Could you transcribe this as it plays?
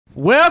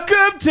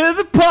Welcome to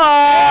the pod.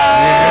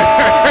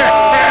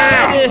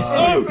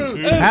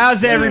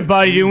 How's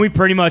everybody doing? We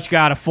pretty much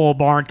got a full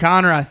barn.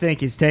 Connor, I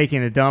think, is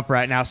taking a dump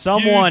right now.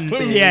 Someone,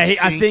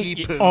 I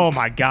think. Oh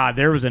my God,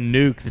 there was a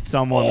nuke that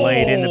someone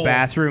laid in the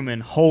bathroom,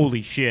 and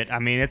holy shit! I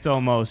mean,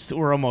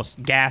 we're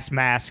almost gas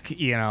mask,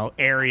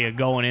 area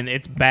going in.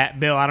 It's bad,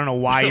 Bill. I don't know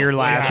why you're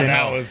laughing.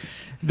 Yeah, that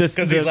was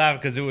because he's laughing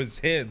because it was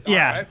him.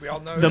 Yeah, right, we all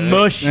know the that.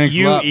 mush Thanks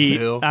you a lot, eat.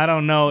 Bill. I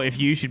don't know if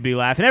you should be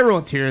laughing.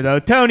 Everyone's here though.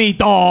 Tony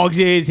Dogs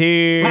is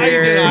here. How you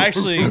doing? I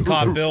actually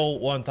caught Bill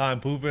one time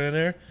pooping in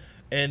there,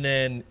 and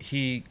then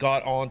he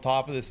got on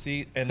top of the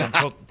seat and then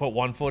put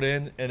 1 foot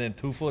in and then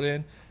 2 foot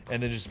in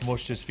and then just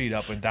mushed his feet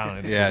up and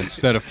down. Yeah,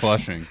 instead of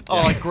flushing. Oh,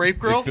 like Grape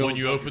Grill? When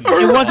you open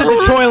It wasn't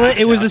the toilet.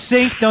 It was the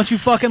sink. Don't you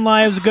fucking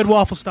lie. It was a good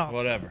waffle stomp.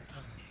 Whatever.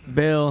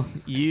 Bill,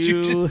 You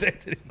just said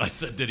it. I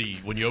said, did he,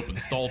 when you open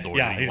the stall door,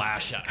 Yeah, did he he-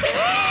 lash at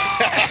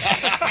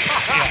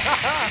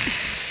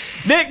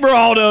Nick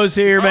Beraldo's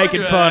here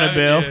making fun of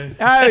Bill.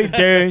 How you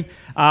doing?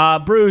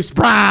 Bruce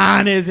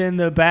Bryan is in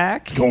the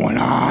back. What's going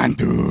on,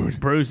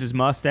 dude? Bruce's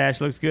mustache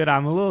looks good.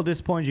 I'm a little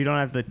disappointed you don't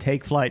have the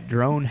Take Flight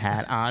drone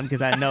hat on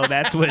because I know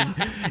that's when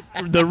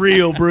the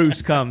real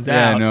Bruce comes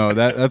Yeah, out. no,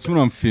 that's when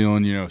I'm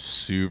feeling,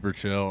 super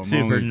chill.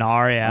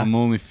 I'm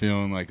only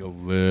feeling like a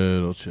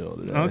little chill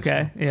today.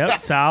 Okay.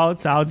 Yep. Solid.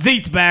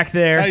 Zeet's back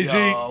there. Hey,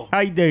 Zeke. How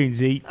you doing,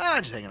 Zeet?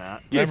 Just hanging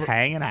out. Just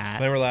hanging out.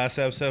 Remember last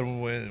episode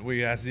when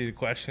we asked Zeke a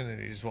question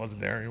and he just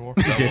wasn't there anymore?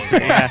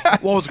 Yeah.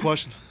 What was the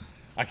question?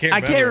 I can't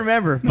I can't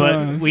remember,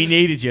 but we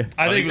needed you.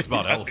 I think it was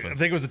about I elephants.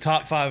 think it was the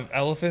top 5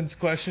 elephants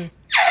question.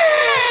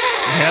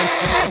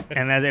 Yep.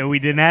 And we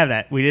didn't have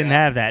that. We didn't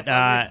have that.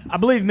 I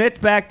believe Mitt's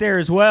back there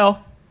as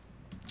well.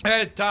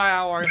 Hey, Ty,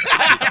 how are you?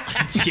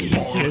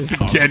 Jesus.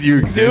 Can you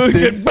exist?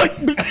 Dude,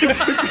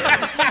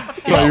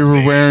 Thought you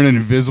were wearing an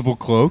invisible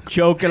cloak.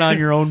 choking on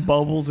your own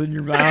bubbles in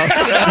your mouth.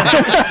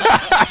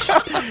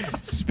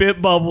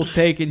 Spit bubbles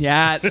taking you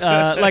out.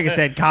 Like I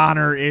said,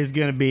 Connor is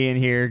going to be in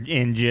here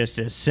in just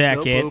a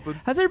second.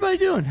 pooping. How's everybody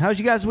doing? How's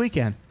you guys'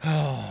 weekend?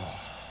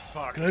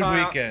 Fuck, Good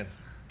Ty, weekend.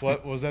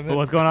 What was that?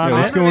 What's going on, Yeah,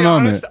 man? what's going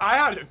on, honest, Mitt? I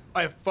had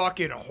a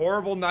fucking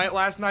horrible night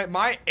last night.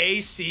 My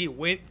AC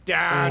went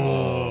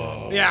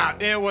down. Yeah,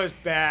 it was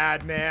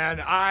bad,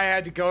 man. I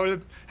had to go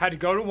to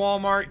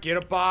Walmart, get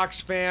a box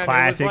fan.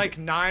 Classic. It was like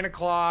 9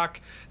 o'clock.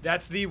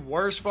 That's the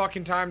worst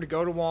fucking time to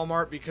go to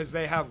Walmart because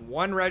they have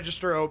one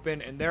register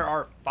open and there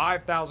are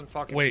 5,000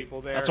 fucking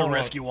people there. That's a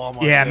risky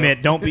Walmart. Yeah, too.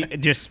 Mitt, don't be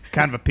just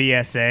kind of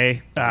a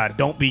PSA.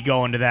 Don't be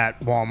going to that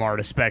Walmart,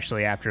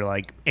 especially after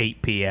like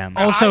 8 p.m.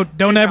 Also, I don't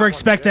did not ever want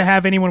expect to to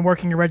have anyone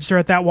working a register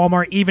at that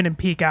Walmart, even in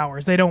peak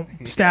hours. They don't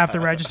staff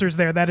the registers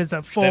there. That is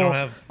a full don't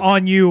have-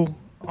 on you,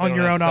 They on don't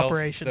your have own self-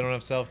 operation. They don't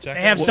have self-checkout?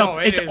 They have No, self.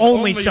 it It's is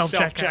only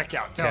self-checkout.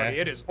 self-checkout, Tony. Okay.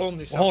 It is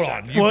only Hold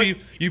self-checkout. on. What?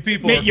 You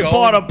people Mitt, are you going-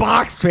 bought a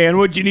box fan.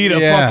 Would you need a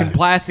Yeah. fucking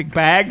plastic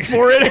bag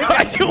for it?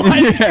 Why did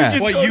you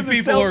just What, go you to the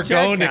people are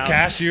going to self-checkout?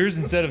 cashiers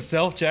instead of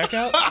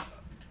self-checkout?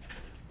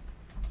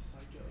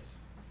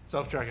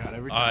 Self-checkout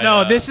every I, time.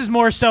 No, this is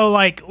more so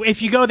like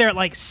if you go there at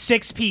like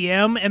 6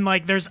 p.m. and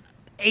like there's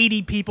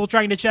 80 people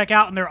trying to check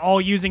out and they're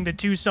all using the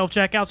 2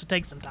 self-checkouts, it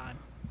takes some time.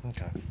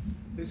 Okay.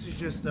 This is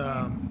just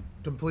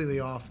completely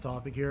off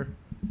topic here.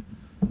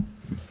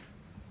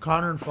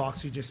 Connor and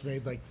Foxy just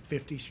made like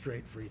 50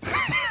 straight free throws.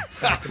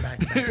 Back to back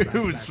to back to back. It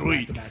was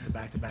sweet. Back to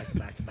back to back to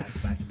back to back to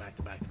back to back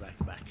to back to back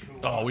to back.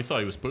 Oh, we thought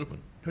he was pooping.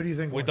 Who do you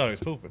think We won? thought he was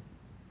pooping.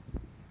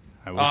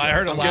 I I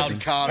heard a I'm loud, guessing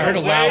Connor. I heard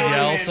a loud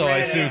yell, Wait so a I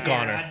minute, assumed wait a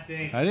Connor. minute, I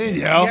think- I didn't He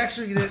yell.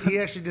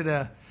 actually did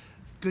a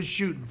good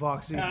shooting,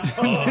 Foxy.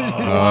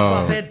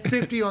 Oh. They had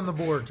 50 on the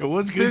board. It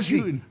was good 50.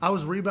 shooting. I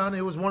was rebounding.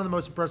 It was one of the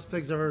most impressive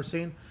things I've ever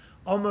seen.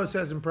 Almost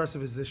as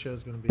impressive as this show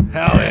is going to be.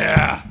 Hell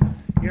yeah.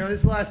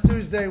 This last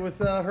Tuesday with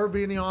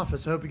Herbie in the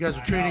office. I hope you guys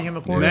are treating him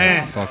accordingly.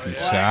 Man. Fucking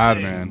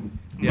sad, man.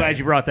 I'm glad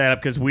you brought that up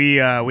because we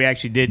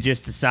actually did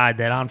just decide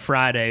that on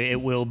Friday it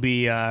will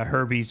be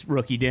Herbie's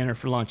rookie dinner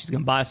for lunch. He's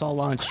gonna buy us all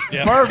lunch.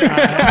 Perfect.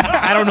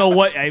 I don't know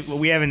what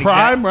we haven't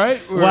Prime, right?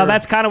 Well,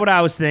 that's kind of what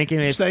I was thinking.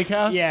 If,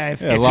 Steakhouse? Yeah,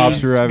 if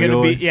lobster he's gonna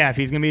ravioli. be if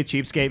he's gonna be a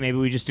cheapskate, maybe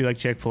we just do like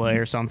Chick-fil-A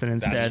or something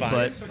instead. fine.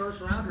 But He's a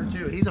first rounder,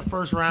 too. He's a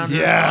first rounder.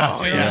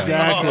 Yeah.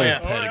 Exactly.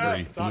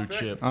 Pedigree, blue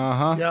chip.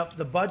 Uh-huh. Yep,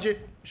 the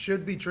budget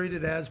should be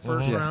treated as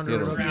first rounder.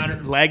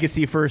 rookie.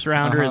 legacy first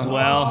rounder as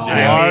well.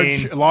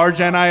 Large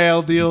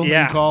NIL deal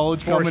Yeah, in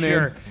college for coming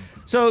sure. in.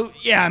 So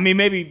yeah, I mean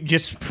maybe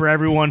just for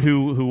everyone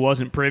who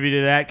wasn't privy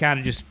to that, kind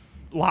of just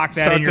lock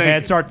that Start in your head.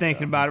 thinking. Start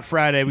thinking about it.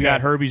 Friday we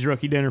got Herbie's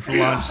rookie dinner for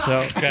lunch.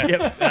 So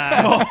yep.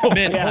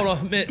 Mitt, hold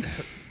on. Mitt,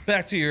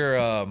 back to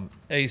your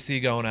AC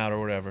going out or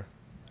whatever.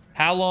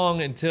 How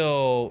long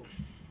until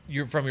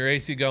you're from your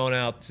AC going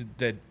out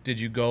did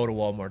you go to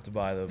Walmart to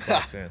buy the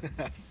box fan?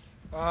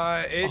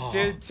 It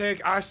did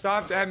take. I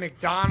stopped at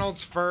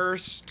McDonald's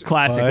first.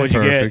 Classic. Oh, What'd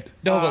you get? perfect.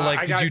 No, but I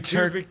like, got did you two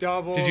turn? big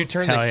doubles. Did you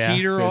turn Hell the yeah.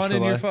 heater Fish on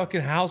in your fillet.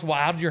 fucking house? Wow,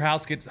 how did your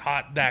house get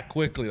hot that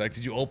quickly? Like,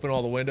 did you open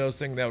all the windows,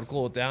 thinking that would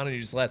cool it down, and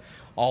you just let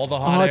all the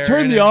hot air?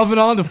 Turn in the it? oven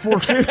on to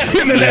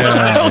 450 and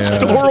then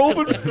the door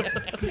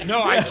open.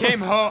 No, I came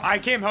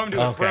home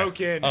to it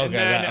broken, and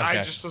then I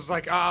okay. just was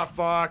like, ah,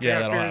 fuck, Yeah,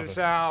 I gotta that'll figure this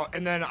out.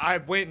 And then I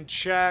went and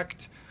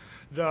checked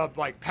the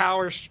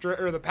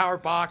the power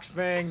box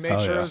thing, make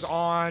sure it was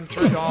on,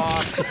 turned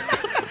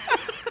off.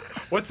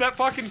 What's that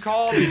fucking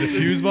called? The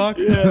fuse box?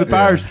 The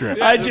power strip.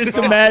 Yeah, I the just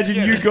fuck- imagine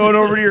yeah. you going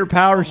over to your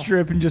power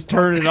strip and just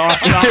turning it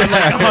off and on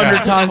like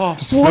 100 times.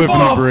 Just flipping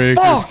the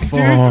breaker. Fuck, dude.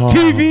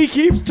 TV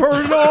keeps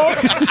turning off.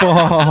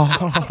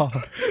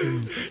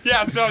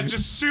 Yeah, so I was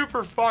just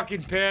super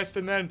fucking pissed.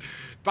 And then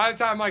by the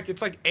time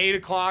it's like 8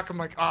 o'clock, I'm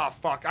like, oh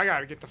fuck, I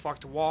gotta get the fuck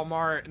to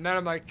Walmart. And then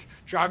I'm like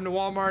driving to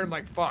Walmart, I'm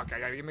like, fuck, I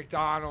gotta get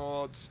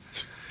McDonald's.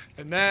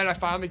 And then I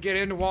finally get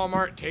into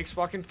Walmart. It takes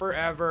fucking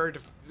forever to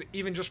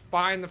even just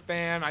find the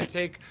fan. I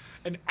take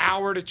an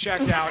hour to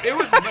check out. It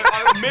was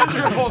a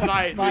miserable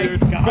night,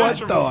 dude. What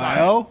Miserable the night.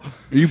 hell?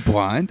 Are you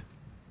blind?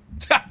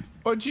 Why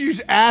don't you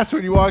just ask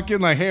when you walk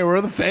in, like, hey, where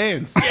are the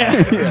fans?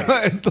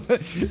 I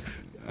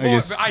Well,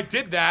 guess. I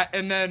did that,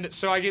 and then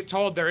so I get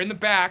told they're in the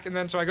back, and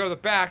then so I go to the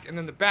back, and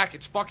then the back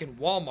it's fucking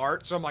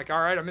Walmart. So I'm like, all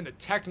right, I'm in the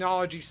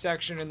technology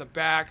section in the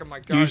back. I'm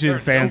like, Usually there the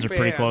are fans no are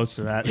pretty fans. close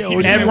to that.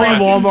 what Every you mean?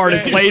 Walmart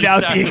has They laid usually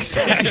out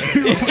stack the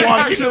the exact.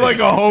 Walk into like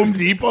a Home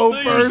Depot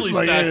They first, usually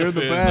like, stack hey, the in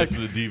the fans back. next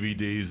to the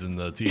DVDs and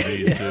the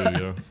TVs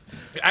too. You know?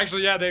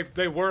 Actually, yeah,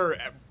 they were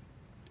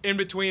in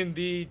between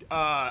the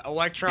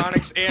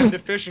electronics and the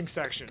fishing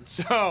section.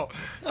 So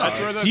that's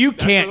where the So you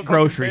that's where can't the fucking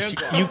grocery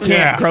fans are. you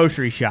can't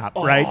grocery shop,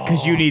 right?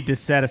 Because you need to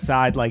set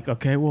aside like,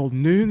 okay, well,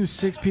 noon to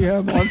 6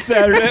 p.m. on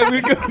Saturday we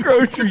go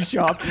grocery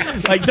shop.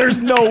 Like,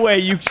 there's no way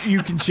you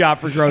can shop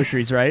for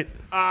groceries, right?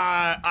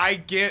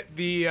 I get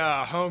the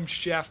Home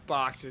Chef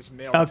boxes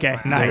mailed. Okay,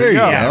 to my nice. house. There you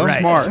go. Yeah, right.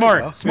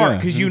 Smart. Smart, Yeah.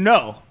 because you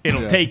know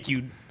it'll Yeah. take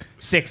you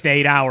 6 to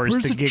 8 hours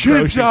Where's to the get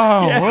chips groceries.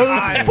 out?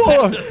 Yeah.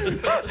 What the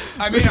fuck?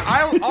 I mean,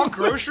 I'll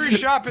grocery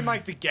shop in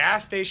like the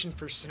gas station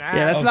for snacks.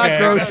 Yeah, that's Okay.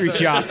 not grocery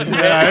shopping.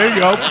 Yeah, there you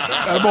go.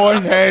 That boy.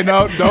 Hey,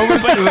 no, don't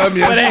listen to them.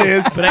 Yes, it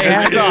is. But hey,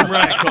 hats off.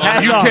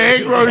 Hats You off.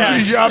 can't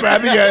grocery shop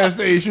at the gas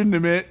station,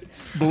 admit.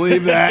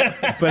 Believe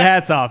that. But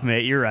hats off,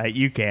 mate. You're right.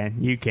 You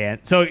can.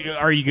 So,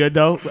 are you good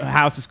though?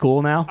 House is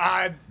cool now.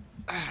 The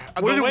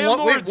What did one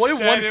landlord what did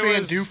said one it fan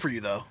was- do for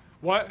you though?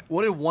 What?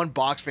 What did one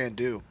box fan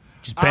do?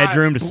 Just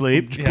bedroom to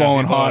sleep.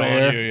 Blowing hot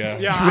air.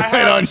 Yeah,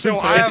 Right on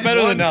your I have Better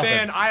than one nothing.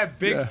 fan. I have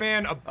big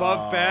fan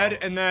above bed,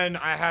 and then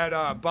I had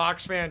a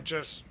box fan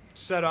just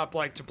set up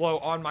like to blow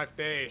on my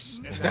face,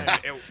 and then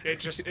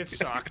it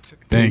sucked.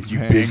 Thank you,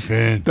 big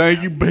fan.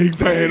 Thank you, big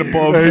fan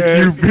above me.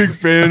 Thank you, big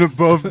fan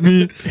above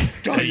me.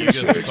 Hey, you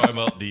guys were talking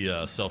about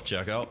the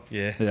self-checkout?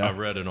 Yeah. Yeah. I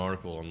read an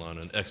article online,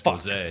 an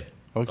expose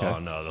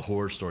on the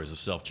horror stories of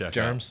self-checkout.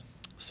 Germs?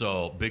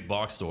 So big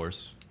box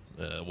stores,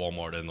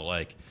 Walmart and the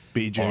like,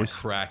 BJ's. are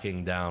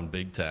cracking down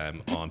big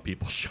time on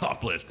people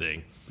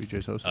shoplifting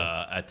BJ's host.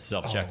 at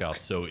self-checkout.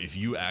 So if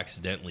you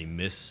accidentally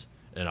miss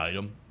an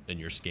item and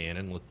you're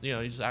scanning,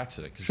 you just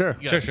accident. 'Cause Sure.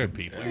 you guys Sure, are good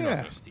people. You're not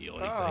going to steal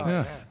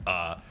anything.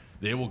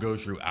 They will go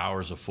through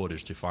hours of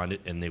footage to find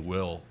it, and they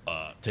will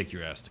take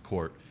your ass to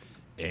court.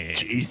 And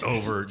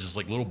over just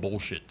like little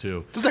bullshit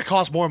too. Does that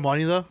cost more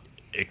money though?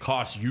 It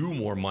costs you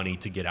more money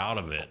to get out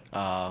of it.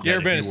 You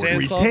ever been to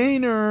Sam's Club?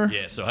 Retainer.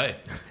 Yeah, so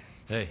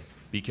hey,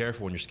 be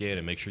careful when you're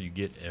scanning. Make sure you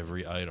get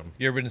every item.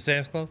 You ever been to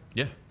Sam's Club?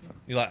 Yeah.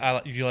 You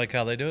like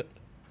how they do it?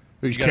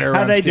 We just gotta- carry How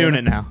around they scanner.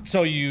 doing it now?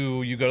 So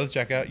you go to the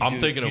checkout. I'm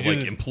thinking of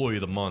like employee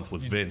of the month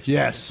with Vince.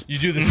 Yes. You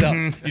do the self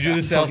Fucking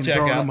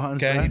throwing them checkout.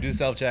 behind his Okay, back. you do the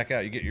self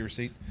checkout. You get your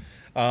receipt,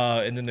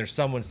 and then there's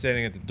someone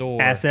standing at the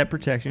door, Asset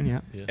protection.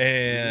 Yeah.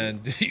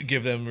 and you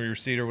give them your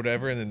receipt or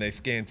whatever, and then they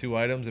scan 2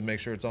 items and make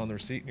sure it's on the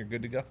receipt, and you're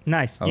good to go.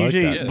 Nice. like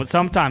Usually, that. but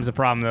sometimes the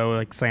problem though,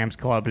 like Sam's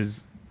Club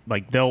is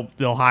like they'll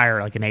hire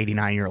like an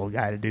 89-year-old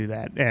guy to do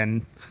that,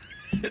 and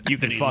you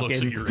can And he fucking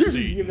looks at your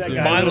receipt. give that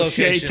guy My a little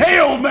location- shake. Hey,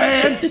 old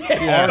man.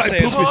 Our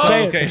Sam's Club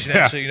pants. location,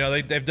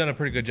 actually, they've done a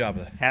pretty good job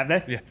of that. Have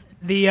they?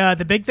 Yeah.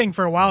 The big thing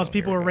for a while is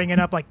people were ringing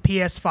up like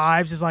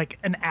PS5s as like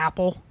an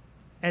Apple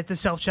at the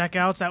self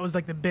checkouts. That was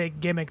like the big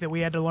gimmick that we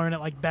had to learn at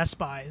like Best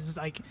Buy. Is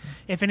like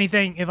if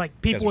anything, if like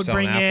You guys people were would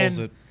selling bring apples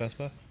in. at Best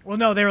Buy. Well,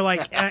 no, they were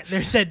like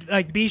they said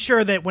like be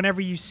sure that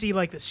whenever you see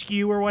like the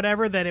SKU or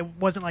whatever that it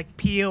wasn't like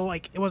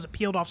it wasn't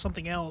peeled off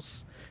something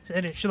else,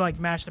 and it should like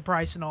match the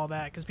price and all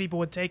that because people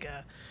would take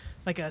a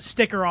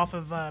sticker off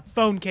of a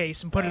phone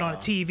case and put it on a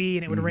TV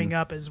and it would ring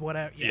up as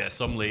whatever. Yeah,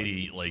 some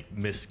lady like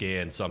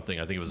misscanned something.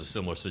 I think it was a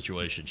similar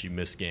situation. She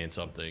misscanned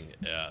something,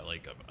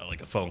 like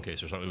a phone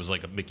case or something. It was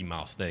like a Mickey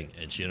Mouse thing,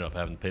 and she ended up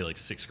having to pay like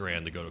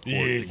 $6,000 to go to court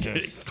to get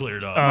it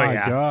cleared up. Oh my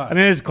yeah. God. I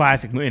mean, it was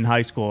classic. In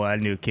high school, I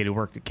knew a kid who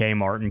worked at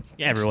Kmart, and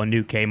everyone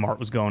knew Kmart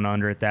was going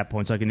under at that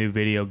point. It's like a new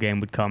video game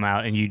would come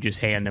out, and you just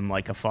hand him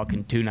like a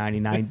fucking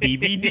 $2.99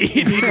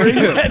 DVD, and he'd ring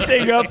that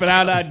thing up, and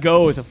out I'd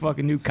go with a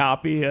fucking new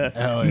copy of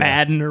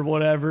Madden or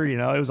whatever. You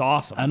know, it was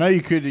awesome. I know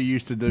you could have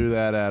used to do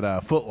that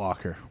at Foot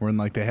Locker, when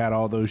like they had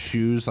all those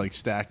shoes like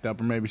stacked up,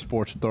 or maybe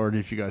Sports Authority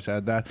if you guys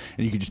had that,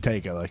 and you could just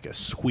take like a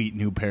sweet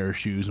new pair of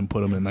shoes and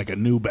put them in like a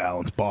New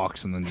Balance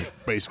box, and then just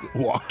basically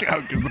walk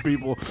out because the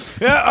people,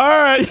 yeah,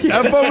 all right,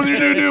 have fun with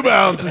your New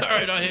Balances. All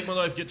right, I hate my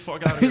life. Get the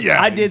fuck out of here.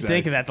 Yeah, I did exactly.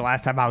 think of that the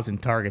last time I was in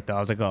Target, though. I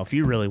was like, oh, if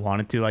you really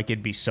wanted to, like,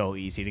 it'd be so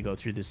easy to go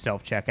through this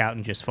self-checkout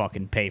and just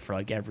fucking pay for,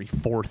 like, every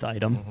fourth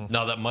item.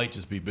 Now, that might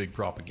just be big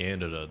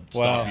propaganda to Well,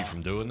 stop you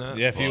from doing that.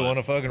 Yeah, if you but- want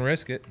to fucking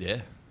risk it,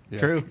 Yeah.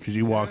 True. because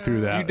you walk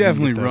through that. You and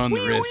definitely get the- run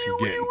the risk of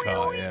getting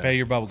caught. Yeah. pay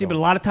your bubble See, but a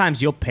gum. lot of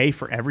times you'll pay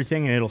for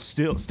everything and it'll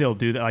still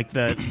do that. Like,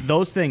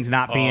 those things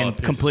not being it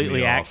pisses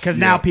completely me off. because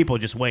now people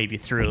just wave you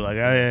through. Like,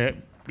 go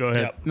ahead.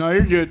 Yep. No,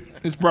 you're good.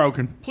 It's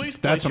broken. Please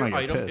That's place when your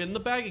I get item pissed. in the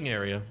bagging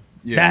area.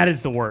 Yeah. That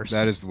is the worst.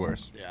 That is the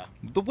worst. Yeah.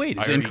 The weight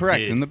I is already incorrect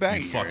did, in the you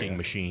bag. fucking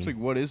machine. It's like,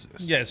 what is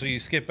this? Yeah, so you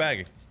skip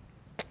bagging.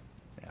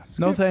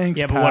 No thanks.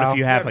 Yeah, but what pal. if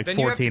you have Yeah, like then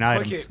you have 14 to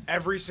items? click it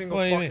every single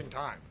What do you fucking mean?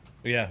 time.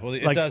 Yeah, well,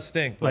 it Like- does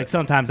stink. But Like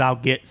sometimes I'll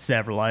get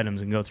several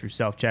items and go through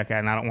self checkout,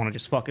 and I don't want to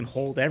just fucking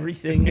hold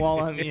everything while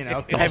I'm, you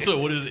know. Also,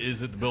 what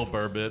is it the Bill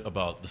Burr bit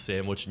about the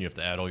sandwich and you have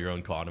to add all your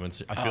own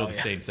condiments? I feel the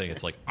same thing.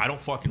 It's like, I don't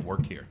fucking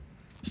work here.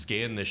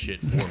 Scan this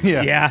shit for me.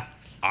 Yeah. Yeah.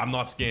 I'm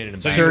not scanning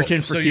and Searching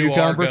for so you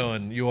are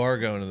cucumber? you are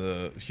going to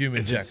the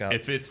human checkout.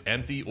 If it's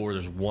empty or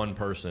there's one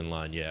person in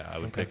line, yeah, I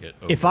would pick it.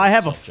 If over I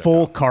have a self-checkout.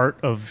 full cart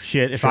of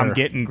shit, if I'm Sure.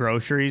 getting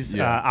groceries,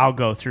 Yeah. I'll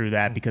go through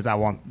that because I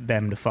want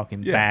them to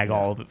fucking bag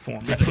all of it for me.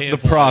 If it's a handful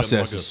of process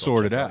items, I'll go is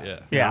sorted self-checkout,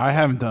 out. Yeah. Yeah. I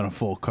haven't done a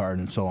full card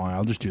in so long.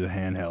 I'll just do the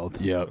handheld.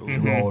 Yep.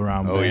 Just roll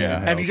around. with Oh, the yeah.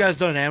 handheld. Have you guys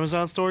done an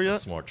Amazon store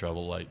yet? Smart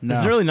travel light. No.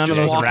 There's really none of Just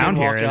those walk in, around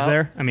here, walk is out.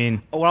 there? I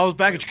mean, When I was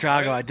back in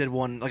Chicago, I did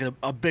one, like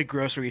a big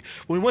grocery.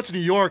 When we went to New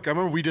York, I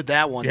remember we did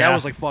that one. Yeah. That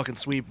was like fucking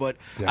sweet. But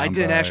I Down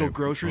did an by actual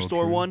grocery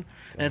store grocery. one,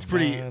 and it's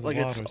pretty, by the like,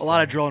 it's water a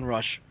lot of side. drilling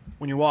rush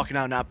when you're walking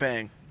out not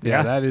paying.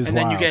 Yeah, that is And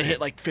then you wild. get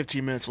hit like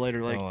 15 minutes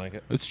later, I like don't like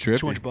it. It's trippy.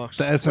 $200.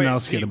 The SNL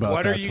Wait, skit Zeke, about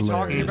what that's are you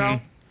talking hilarious.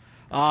 about?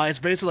 It's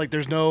basically like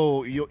there's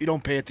no, you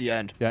don't pay at the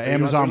end. Yeah, You know,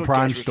 Amazon there's no Prime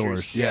cash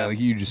registers. stores. Yeah, like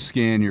you just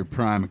scan your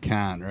Prime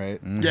account, right?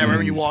 Yeah, right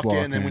when you just walk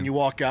in, then when you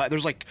walk out,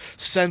 there's like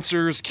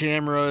sensors,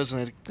 cameras,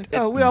 and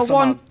we are somehow-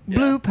 one yeah.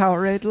 blue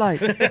Powerade light.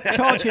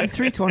 Charge him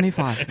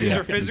 $3.25. These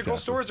are physical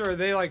stores, or are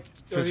they like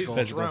are these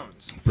Physical.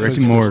 drones? brick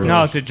and mortar.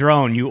 No, it's a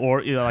drone.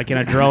 Like in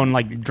a drone,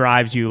 like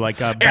drives you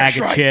like a bag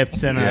of Airstrike.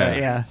 chips and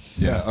Yeah.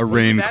 Yeah, a Wasn't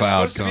rain that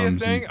cloud supposed to be a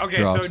comes thing? and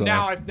Okay, so drops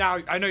now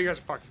off. I know you guys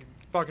are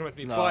fucking with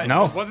me, but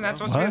No. wasn't that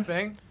supposed to be a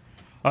thing?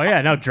 Oh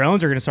yeah, no,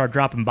 drones are gonna start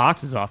dropping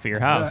boxes off of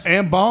your house.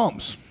 And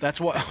bombs. That's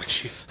what. Oh,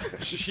 jeez.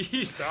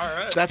 Jeez, all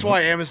right. That's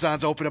why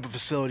Amazon's opened up a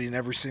facility in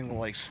every single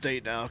like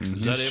state now. 'cause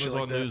Is there's that shit Amazon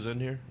like that. news in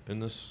here? In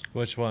this?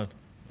 Which one?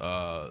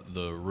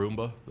 The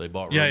Roomba? They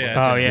bought Roomba? Yeah,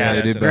 yeah. Oh yeah, they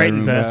that's did a great buy Roomba.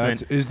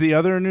 investment. Is the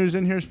other news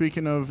in here?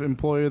 Speaking of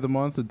Employee of the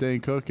Month with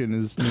Dane Cook and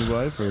his new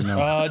wife, or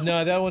no?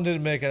 No, that one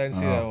didn't make it. I didn't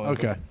see that one.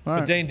 Okay, all But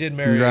right. Dane did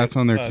marry. Congrats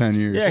on their 10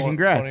 years. Yeah,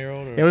 congrats.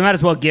 20-year-old or- Yeah, we might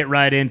as well get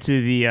right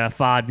into the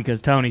FOD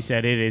because Tony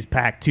said it is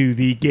packed to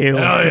the gills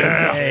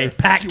today.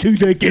 Packed to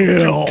the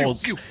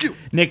gills.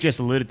 Nick just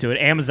alluded to it.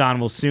 Amazon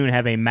will soon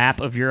have a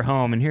map of your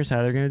home, and here's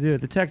how they're going to do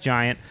it. The tech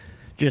giant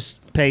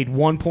just paid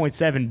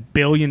 $1.7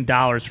 billion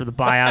for the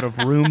buyout of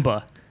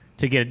Roomba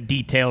to get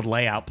detailed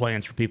layout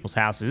plans for people's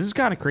houses. This is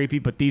kind of creepy,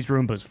 but these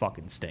Roombas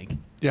fucking stink.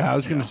 Yeah, I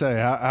was gonna say,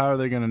 how are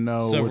they gonna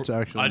know So what's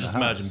actually? I in just the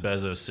house? imagine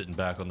Bezos sitting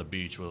back on the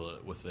beach with a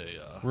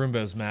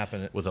Roomba's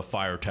mapping it. with a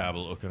fire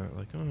tablet, looking at it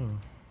like, oh,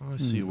 I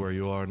see where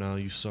you are now,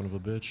 you son of a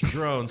bitch.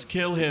 Drones,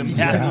 kill him.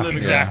 Yeah, Live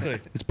Exactly.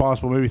 It's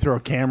possible. Maybe throw a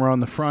camera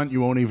on the front.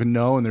 You won't even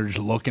know, and they're just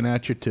looking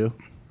at you too.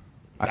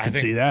 I can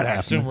see that I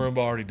assume happening. Roomba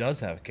already does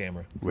have a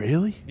camera.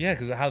 Really? Yeah,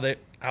 because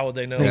how would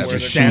they know Yeah, where it's they're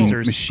just going?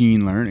 sensors.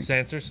 Machine learning.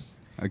 Sensors.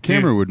 A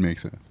camera would make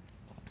sense.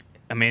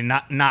 I mean,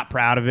 not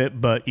proud of it,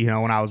 but you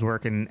know, when I was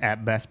working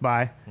at Best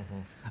Buy,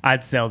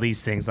 I'd sell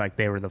these things like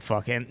they were the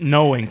fucking,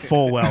 knowing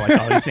full well like,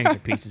 oh, these things are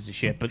pieces of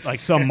shit. But like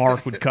some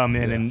mark would come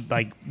in and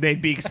like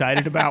they'd be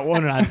excited about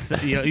one, and I'd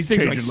say, you know, these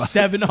things are like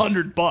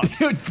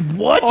 $700.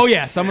 What? Oh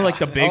yeah, some of like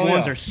the big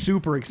ones are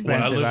super When I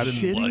expensive.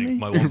 lived I'm in like me?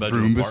 my one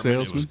bedroom Roomba apartment, it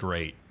salesman? was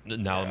great.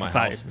 Now in my If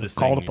I house, this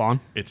called thing, upon.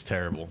 it's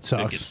terrible.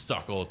 Sucks. It gets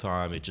stuck all the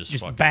time. It just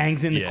fucking,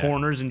 bangs in the yeah.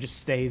 corners and just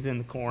stays in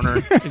the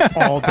corner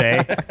all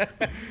day.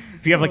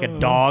 If you have like a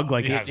dog,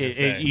 like Yeah, I was just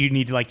saying. you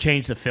need to like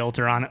change the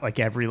filter on it like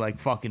every like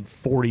fucking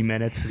 40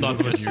 minutes. 'cause Not it's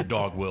to mention just- your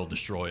dog will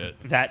destroy it.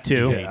 that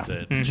too. He hates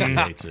it. She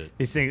hates it.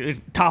 These things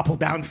topple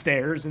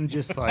downstairs and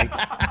just like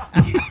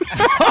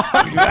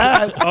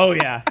oh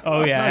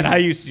yeah, and I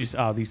used to just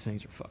these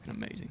things are fucking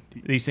amazing.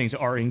 These things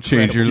are incredible.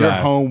 Change your Your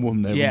life. home will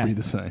never Yeah. be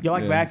the same. You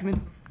like vacuuming?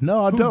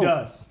 No, I Who don't.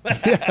 does?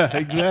 Yeah, Who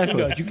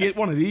exactly. does? You get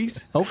one of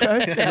these?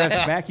 Okay. You have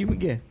to vacuum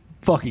again.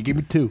 Fuck it. Give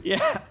me two. Yeah.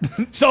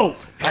 So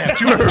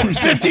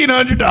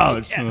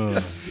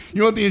 $1,500.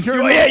 You want the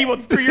insurance? oh yeah, you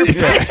want the 3-year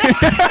protection?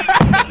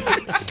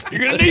 You're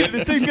gonna need it.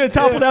 This thing's gonna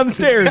topple down the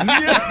stairs.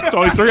 It's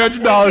only $300 It's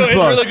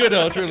plus. really good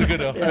though. It's really good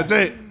though. That's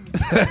it.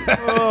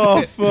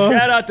 Oh fuck!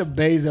 Shout out to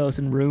Bezos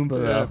and Roomba.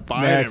 Yeah, though.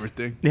 buy Next.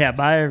 everything. Yeah,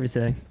 buy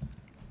everything.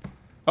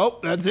 Oh,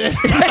 that's it.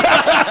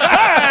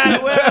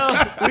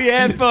 Well, we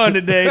had fun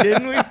today,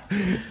 didn't we?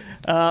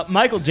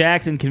 Michael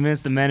Jackson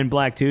convinced the Men in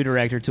Black 2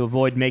 director to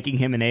avoid making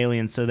him an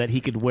alien so that he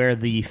could wear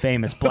the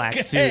famous black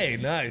Hey,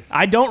 suit. nice.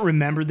 I don't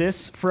remember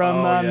this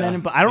from Men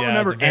in Black. I don't Yeah,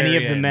 remember the any very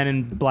of the end. Men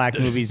in Black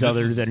movies This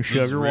other is- than this is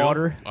Sugar real?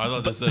 Water. I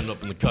thought this ended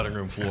up in the cutting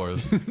room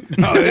floors.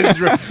 No, it's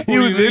true. He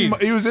do was you in. mean?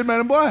 He was in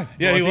Men in Black.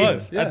 Yeah, he Was he?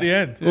 was at the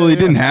end. Well, he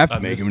didn't have to I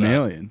make missed him an that.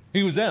 alien.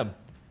 He was M.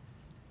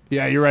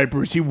 Yeah, you're right,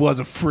 Bruce. He was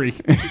a freak.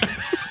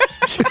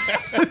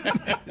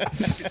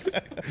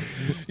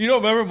 You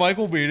don't remember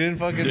Michael being in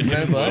fucking Did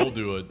Men in Will Black?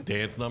 do a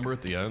dance number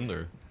at the end,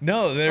 or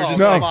No, they're just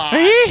no.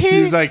 like.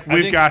 He was like,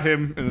 "We've think- got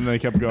him," and then they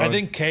kept going. I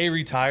think Kay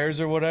retires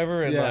or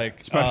whatever, and Yeah,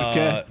 like Special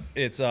K.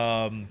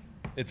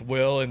 it's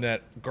Will and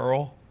that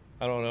girl.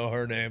 I don't know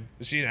her name.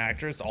 Is she an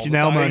actress? All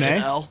Janelle the time?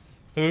 Monáe? L.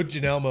 Who?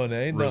 Janelle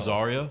Monáe? No.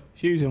 Rosario?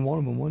 She was in one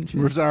of them, wasn't she?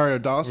 Rosario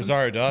Dawson.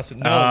 Rosario Dawson.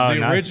 No, the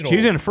no. original. She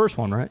was in the first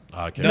one, right?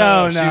 Okay.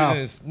 No, she no.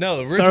 was in no,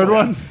 the original. Third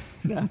one.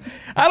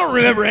 I don't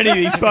remember any of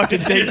these fucking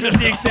things with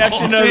the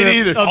exception of Me the,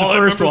 neither. of All the I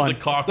first remember one. is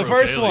the cockroach The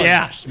first one. aliens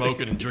Yeah.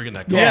 smoking and drinking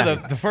that Yeah,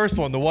 coffee. the first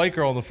one, the white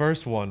girl in the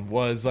first one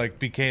was like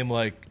became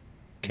like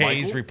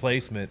Kay's Michael?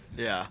 replacement,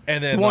 Yeah.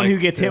 and then The one like, who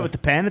gets hit with the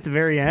pen at the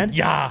very end?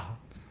 yeah,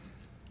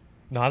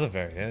 not the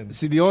very end.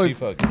 See, the only- She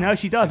fucking, No,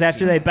 she does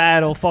after they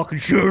battle fucking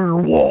Sugar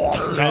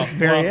Water at the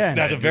very end.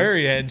 At the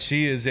very end,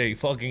 she is a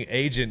fucking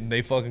agent, and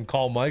they fucking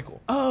call Michael.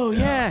 Oh,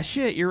 yeah,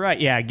 shit, you're right.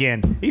 Yeah,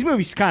 again, these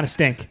movies kind of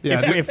stink.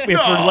 Yeah, if we're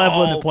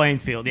leveling the playing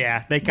field, yeah,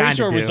 they Pretty kind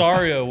sure of do.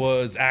 Rosario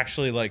was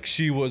actually like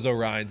she was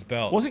Orion's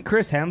belt. Wasn't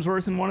Chris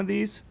Hemsworth in one of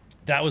these?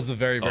 That was the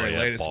very Oh, very yeah,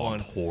 latest bombed one.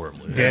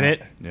 horribly. Did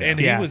it? And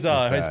he Yeah. was his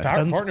bad. power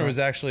Doesn't partner surprise- was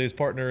actually his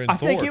partner in I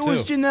Thor think it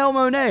was too. Janelle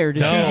Monáe, or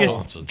did No. she just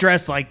Thompson.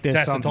 dress like this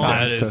Tessa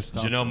sometimes?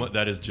 Thompson.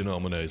 That is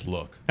Janelle Monáe's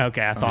look.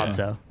 Okay, I thought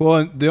so. Well,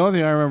 and the only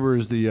thing I remember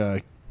is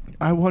the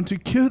 "I want to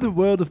cure the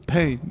world of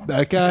pain."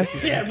 That guy.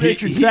 Yeah,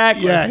 Richard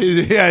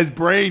Sackler. Yeah, his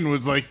brain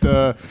was like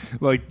the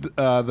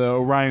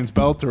Orion's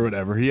belt or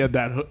whatever. He had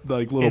that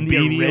like little In the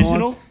beanie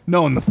original? on.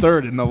 No, in the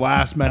third, in the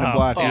last Men in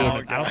Black. Oh,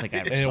 Yeah. I don't think I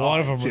ever And saw one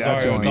it. of them, See,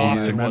 that's Rosario the only one I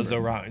Dawson, was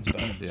remember. Orion's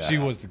belt. She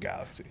was the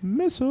galaxy.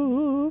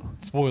 Missile.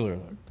 Spoiler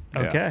alert.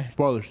 Okay. Yeah.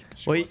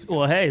 Spoilers.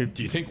 Well, hey,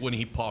 Do you think when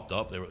he popped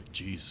up, they were like,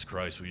 Jesus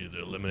Christ, we need to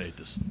eliminate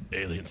this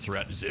alien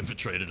threat who's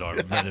infiltrated our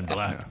Men in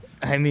Black?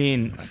 I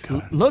mean,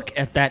 look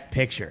at that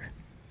picture.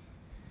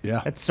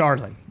 Yeah. That's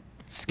startling.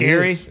 It's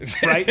scary. is. It's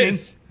frightening.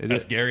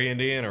 That's Gary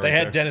Indiana right They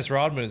had there. Dennis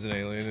Rodman as an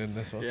alien in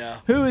this one. Yeah.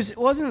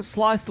 Wasn't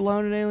Sly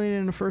Stallone an alien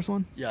in the first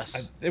one? Yes.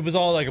 It was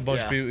all like a bunch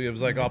Yeah. of people. It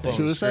was like up on the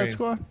Suicide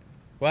screen. Squad.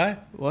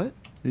 What? What?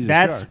 He's a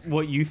That's shark.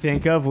 what you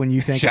think of when you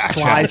think Shark, of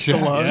Sly shark,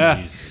 Stallone?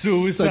 yeah. Jesus.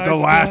 Suicide It's like the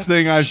last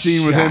thing I've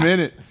seen with him Shot. in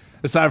it.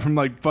 Aside from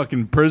like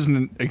fucking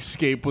prison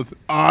escape with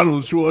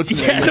Arnold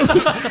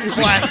Schwarzenegger.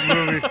 Classic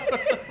movie.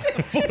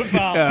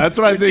 Yeah, that's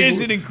what I Which think.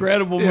 is an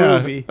incredible Yeah.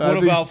 movie. What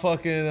these- about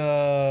fucking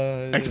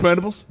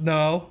Expendables?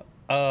 No,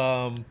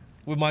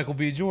 with Michael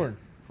B. Jordan.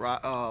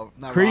 Not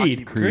Creed.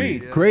 Rocky,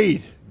 Creed. yeah.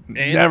 Creed.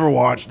 And Never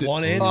watched it.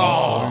 One and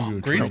Oh.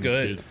 Creed's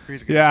good.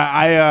 Creed's good.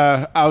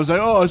 Yeah, I was like,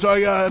 oh, so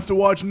I gotta have to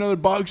watch another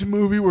boxing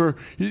movie where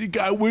the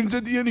guy wins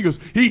at the end. He goes,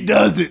 he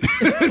doesn't.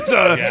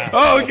 So,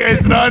 oh, okay,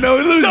 so now I know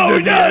he loses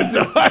at the end.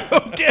 So I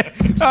don't care.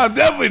 I'm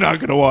definitely not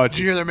gonna watch Did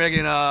you it. hear they're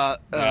making a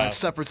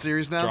separate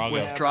series now Drago.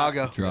 with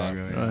Drago?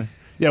 Drago. Yeah.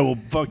 Yeah, well,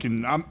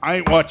 fucking, I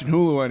ain't watching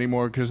Hulu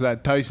anymore because of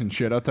that Tyson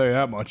shit. I'll tell you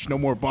that much. No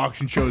more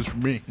boxing shows for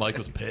me. Mike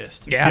was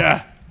pissed.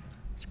 Yeah.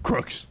 It's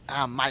crooks.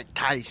 I'm Mike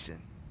Tyson.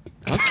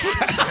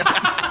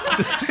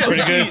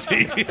 Pretty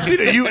good. Dude,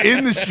 are you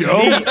in the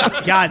show?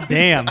 God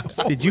damn.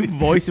 Did you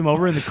voice him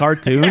over in the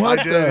cartoon? I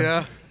did,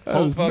 yeah.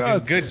 That was Fucking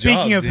nuts. good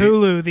Speaking job, of Zeke.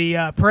 Hulu,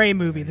 the Prey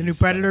movie, the new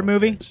Predator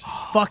movie, is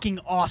fucking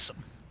awesome.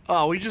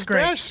 Oh, we just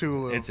great. bashed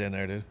Hulu. It's in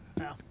there, dude.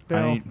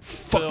 I ain't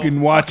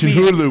fucking watching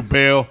Hulu,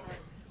 Bill.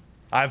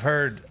 I have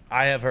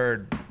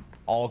heard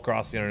all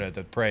across the internet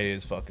that Prey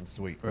is fucking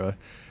sweet. Really?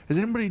 Has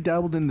anybody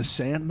dabbled in the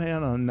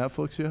Sandman on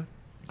Netflix yet?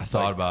 I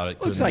thought about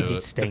it. Looks couldn't like do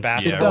it stinks. The Yeah, I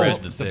basketball,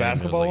 read the thing,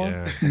 basketball I was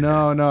one.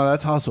 like, No,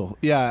 that's Hustle.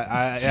 Yeah,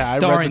 I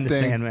Starring read the the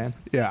thing. Sandman.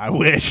 Yeah, I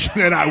wish.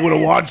 Then I would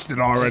have watched it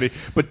already.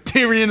 But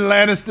Tyrion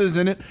Lannister's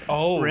in it.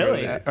 Oh,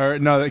 Really? Or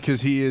no,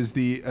 because he is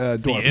the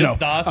dwarf. imp No,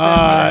 Dawson?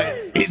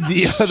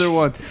 the other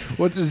one.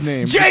 What's his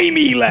name?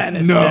 Jamie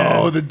Lannister.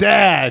 No, the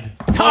dad.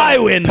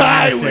 Tywin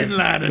Tywin Lannister.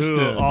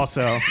 Lannister. Who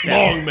also,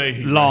 Long may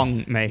he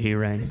long may he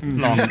reign.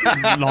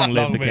 Long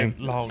live the king.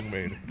 Long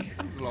made.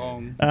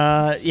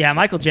 Yeah,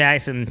 Michael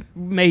Jackson,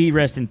 may he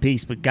rest in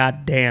peace, but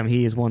goddamn,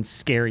 he is one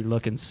scary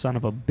looking son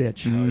of a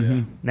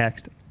bitch.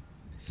 Next.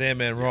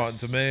 Sandman, Rotten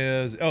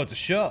Tomatoes. Oh, it's a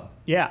show.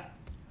 Yeah.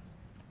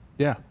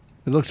 Yeah,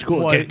 it looks cool.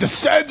 What? It's like the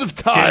Sands of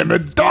Time, a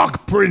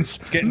Dark Prince.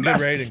 It's getting good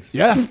ratings.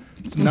 Yeah,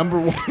 it's number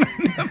one.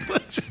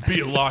 It'd be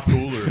a lot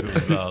cooler if it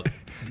was about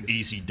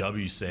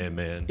ECW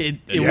Sandman. It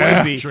And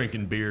would be.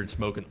 drinking beer and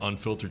smoking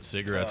unfiltered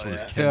cigarettes with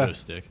his Yeah. kendo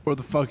stick. Or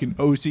the fucking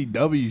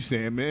OCW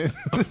Sandman.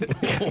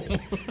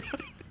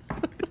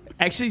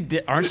 Actually,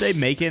 aren't they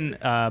making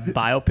a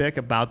biopic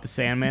about the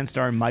Sandman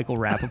starring Michael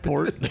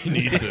Rappaport? They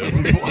need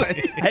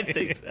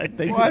to. I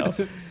think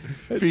so.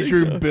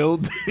 Featuring Bill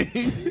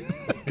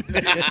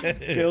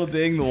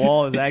Building the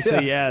wall is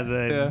actually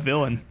the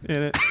villain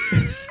in it.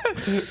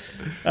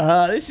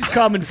 This is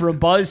coming from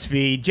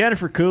BuzzFeed.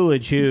 Jennifer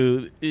Coolidge,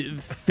 who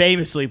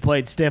famously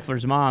played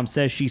Stifler's mom,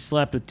 says she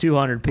slept with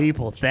 200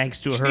 people thanks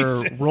to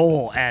her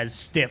role as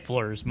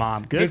Stifler's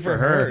mom. Good for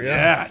her.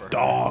 Yeah,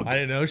 dog. I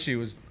didn't know she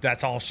was.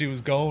 That's all she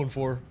was going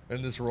for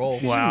in this role.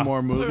 She's in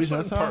more There's movies. some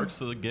That's how. perks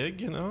to the gig,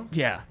 you know.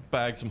 Yeah.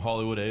 Bag some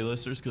Hollywood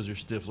A-listers because you're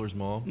Stifler's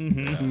mom.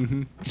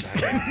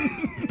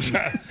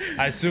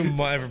 I assume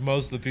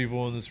most of the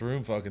people in this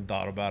room fucking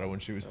thought about it when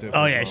she was Stifler's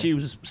Oh, yeah, mom. she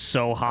was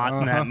so hot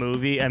in that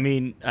movie. I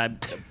mean, I'm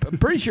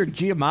pretty sure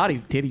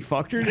Giamatti titty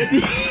fucked her, didn't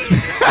he?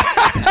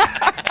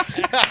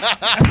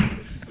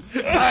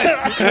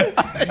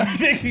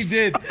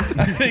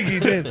 I think he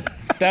did.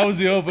 That was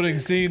the opening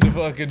scene to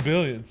fucking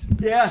Billions.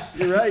 Yeah,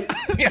 you're right.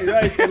 You're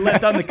right. They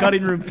left on the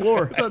cutting room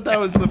floor. I thought that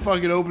was the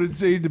fucking opening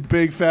scene to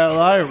Big Fat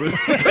Liar.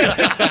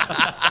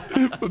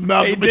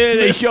 They did.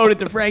 They showed it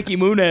to Frankie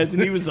Muniz,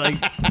 and he was like,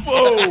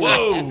 "Whoa,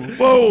 whoa,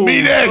 whoa,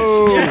 Me next.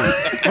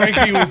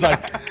 Frankie was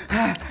like,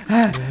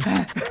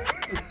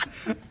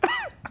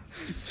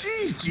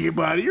 Jeez,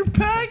 Giamatti, you're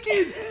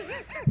packing.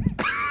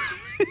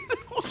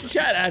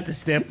 Shout out to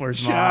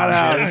Stifler's mom. Shout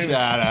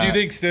out. do you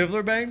think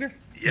Stifler banged her?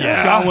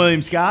 John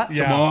William Scott.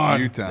 Yeah. Come on.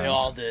 Few They times.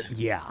 all did.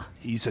 Yeah.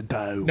 He's a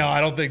doe. No,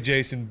 I don't think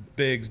Jason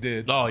Biggs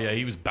did. Oh yeah,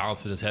 he was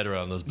bouncing his head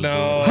around those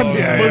No.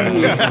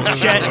 bazookas.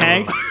 Chet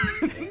Hanks.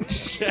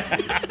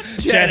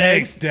 Chet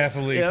Hanks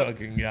definitely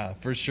fucking,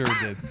 for sure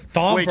did.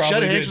 Tom Wait, probably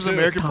Chet did Hanks was too.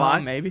 American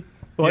Pie? Maybe.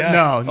 What? Yeah.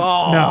 No.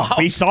 Oh. No.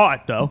 He saw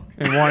it though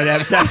and wanted to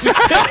have sex with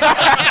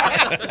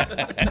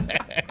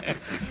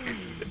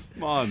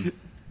Come on.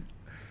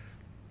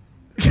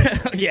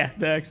 Yeah,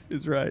 next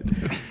is right.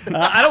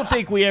 I don't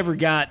think we ever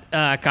got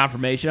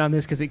confirmation on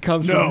this because it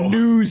comes from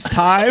News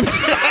Times.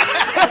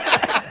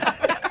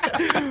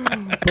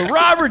 But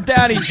Robert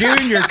Downey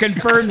Jr.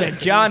 confirmed that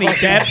Johnny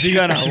Depp's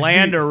gonna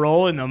land a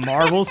role in the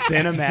Marvel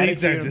Cinematic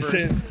Seats are Universe.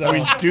 descent, so- I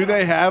mean, do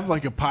they have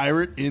like a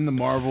pirate in the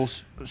Marvel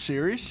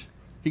series?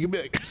 He could be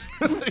like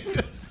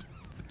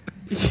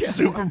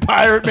super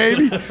pirate,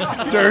 maybe.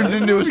 Turns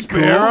into a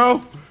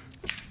sparrow.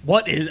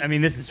 What is? I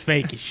mean, this is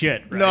fake as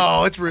shit. Right?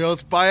 No, it's real.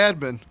 It's by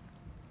admin.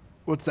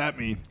 What's that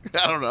mean?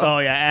 I don't know. Oh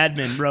yeah,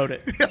 Admin wrote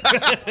it.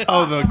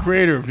 Oh, the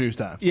creator of News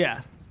Times.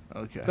 Yeah.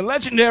 Okay. The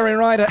legendary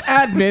writer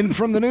Admin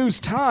from the News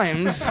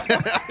Times.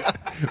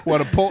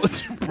 What a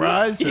Pulitzer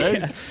Prize,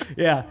 right?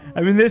 Yeah.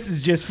 I mean, this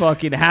is just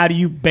fucking. How do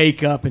you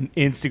bake up an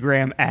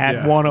Instagram ad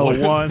Yeah.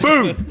 101?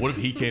 Boom. What if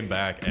he came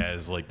back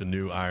as like the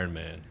new Iron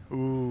Man?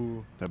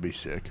 Ooh, that'd be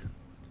sick.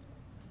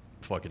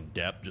 Fucking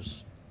Depp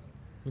just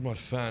with my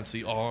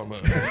fancy armor.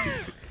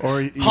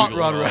 Or Hot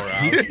Rod All Red.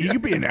 right. he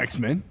could be an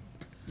X-Men.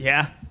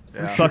 Yeah.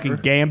 Yeah. Fucking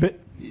Gambit.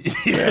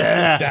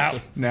 Yeah.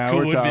 That Now would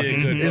we're be a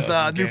talking. good Is new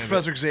Gambit.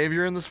 Professor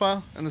Xavier in this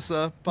file? In this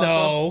pod file?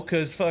 No,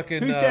 because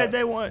fucking. Who said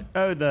they want?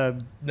 Oh,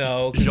 the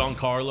No. 'cause-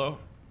 Giancarlo.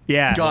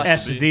 yeah, Gus.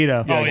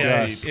 Esposito. Oh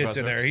yeah, Gus. it's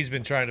in there. He's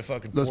been trying to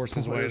fucking Those force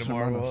his way to Professor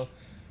Marvel.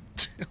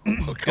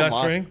 Come Gus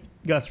on. Fring.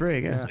 Gus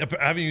Fring. Yeah.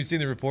 Haven't you seen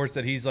the reports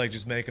that he's like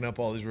just making up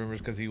all these rumors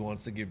because he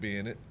wants to be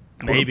in it?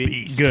 Maybe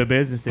beast. good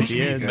business if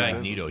he is.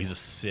 Magneto. He's a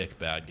sick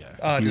bad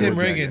guy. Tim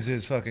would bag Riggins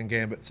is fucking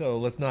Gambit, so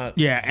let's not.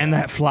 Yeah, and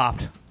that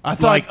flopped. I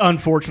thought Like,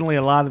 unfortunately,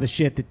 a lot of the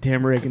shit that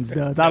Tim Riggins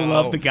does. I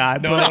love the guy,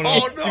 No, but no.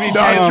 Oh, no. no,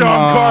 John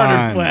on.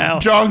 Carter. well,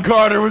 John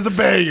Carter was a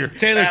banger.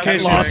 Taylor That's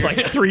Kitsch lost right.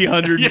 like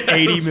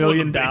 $380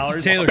 million.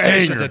 Taylor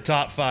Kitsch is a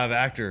top 5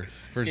 actor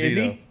for Is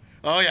Zito. he?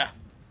 Oh, yeah.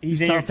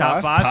 He's in your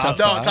top five? five.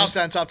 No, top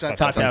 10, top 10.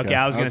 Top 10. Okay,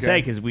 I was gonna Okay.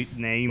 say because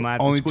now you might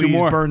have Only to two squeeze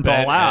more. Bernthal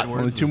Ben out. Edwards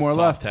Only two is more top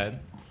left. 10.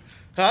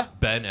 Huh?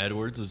 Ben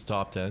Edwards is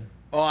top 10.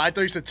 Oh, I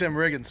thought you said Tim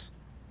Riggins.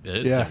 It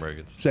is Yeah. Tim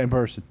Riggins. Same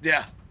person.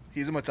 Yeah,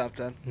 he's in my top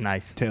 10.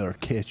 Nice. Taylor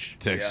Kitsch.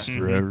 Texas Yeah.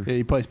 forever. Yeah,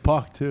 he plays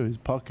puck too. He's a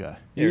puck guy.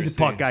 He's a seen-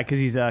 puck guy because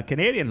he's a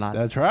Canadian line.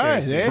 That's right. Yeah,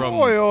 he's Hey, from-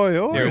 oi, oi,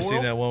 oi. You ever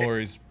seen that one where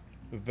he's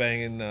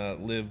banging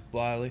Liv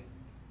Bliley?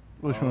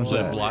 Which one's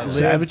Liv that? Bliley. Liv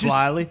Savages?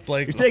 Bliley.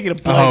 Blake- You're thinking of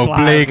Blake Oh,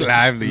 Lively. Blake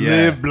Lively. Yeah.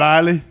 Liv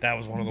Bliley. That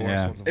was one of the worst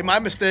Yeah. ones. Am I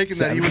mistaken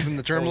that he was in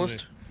the term Told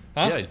list?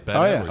 Huh? Yeah, he's Ben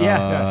Oh, yeah. Edwards.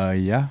 Yeah.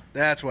 Yeah.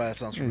 That's why that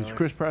sounds He's familiar.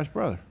 Chris Pratt's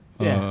brother.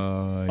 Yeah.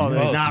 Oh, Oh,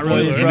 yeah. he's not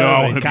really his spoiler.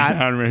 brother. No, He's kind of-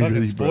 downrange Fucking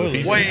with his brother.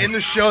 spoilers. Wait, in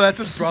the show, that's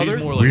his brother?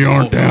 He's more like We his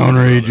aren't older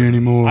downrange brother.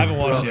 anymore. I haven't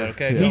watched it yet.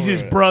 Okay, He's don't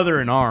his worry. brother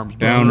in arms.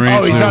 bro. Downrange.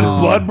 Oh, he's not his anymore.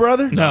 blood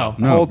brother? No.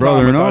 No, Whole time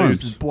brother I in thought he arms.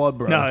 was his blood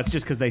brother. No, it's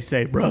just because they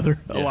say brother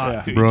a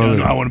lot to Brother.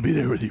 each other. I want to be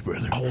there with you,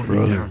 brother. I want to be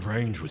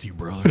downrange with you,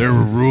 brother. There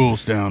were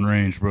rules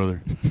downrange,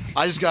 brother.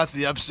 I just got to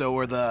the episode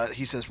where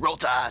he says, roll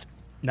tide.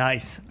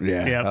 Nice.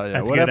 Yeah. Yep, Oh, yeah.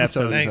 that's a What good episode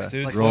episode. is Thanks, that?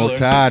 dude. Roll Spoiler.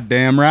 Tide,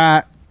 damn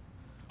right.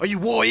 Are you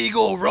War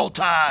Eagle? Roll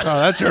tide. Oh,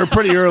 that's her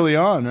pretty early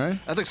on, right?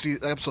 I think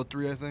episode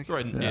 3, I think.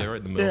 Right in, yeah, right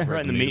in the middle. Yeah, right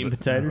in the meat and of it.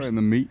 potatoes. Right in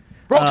the meat.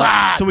 Roll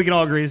tide. So we can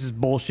all agree this is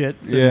bullshit.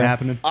 It's Yeah.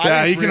 happening. I Yeah,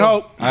 think you it's can real.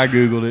 hope. I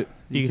Googled it.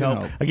 You can can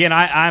hope. hope. Again,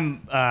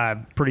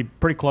 I'm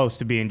pretty close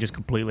to being just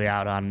completely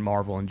out on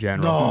Marvel in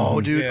general.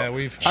 No, dude. Yeah,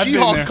 we've. I've been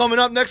She-Hulk's there. coming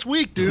up next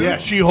week, dude. Yeah,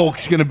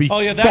 She-Hulk's gonna be. Oh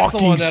yeah, that's the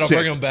fucking one that'll sick.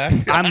 bring him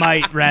back. I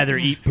might rather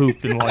eat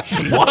poop than watch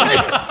She-Hulk.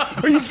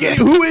 What? Are you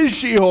kidding? Who is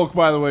She-Hulk,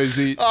 by the way,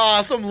 Z?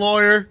 Some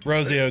lawyer.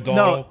 Rosie No,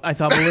 O'Donnell. I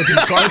thought Melissa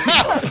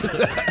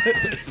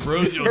McCarthy.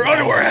 Rosie Her O'Donnell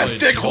underwear has played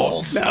dick She-Hulk.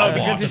 holes. No,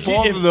 because if,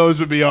 Both of those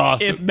would be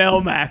awesome. if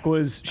Melmac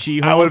was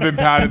She-Hulk, I would have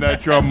been pounding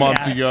that drum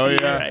months ago.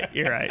 You're Yeah, right.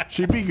 You're right.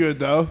 she'd be good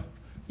though.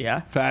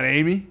 Yeah. Fat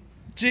Amy.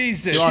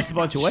 Jesus. She lost a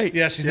bunch of weight.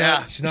 Yeah, she's Yeah.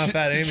 not. She's not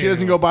Fat Amy. She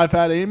doesn't anymore. go by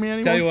Fat Amy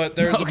anymore. Tell you what,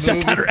 there's No, a 'cause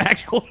that's not movie. her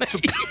actual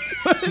name.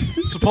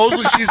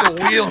 Supposedly she's a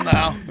wheel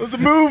now. It was a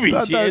movie.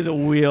 She is a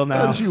wheel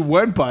now. She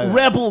went by that.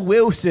 Rebel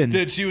Wilson.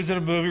 Dude, she was in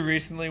a movie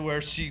recently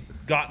where she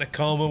got in a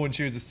coma when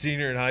she was a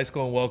senior in high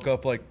school and woke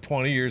up like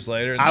 20 years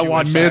later. And I she went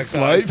watched back Myth's to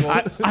high Life. school.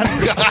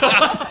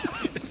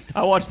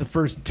 I watched the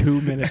first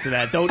 2 minutes of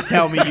that. Don't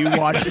tell me you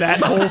watched that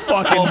whole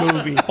fucking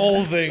movie.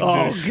 Whole thing,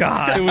 Oh dude.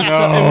 God. It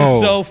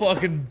was so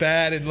fucking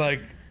bad and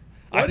like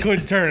I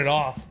couldn't turn it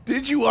off.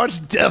 Did you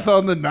watch Death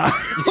on the Nile?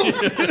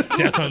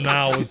 Death on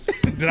Nile was.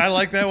 Did I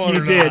like that one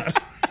You or did.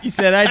 not? You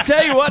said, I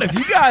tell you what, if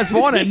you guys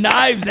want a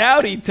Knives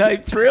Outy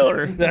type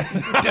thriller, Death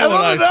on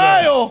the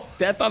Nile.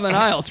 Death on the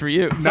Nile's for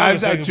you.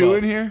 Knives to Out think 2 about.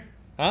 in here.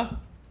 Huh?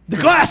 The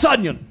Glass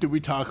Onion. Did we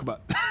talk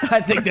about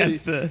I think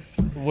that's the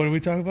What are we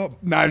talking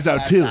about? Knives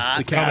Out 2? Out.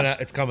 The It's coming cast.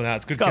 out. It's coming out.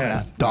 It's good coming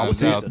cast. out. We'll Knives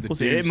see. Out, the We'll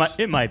see.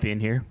 It might be in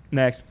here.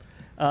 Next.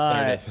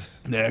 There it is.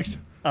 Next.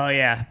 Oh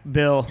yeah,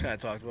 Bill. I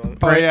talked about it.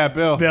 Oh yeah,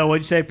 Bill. Bill,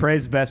 what'd you say?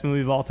 Praise the best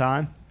movie of all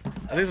time?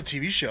 I think it's a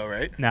TV show,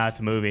 right? No, it's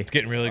a movie. It's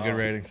getting really good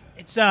ratings.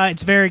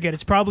 It's very good.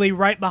 It's probably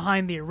right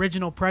behind the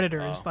original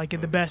Predators, like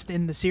the best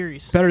in the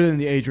series. Better than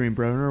the Adrian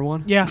Broner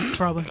one. Yeah,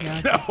 probably.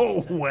 Yeah.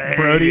 No way.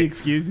 Brody,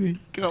 excuse me.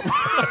 Come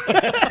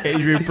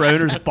Adrian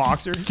Broner's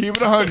boxer. Keep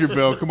it 100,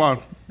 Bill. Come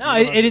on. No,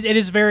 it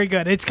is very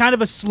good. It's kind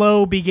of a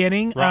slow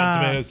beginning.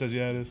 Rotten Tomatoes says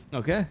yeah, it is.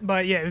 Okay.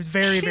 But yeah, it's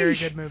very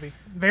good movie.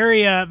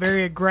 Very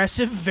very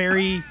aggressive,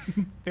 very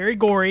very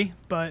gory.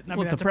 But I mean,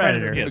 Well, it's that's a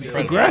Predator. Yeah, it's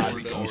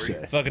Aggressive. You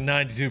say. Fucking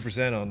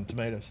 92% on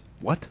Tomatoes.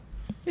 What?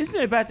 Isn't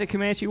it about the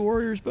Comanche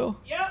Warriors, Bill?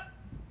 Yep.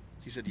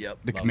 He said, "Yep."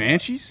 The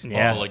Comanches?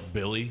 Yeah. Oh, like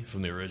Billy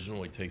from the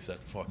original, he takes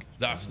that fuck.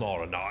 That's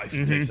not a knife.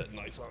 He takes that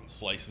knife out and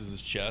slices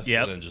his chest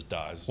Yep. and then just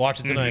dies. Watch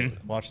it tonight.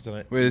 Watch it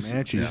tonight. Wait, it's,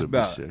 Comanches it's would be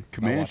about sick.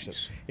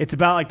 Comanches. It's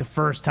about like the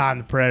first time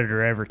the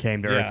Predator ever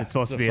came to Earth. Yeah, It's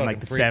supposed it's to a be in like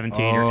the fucking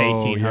 17 or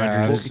Oh,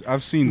 1800s. yeah,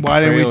 I've seen. Why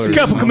didn't we trailers. see- A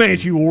couple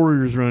Comanche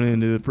warriors run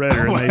into the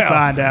Predator and they Wow.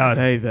 find out,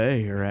 hey,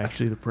 they are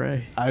actually the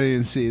prey. I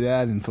didn't see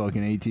that in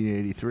fucking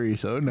 1883,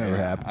 so it never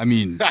happened. I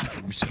mean,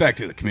 respect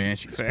to the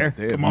Comanches. Fair.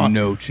 They have Come on.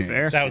 no chance.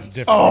 Fair. That was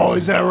different. Oh,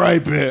 is that right,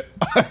 Bit?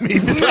 I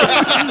mean,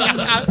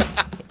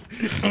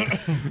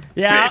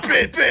 Yeah.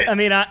 Bit. I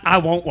mean, I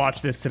won't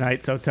watch this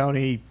tonight, so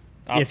Tony,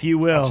 if you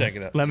will, I'll check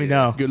it out. let me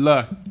know. good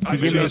luck. I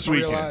Give me just this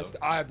weekend. realized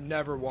I've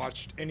never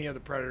watched any of the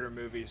Predator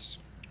movies.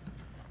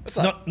 That's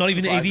Not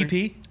even surprising.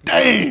 AVP?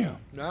 Damn.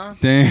 No?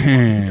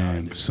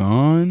 Damn,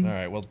 son. All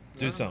right, well,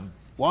 do something.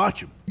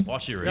 Watch him.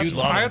 Watch the You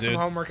original. love I it, got some dude.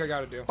 homework I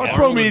got to do. Watch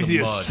Arnold in the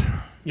Prometheus.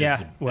 Mud Yeah,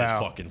 is wow.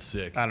 fucking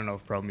sick. I don't know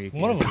if Prometheus.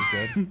 One of them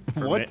is good.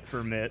 for What? Mitt,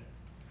 for Mitt.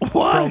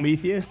 What?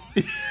 Prometheus?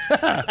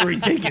 Were you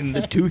thinking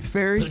the Tooth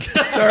Fairy?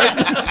 Sorry,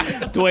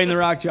 Dwayne the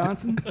Rock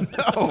Johnson.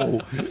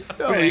 No.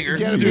 Banger.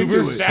 Get him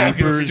into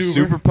it.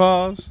 Super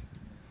paws.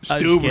 I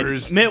was just kidding.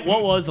 Stubers. Mitt,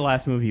 what was the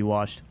last movie you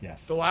watched?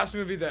 Yes. The last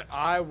movie that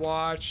I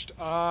watched,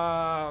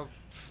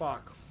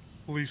 fuck.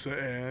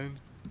 Lisa Ann.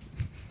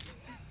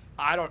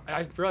 I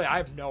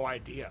have no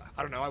idea.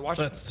 I don't know. I watched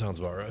That sounds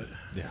about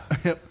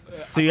right.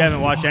 So you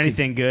haven't watched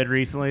anything good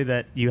recently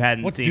that you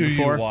hadn't What seen do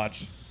before? you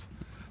watch?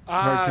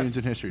 Cartoons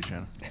and History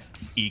Channel.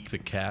 Eek the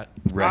cat.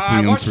 I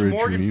Requiem watched for a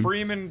Morgan Dream.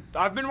 Freeman.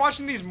 I've been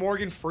watching these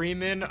Morgan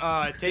Freeman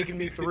taking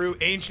me through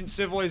ancient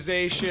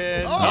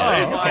civilizations Oh,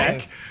 and okay.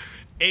 like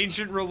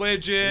ancient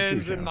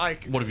religions and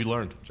like What have you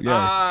learned?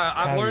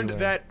 I've learned learn?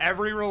 that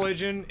every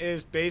religion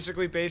is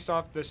basically based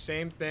off the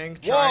same thing,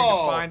 trying to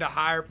Whoa. find a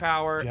higher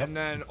power, and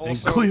then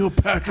also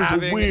Cleopatra's a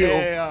having wheel.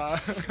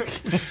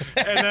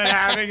 and then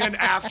having an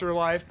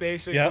afterlife,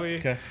 basically.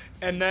 okay.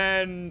 And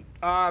then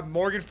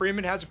Morgan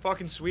Freeman has a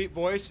fucking sweet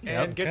voice and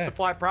Yep, gets okay. to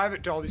fly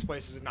private to all these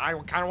places, and I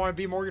kind of want to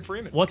be Morgan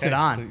Freeman. What's it Okay,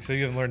 on? So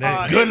you haven't learned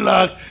anything. Good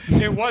luck.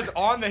 It was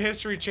on the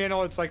History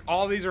Channel. It's like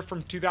all these are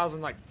from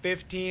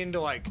 2015 to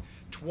like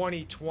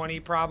 2020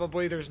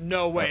 probably. There's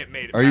no way it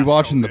made it. Are you past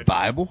watching the COVID.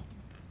 Bible?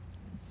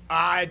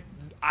 I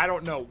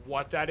don't know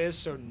what that is,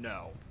 so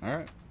no. All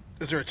right.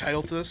 Is there a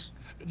title to this?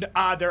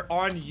 They're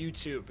on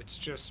YouTube. It's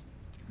just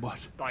What?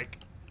 like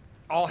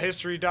all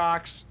history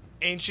docs,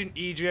 ancient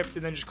Egypt,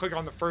 and then just click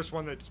on the first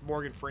one that's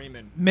Morgan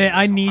Freeman. Man, I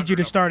There's need you 100 to of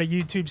them. start a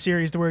YouTube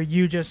series to where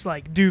you just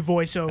like do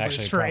voiceovers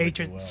Actually, for probably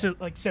ancient do well.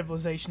 like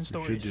civilization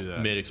stories. Should do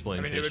that. Mid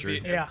explains I mean, it would history.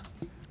 be- Yeah.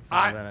 That's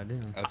not a bad idea.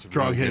 That's a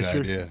Drug really good history.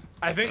 idea.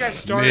 I think I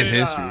started.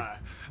 Mid-history.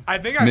 I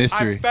think I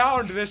Mystery.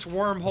 found this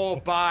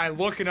wormhole by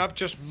looking up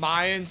just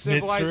Mayan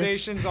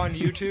civilizations on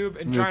YouTube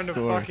and trying to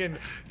Mid-story. fucking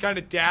kind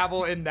of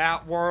dabble in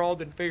that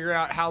world and figure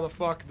out how the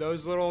fuck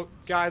those little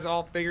guys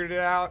all figured it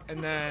out.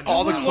 And then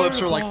All the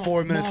clips are like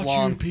 4 minutes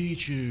long.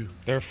 Picchu.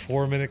 They're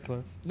 4-minute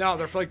clips. no,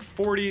 they're like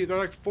 40. They're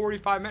like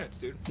 45 minutes,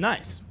 dude.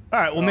 Nice. All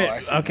right. Well, I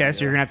Mitt, see. okay,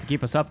 so you're gonna have to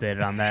keep us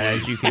updated on that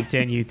as you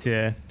continue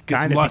to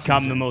kind some of lessons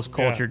become in. the most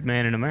cultured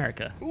man in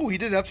America. Ooh, he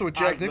did an episode with I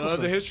Jack love the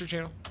Nicholson. History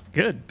Channel.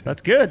 Good.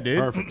 That's good, dude.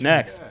 Perfect.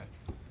 Next.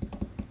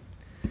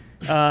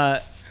 An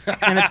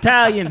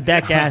Italian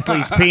deck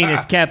athlete's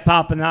penis kept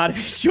popping out of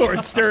his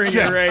shorts during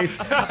the race.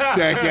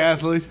 Deck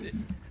athlete.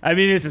 I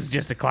mean, this is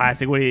just a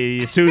classic. What do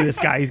you sue this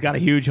guy? He's got a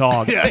huge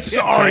hog. Yeah,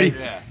 sorry.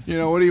 You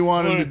know, what do you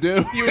want him to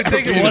do? You would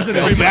think it wasn't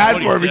Feel his, bad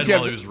What for him. he He said while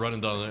kept he was running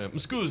down there.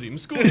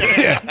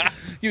 Scusi.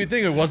 you would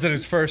think it wasn't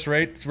his first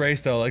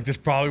race though. Like this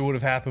probably would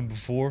have happened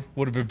before.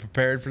 Would have been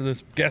prepared for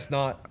this. Guess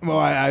not. Well,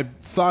 I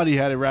thought he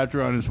had it wrapped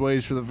around his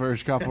waist for the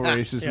first couple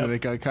races, and then it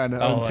got kind of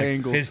Like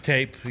untangled. his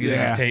tape.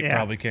 Yeah. His tape Yeah.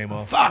 probably came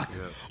off. Fuck.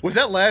 Was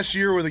that last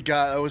year where the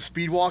guy was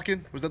speed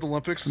walking? Was that the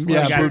Olympics? Yeah,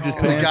 Last year? Burgess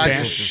And the Pants. guy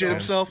Pants. just shit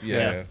himself?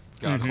 Yeah.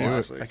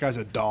 Classic. That guy's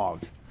a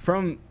dog.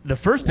 From the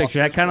first picture,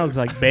 that kind of looks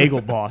like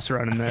Bagel Boss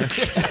running there.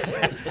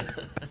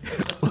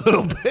 A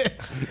little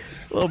bit.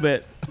 A little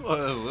bit. A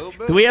little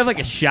bit. Do we have like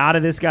a shot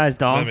of this guy's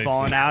dong Let me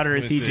falling see. out, or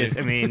is Let he me just? see.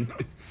 I mean,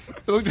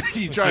 It looked like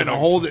he's trying to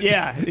hold it.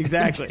 yeah,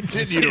 exactly. See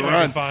Continue if to I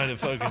run. can find a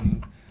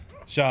fucking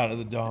shot of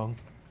the dong.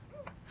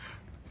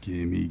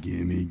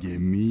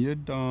 Gimme a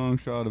dong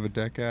shot of a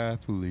deck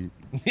athlete.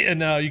 Yeah,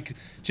 no,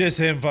 just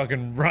him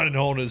fucking running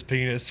holding his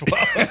penis.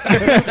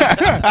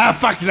 Ah,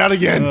 fuck, not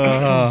again.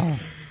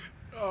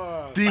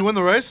 Did he win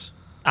the race?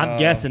 I'm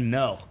guessing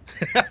no.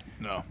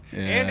 No.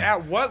 And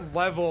at what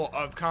level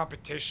of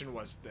competition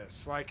was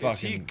this? Like, is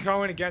he Fucking-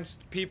 going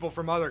against people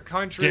from other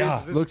countries? Yeah,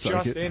 Is this looks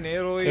like just it. in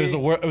Italy? It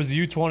was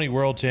the U20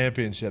 World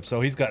Championship,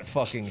 so he's got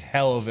fucking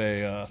hell of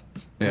a.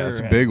 Yeah, it's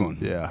a career big one.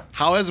 Yeah.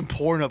 How hasn't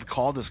Pornhub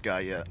called this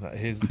guy yet? ahead.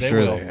 His, I'm they sure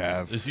will. they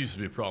have. This used to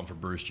be a problem for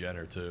Bruce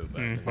Jenner too.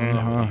 Back in the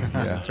day.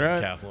 That's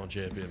right. Decathlon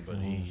champion, but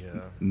he.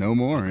 No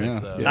more, yeah.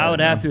 fixed that. Yeah. I would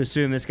have to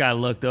assume this guy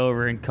looked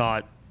over and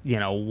caught,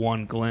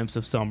 one glimpse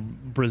of some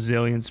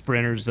Brazilian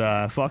sprinter's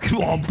fucking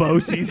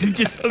Wombosies and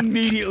just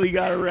immediately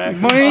got erect.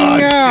 Oh,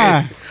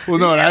 Boinga! shit. Well,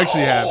 no, it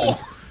actually happened.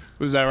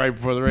 Was that right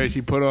before the race?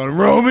 He put on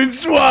Roman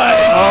Swipe.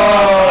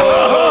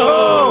 Oh!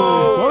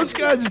 Most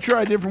guys have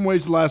tried different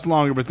ways to last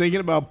longer, but thinking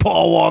about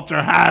Paul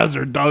Walter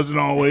Hazard doesn't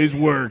always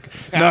work.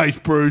 Nice,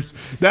 Bruce.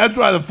 That's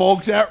why the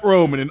folks at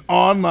Roman, an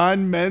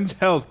online men's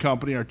health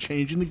company, are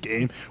changing the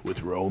game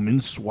with Roman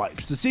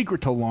Swipes. The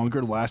secret to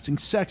longer lasting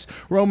sex.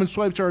 Roman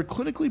Swipes are a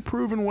clinically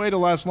proven way to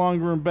last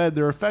longer in bed.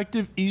 They're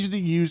effective, easy to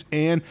use,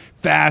 and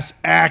fast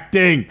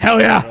acting.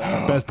 Hell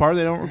yeah. Best part,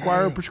 they don't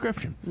require a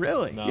prescription.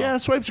 Really? Yeah,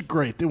 swipes are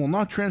great. They will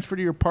not transfer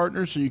to your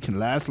partner, so you can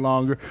last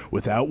longer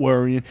without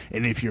worrying.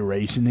 And if you're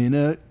racing in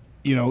a,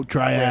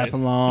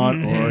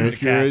 triathlon, or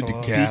if you're a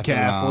Decathlon.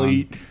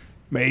 decathlete,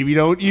 maybe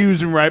don't use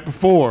them right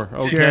before.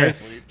 Okay,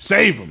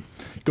 save them.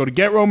 Go to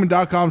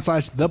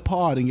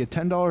GetRoman.com/thepod and get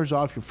 $10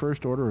 off your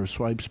first order of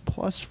swipes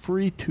plus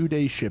free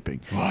 2-day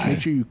shipping. Make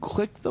sure you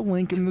click the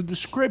link in the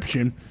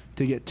description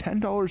to get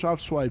 $10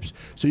 off swipes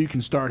so you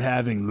can start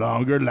having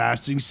longer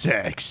lasting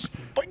sex.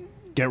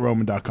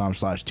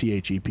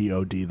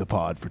 GetRoman.com/THEPOD the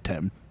pod for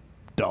 $10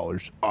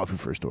 off your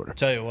first order.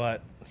 Tell you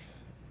what,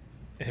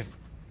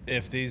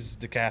 if these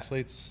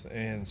decathletes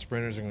and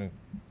sprinters are going to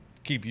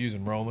keep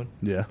using Roman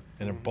Yeah.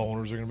 and their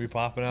boners are going to be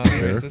popping out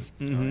of races,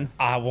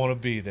 I want to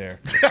be there.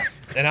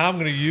 And I'm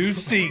going to use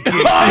SeatGeek.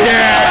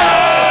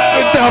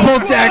 A double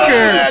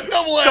decker.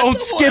 Don't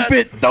skip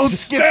it. Don't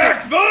skip it.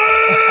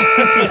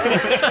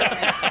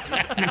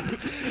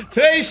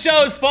 Today's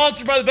show is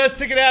sponsored by the best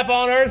ticket app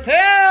on earth.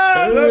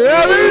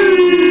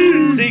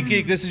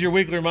 SeatGeek, this is your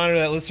weekly reminder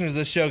that listeners of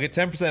this show get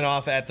 10%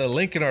 off at the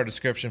link in our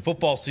description.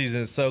 Football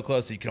season is so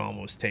close you can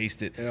almost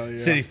taste it. Hell yeah.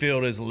 City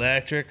Field is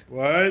electric.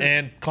 What?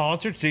 And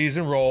concert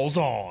season rolls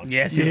on.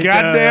 Yes, You it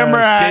goddamn does.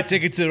 right. Get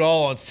tickets to it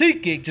all on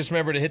SeatGeek. Just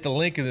remember to hit the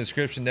link in the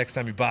description next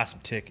time you buy some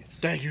tickets.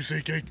 Thank you,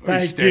 CK.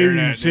 Thank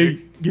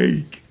you,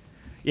 Geek.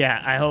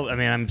 Yeah,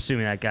 I'm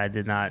assuming that guy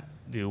did not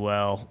do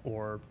well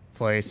or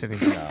place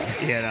anything.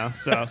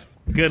 So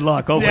good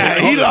luck. Yeah,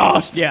 he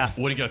lost. Yeah.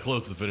 When he got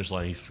close to the finish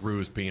line, he threw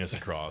his penis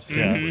across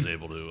and was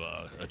able to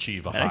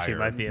achieve a That actually higher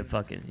might be a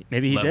fucking.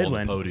 Maybe he level did on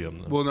win. the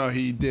podium. Well, no,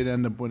 he did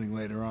end up winning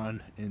later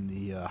on in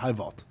the high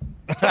vault.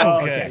 Oh,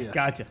 okay.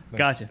 Yes.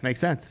 Gotcha. Makes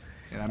sense.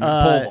 And I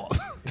mean pole vault.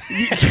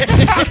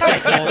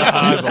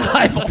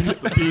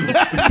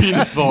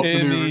 Penis vault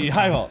In the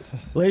high vault.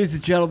 Ladies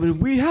and gentlemen,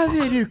 we have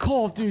a new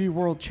Call of Duty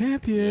World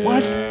Champion.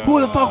 What?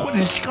 Who the fuck would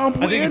this scum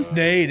I think win? it's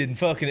Nade in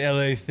fucking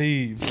LA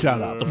Thieves.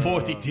 Shut up. The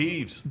 40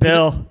 Thieves.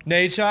 Bill.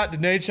 Nade shot?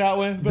 Did Nade shot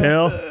win?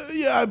 Bill.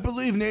 Yeah, I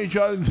believe Nate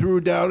Johnson threw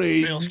down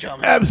a Bill's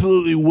coming.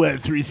 absolutely wet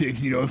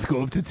 360 no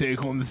scope to take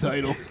home the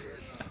title.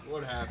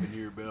 What happened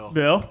here, Bill?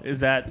 Bill, is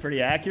that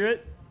pretty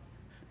accurate?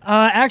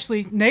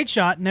 Actually, Nate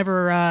Shot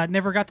never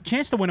got the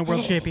chance to win a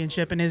world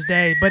championship in his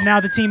day, but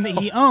now the team that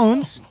he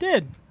owns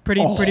did.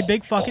 pretty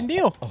big fucking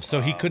deal. Oh,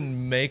 so he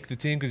couldn't make the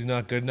team because he's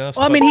not good enough?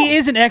 Well, I mean, he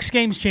is an X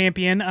Games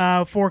champion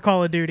for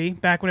Call of Duty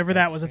back whenever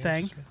that was a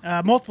thing.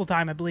 Multiple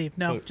time, I believe.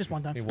 No, So just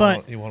one time. He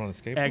But won on a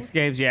skateboard? X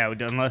Games, yeah,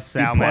 unless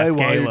Sal play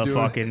while you're Mascala doing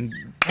fucking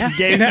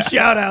gave him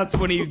shout outs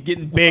when he was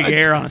getting big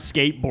hair on a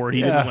skateboard.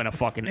 He didn't win a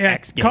fucking yeah,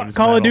 X Games.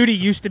 Call of medal. Duty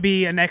used to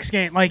be an X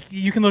Game. Like,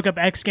 you can look up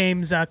X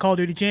Games Call of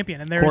Duty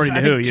champion, and there's According to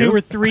I think who, 2 you? or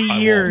 3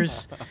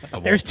 years.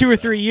 won't. There's 2 or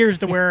 3 years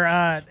to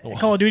where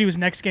Call of Duty was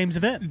an X Games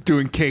event.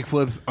 Doing cake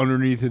flips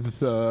underneath his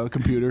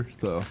computer,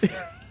 so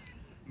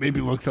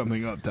maybe look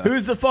something up. Todd.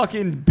 Who's the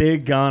fucking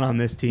big gun on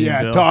this team?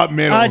 Yeah, Bill? top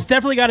middle. It's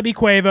definitely got to be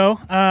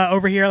Quavo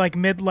over here, like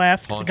mid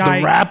left. The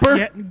Guy,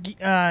 rapper?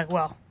 Yeah,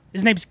 well,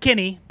 his name's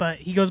Kenny, but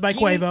he goes by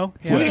Quavo.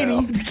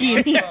 Yeah. It's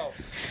Kenny.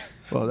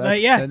 Well,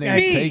 yeah, that name's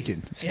me.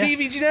 taken.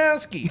 Stevie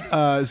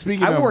Janowski.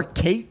 Speaking I of, wore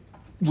Kate.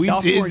 we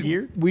sophomore did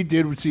year. we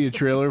did see a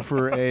trailer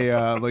for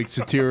a like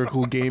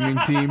satirical gaming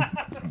team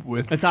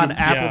with It's on Jim-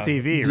 Apple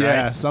TV, right?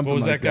 Yeah, something What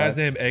was like that guy's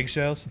name?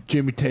 Eggshells?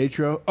 Jimmy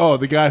Tatro. Oh,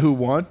 the guy who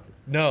won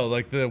No,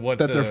 like what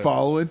that they're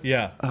following.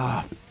 Yeah.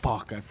 Ah,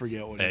 fuck, I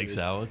forget what it Egg is.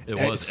 salad. It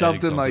Eh, was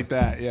something like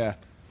that. Yeah,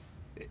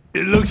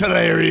 it looks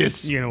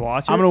hilarious. You gonna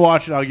watch it? I'm gonna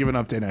watch it. I'll give an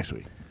update next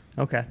week.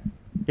 Okay.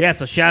 Yeah,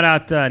 so shout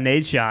out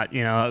Nate Shot.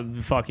 You know,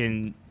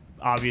 fucking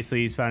obviously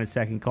he's found his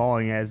second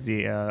calling as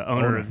the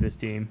owner of this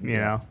team. You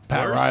know,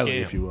 Pat Where's Riley,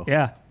 Scamp? if you will.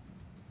 yeah.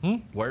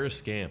 Where's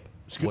Scamp?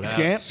 What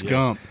Scamp? happened?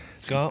 Scump.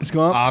 Scump?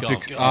 Scump.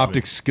 Optics. Scump.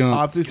 Optics. Scump.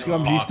 Optic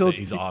scum. He's still.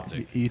 He's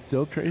optic. He's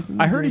still tracing.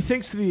 I heard he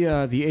thinks the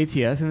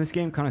ATS in this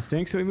game kind of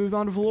stinks, so he moved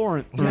on to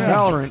Valorant or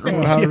Valorant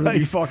or however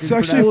you fucking He's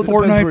actually a pronounce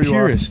it. depends where Fortnite you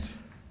are. purist.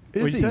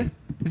 Is What'd he? you say?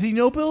 Is he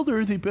no build or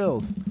is he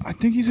build? I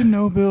think he's a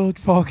no build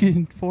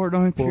fucking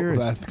Fortnite Well,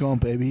 purist. that's Scump,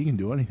 baby. He can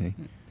do anything.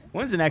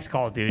 When's the next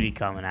Call of Duty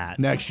coming at?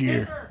 Next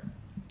year.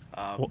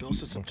 Bill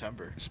said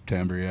September.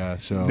 September, yeah.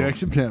 So Next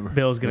September.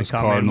 Bill's gonna Those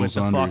come in with Cardinals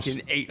the unders.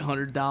 fucking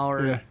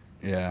 $800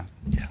 yeah.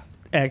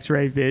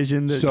 X-ray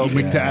vision. That, So Yeah.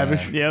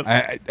 McTavish.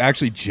 yep.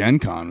 Actually, Gen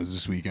Con was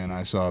this weekend.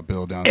 I saw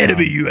Bill down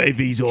Enemy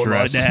UAVs on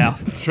right now.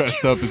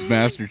 dressed up as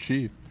Master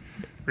Chief.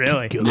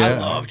 Really? I Yeah.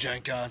 love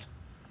Gen Con.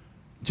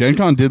 Gen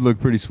Con did look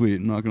pretty sweet.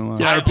 I'm not gonna lie.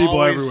 Yeah. There are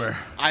people everywhere.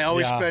 I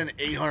always Yeah. spend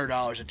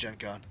 $800 at Gen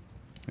Con.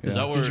 Is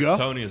that where Did you go?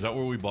 Tony? Is that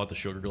where we bought the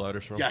sugar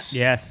gliders from? Yes.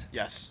 Yes.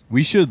 Yes.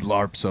 We should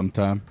LARP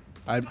sometime.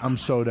 I'm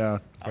so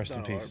down. Rest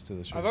in done a peace to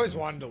the show. I've always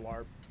wanted to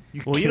LARP.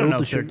 Well, you don't know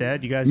if they're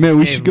dead. You guys. Man,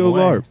 we gave should them go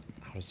away. LARP.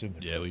 I was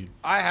assuming. Yeah, we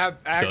I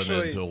have done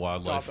actually into a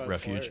wildlife thought that's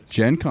refuge. hilarious.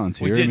 Gen Con's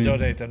here. We did I mean,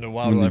 donate them to when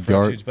wildlife the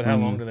refuge, but how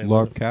long do they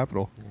LARP live?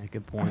 capital? Yeah,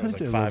 good point. It was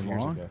They like live 5 years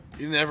long. ago. You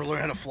think they ever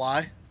learn how to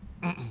fly?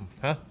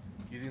 Huh?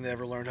 You think they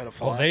ever learned how to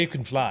fly? Well, they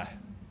can fly.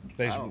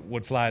 They just Oh.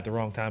 would fly at the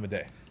wrong time of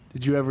day.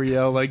 Did you ever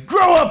yell like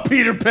 "Grow up,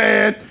 Peter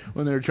Pan"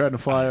 when they were trying to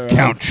fly around?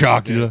 Count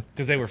Chocula.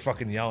 Because they were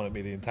fucking yelling at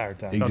me the entire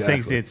time. Those Exactly.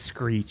 things did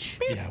screech.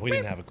 Yeah, we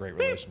didn't have a great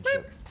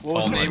relationship. What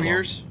was Oh the my name of God.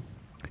 yours?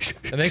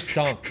 And they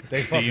stunk.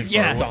 They fucking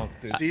Yeah. stunk,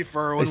 dude. Steve They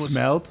Furman was.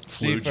 smelled.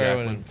 Steve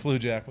Fairwin and Flu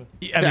Jackman.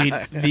 I mean,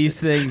 these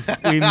things.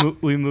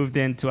 We moved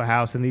into a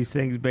house, and these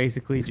things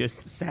basically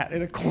just sat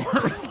in a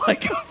corner with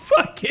like a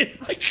fucking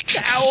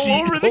towel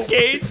over the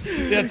cage.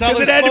 That's how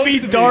Because it they're had to be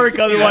supposed to be. dark,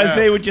 otherwise Yeah.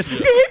 they would just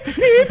beep,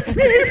 beep,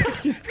 beep,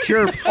 just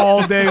chirp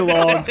all day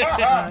long.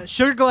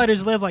 Sugar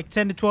gliders live like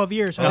 10 to 12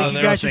 years. So I Oh, think you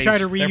they're guys should try to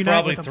They're reunite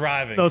probably with them.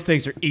 thriving. Those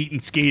things are eating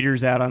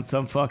skeeters out on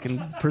some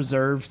fucking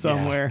preserve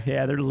somewhere.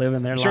 Yeah, they're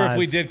living their sure, lives. if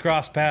we did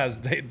cross paths,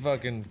 they'd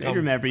fucking come,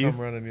 remember you. come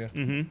running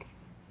you.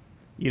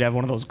 You'd have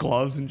one of those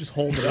gloves and just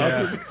hold it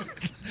up.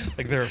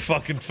 Like they're a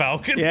fucking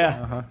falcon.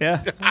 Yeah, yeah.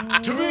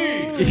 To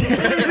me.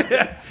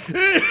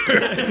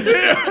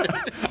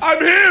 I'm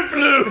here,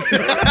 Flu.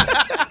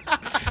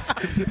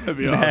 That'd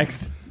be awesome.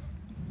 Next.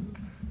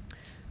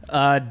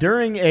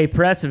 During a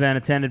press event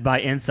attended by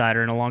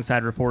Insider and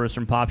alongside reporters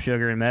from Pop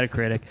Sugar and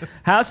Metacritic,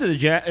 House of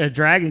the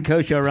Dragon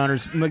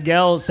co-showrunners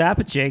Miguel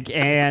Sapochnik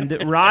and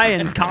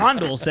Ryan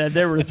Condal said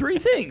there were 3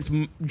 things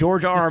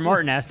George R.R.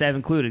 Martin asked to have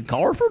included: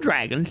 colorful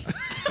dragons,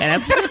 an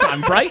emphasis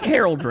on bright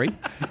heraldry,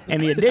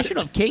 and the addition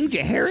of King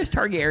Jaehaerys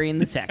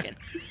Targaryen II.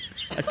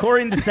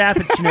 According to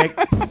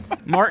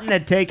Sapochnik, Martin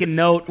had taken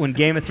note when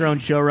Game of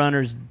Thrones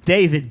showrunners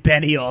David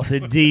Benioff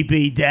and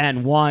D.B.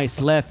 Dan Weiss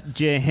left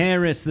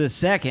Jaehaerys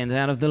II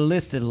out of the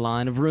listed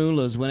line of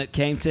rulers when it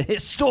came to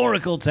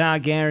historical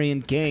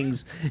Targaryen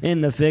kings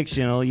in the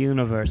fictional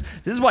universe.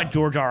 This is why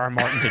George R.R.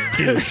 Martin's a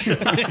douche.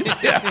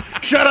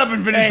 Shut up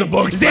and finish the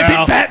book, Zip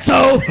pal. it,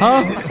 fatso!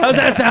 Huh? How's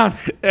that sound?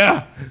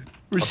 Yeah.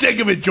 We're sick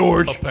of it,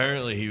 George.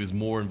 apparently he was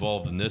more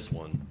involved in this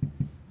one.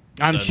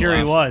 I'm than sure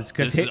he last was, one.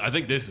 because I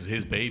think this is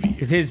his baby.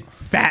 his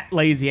fat,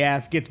 lazy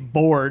ass gets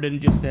bored and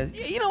just says,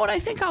 you know what, I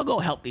think I'll go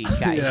help these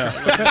guys.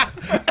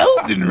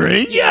 Elden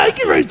Ring. Yeah, I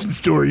can write some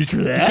stories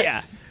for that.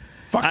 Yeah.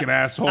 Fucking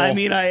asshole. I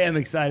mean, I am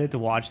excited to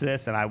watch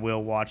this, and I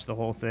will watch the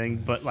whole thing.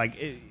 But like,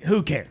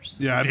 who cares?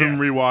 yeah, I've been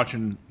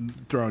rewatching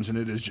Thrones, and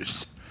it is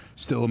just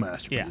still a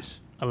masterpiece.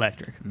 Yeah,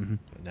 electric.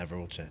 Never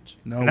will change.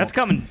 No, And that's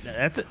coming.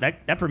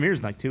 That premieres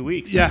in like 2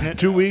 weeks. Yeah, isn't it?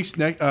 2 weeks.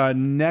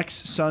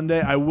 Next Sunday,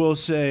 I will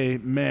say,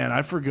 man,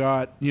 I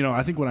forgot.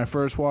 I think when I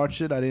first watched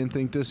it, I didn't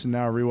think this, and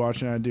now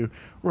rewatching it, I do.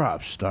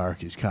 Rob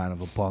Stark is kind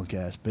of a punk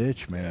ass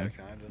bitch, man.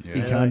 Kind of.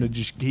 He kind of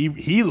just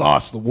he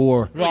lost the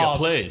war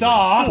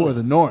Stop. for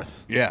the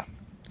North. Yeah.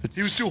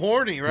 He was too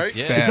horny, right?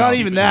 Yeah. It's not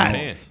even that.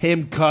 Pants.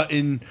 Him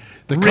cutting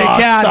the Rick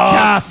cost.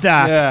 Costa.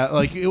 Yeah,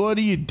 like what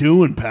are you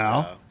doing,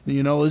 pal?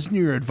 Listen to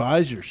your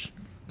advisors.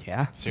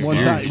 Yeah. One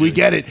time, we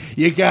get it.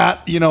 You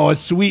got a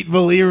sweet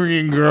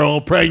Valyrian girl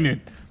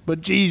pregnant,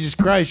 but Jesus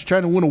Christ,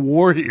 trying to win a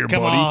war here,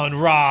 Come buddy. on,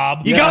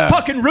 Rob. You got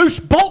fucking Roose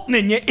Bolton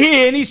in your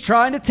ear, and he's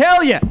trying to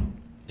tell you.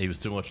 He was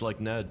too much like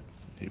Ned.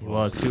 He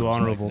was too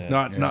honorable.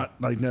 Not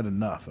like not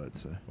enough, I'd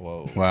say.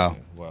 Whoa. Wow.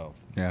 Wow.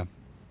 Yeah.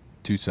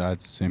 Two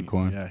sides, same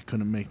coin. Yeah,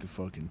 couldn't make the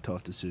fucking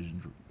tough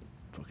decisions.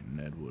 Fucking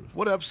Ned would have.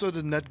 What episode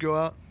did Ned go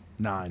out?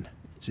 9,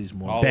 season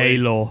 1. Always,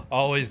 Baylor.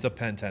 always the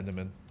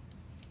pententamen.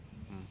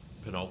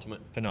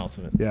 Penultimate.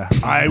 Penultimate. Yeah,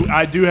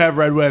 I do have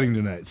Red Wedding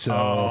tonight, so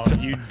Oh,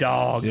 you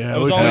dog. yeah, It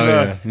was we- always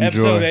yeah.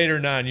 episode Enjoy. 8 or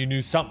 9. You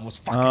knew something was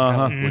fucking Uh-huh.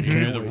 happening. When you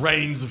hear the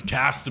rains of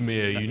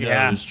Castamere, you know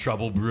Yeah. there's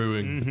trouble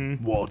brewing.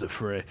 Walter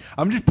Frey.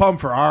 I'm just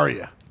pumped for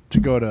Arya to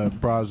go to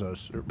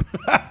Brazos.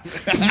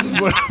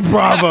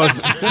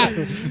 Bravos.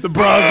 The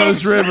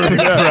Brazos River.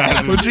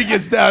 Yeah. When she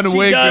gets down to She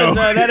Waco. does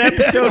that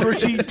episode where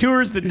she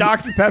tours the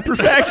Dr. Pepper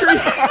factory.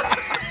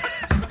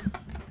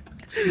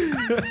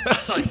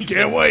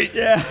 Can't wait.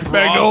 Yeah.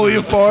 Magnolia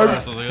Brazzers.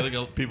 Farms. I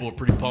think people are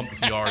pretty pumped to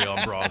see Ari on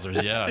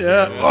Brazzers. Yeah.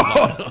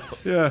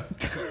 Yeah.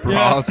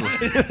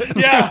 Brazos.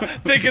 Yeah,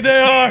 thinking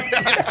they are.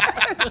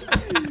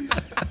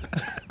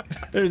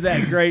 There's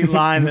that great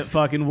line that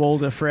fucking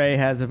Walder Frey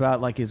has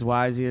about like his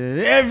wives. He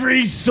says,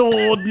 every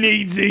sword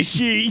needs a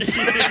sheath.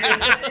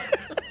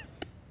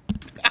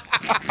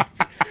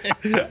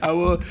 I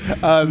will.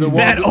 The one.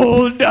 That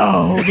old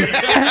dog.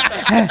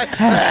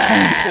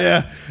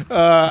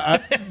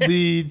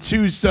 The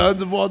two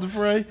sons of Walter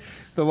Frey.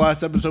 The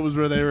last episode was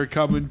where they were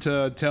coming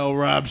to tell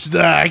Rob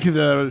Stack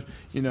the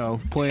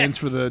plans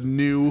for the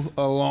new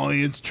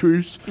alliance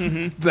truce.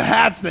 The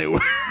hats they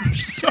wear are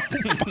so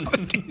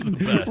fucking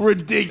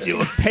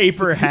ridiculous.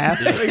 Paper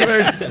hats. They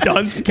wear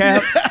dunce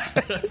caps.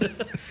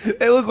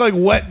 They look like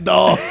wet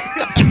dogs.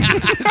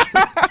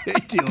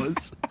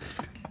 Ridiculous.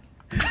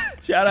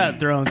 Shout out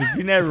Thrones. If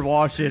you never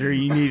watched it or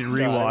you need to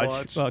rewatch,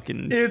 watch.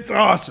 fucking. It's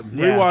awesome.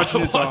 Yeah.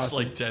 Rewatching I it's watched awesome.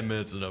 like 10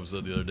 minutes of an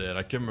episode the other day, and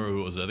I can't remember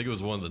who it was. I think it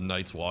was one of the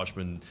Night's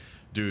Watchmen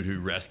dude who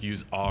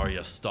rescues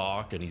Arya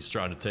Stark, and he's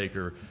trying to take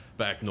her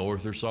back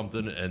north or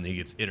something, and he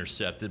gets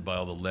intercepted by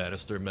all the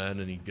Lannister men,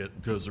 and he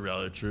goes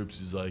around the troops.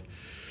 He's like,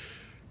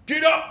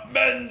 "Get up,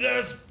 men!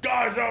 There's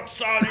guys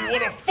outside who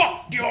want to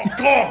fuck your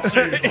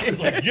corpses." I was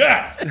like,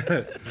 "Yes."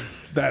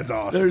 That's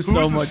awesome. There's Who so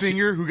was the much.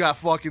 singer who got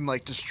fucking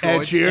destroyed? Ed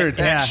Sheeran.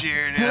 Yeah. Ed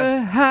Sheeran, yeah.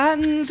 Her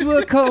hands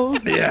were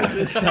cold. Yeah.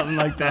 Something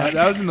like that.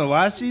 That was in the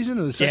last season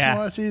or the second Yeah.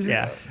 last season?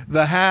 Yeah.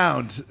 The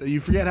Hound. You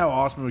forget how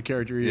awesome of a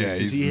character he is Yeah,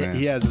 because he's the man.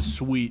 he has a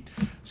sweet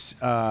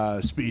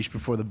speech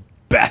before the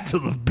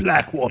Battle of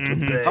Blackwater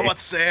Bay. How about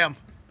Sam?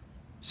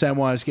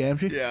 Samwise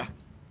Gamgee? Yeah.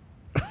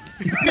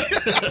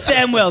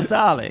 Samuel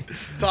Tolly.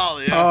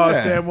 Tolly, yeah. Oh, Yeah.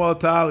 Samuel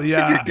Tally,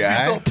 yeah. Is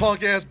he still a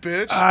punk ass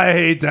bitch? I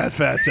hate that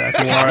fat sack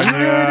of Warren,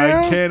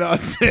 man. I cannot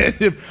stand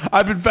him.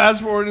 I've been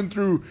fast forwarding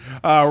through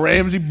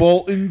Ramsey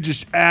Bolton,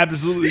 just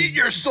absolutely Eat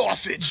your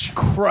sausage.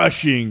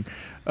 crushing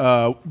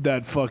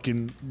that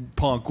fucking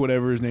punk,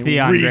 whatever his name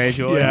Theon Reek.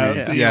 Greyjoy. Yeah,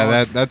 Yeah. Theon.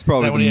 Yeah, that's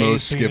probably Is that when the he ate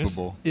most his penis?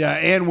 skippable. Yeah,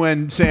 and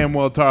when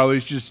Samuel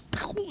Tarley's just,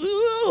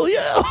 oh,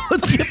 yeah,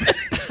 let's get back.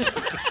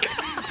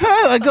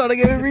 I gotta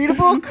go read a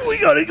book. We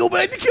gotta go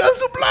back to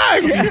Castle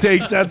Black. He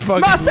takes that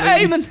fucking.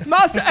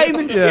 Master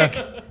Aemon sick.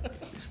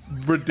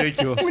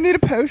 Ridiculous. need a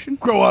potion.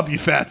 Grow up, you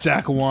fat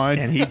sack of wine.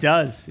 And he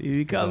does. He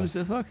becomes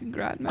a fucking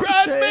Grandmaster.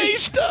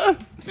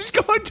 Grandmaster! He's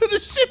going to the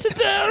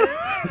Citadel!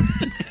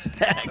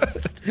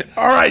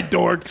 All right,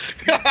 dork.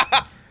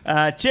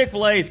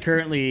 Chick-fil-A is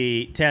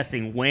currently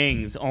testing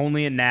wings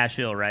only in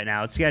Nashville right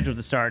now. It's scheduled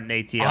to start in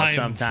ATL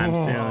sometime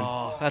soon.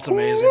 Oh, that's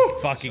amazing.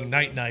 Fucking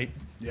night.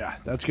 Yeah,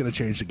 that's going to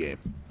change the game.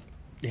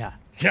 Yeah.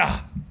 Yeah.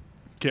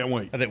 Can't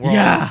wait. I think we're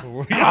Yeah.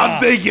 all. I'm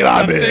thinking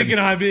I'm in. thinking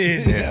I'm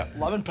in. Yeah.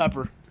 Lemon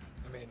pepper.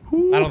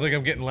 I don't think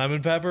I'm getting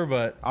lemon pepper,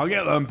 but I'll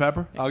get lemon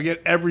pepper. I'll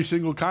get every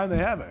single kind they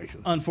have,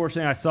 actually.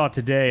 Unfortunately, I saw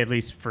today, at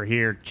least for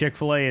here,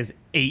 Chick-fil-A is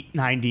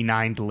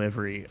 $8.99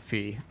 delivery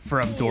fee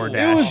from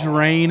DoorDash.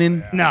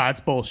 raining. No, it's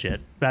bullshit.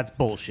 That's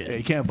bullshit. Yeah,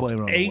 you can't blame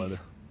it on the weather.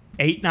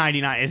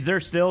 $8.99. Is there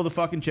still the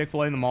fucking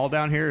Chick-fil-A in the mall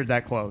down here? Or is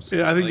that closed?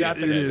 Yeah, I think That it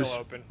thing's is. still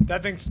open.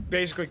 That thing's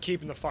basically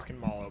keeping the fucking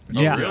mall open.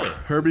 Yeah. Really?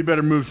 Herbie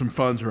better move some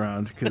funds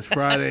around because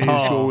Friday is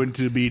going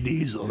to be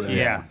diesel. Man.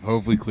 Yeah.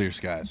 Hopefully clear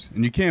skies.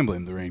 And you can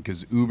blame the rain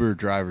because Uber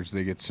drivers,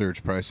 they get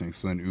surge pricing,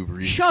 so then Uber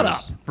Eats. Shut goes-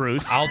 up,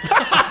 Bruce. I'll. You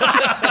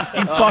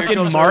here fucking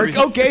comes mark. Herbie.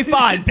 Okay,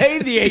 fine. Pay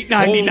the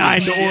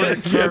 $8.99 to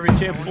order Herbie.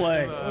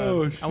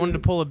 Chick-fil-A. I wanted to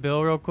pull a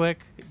bill real quick.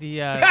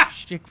 The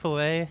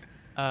Chick-fil-A,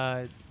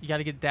 you got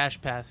to get Dash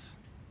Pass.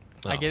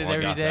 I get it Oh, I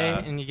every got day,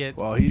 that. and you get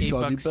Well, he's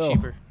called you $8 Bill.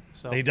 cheaper.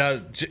 So He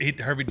does.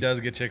 Herbie does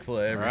get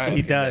Chick-fil-A every Right. fucking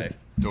He does. day.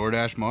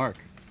 DoorDash Mark.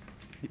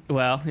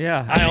 Well,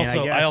 yeah. I mean,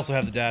 also guess. I also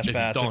have the Dash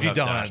Pass. If you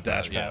don't have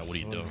Dash Dash Pass, Pass, what are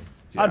you doing?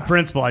 On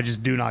principle, I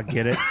just do not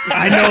get it.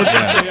 I know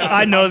that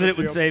I know that it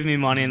would save me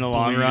money in the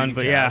long run,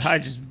 but yeah, I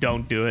just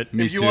don't do it.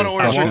 Me If you too. want to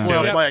order Fuck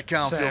Chick-fil-A no. on my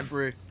account, feel Same.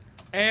 free.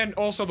 And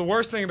also, the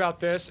worst thing about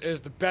this is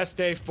the best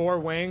day for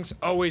wings,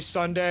 always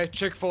Sunday.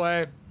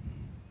 Chick-fil-A,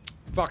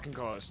 fucking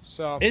closed.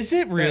 So Is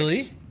it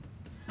really?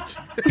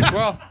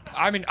 well,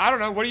 I mean, I don't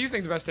know. What do you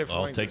think the best day for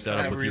I'll wings take is? that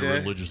up with Every your day.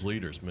 religious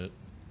leaders, Mitt.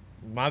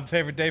 My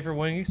favorite day for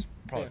wingies?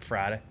 Probably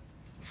Friday.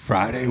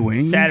 Friday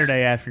wings.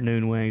 Saturday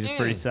afternoon wings are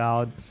pretty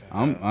solid.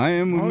 I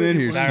am with Mid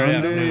here. Saturday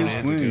afternoon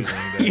Sundays is a wings.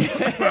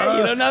 Tuesday day.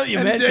 You don't know. You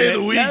Any mentioned day it.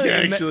 of the week, Now that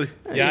you actually.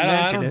 Yeah, I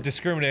mentioned don't it.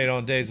 discriminate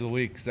on days of the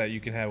week so that you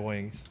can have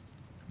wings.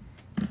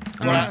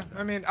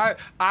 I mean,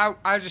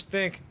 I just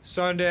think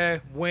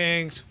Sunday,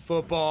 wings,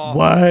 football,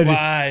 What?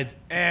 Wide.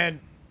 and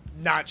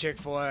not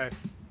Chick-fil-A.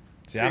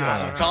 See, I'm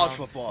not. College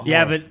football.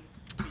 Yeah, but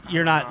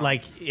you're not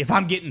like if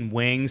I'm getting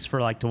wings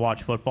for like to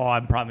watch football,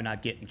 I'm probably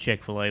not getting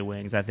Chick-fil-A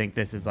wings. I think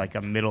this is like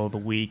a middle of the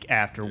week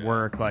after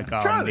work. Like, oh, I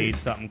Try need these.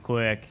 something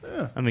quick.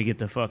 Let me get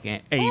the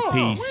fucking Oh,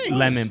 8-piece wings.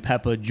 lemon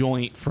pepper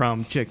joint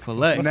from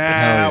Chick-fil-A. Now,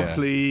 Hell yeah.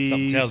 please.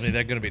 Something tells me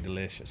they're going to be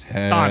delicious.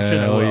 Hell I'm sure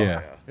they will.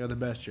 yeah. You're the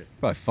best chick.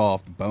 Probably fall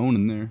off the bone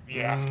in there.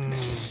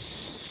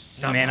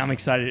 Man, I'm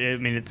excited. I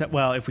mean, it's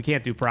well, if we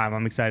can't do Prime,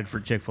 I'm excited for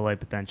Chick-fil-A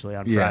potentially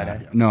on Yeah.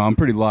 Friday. No, I'm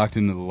pretty locked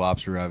into the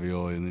lobster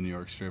ravioli and the New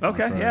York strip. on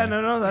Okay, Friday. yeah,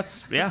 no,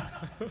 that's yeah.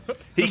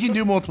 He can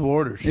do multiple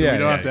orders. So Yeah, we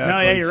don't yeah, have to. No, act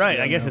yeah, like- you're right.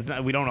 I guess it's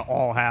not, we don't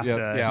all have Yep.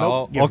 to.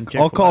 Yeah, give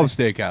them I'll call the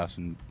Chick-fil-A. steakhouse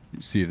and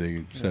see if they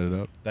can set it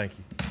up. Thank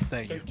you.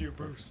 Thank you.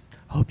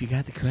 Hope you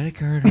got the credit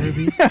card,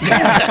 Herbie.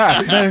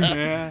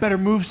 Better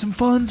move some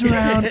funds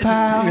around,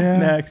 pal.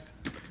 Next.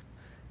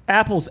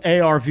 Apple's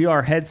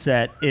AR/VR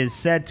headset is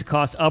said to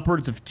cost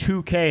upwards of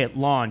 $2K at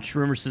launch.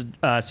 Rumors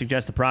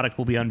suggest the product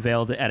will be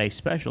unveiled at a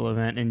special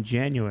event in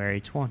January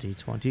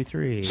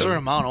 2023. Certain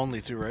amount only,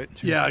 too, right?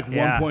 Yeah, like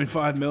Yeah.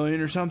 1.5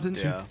 million or something.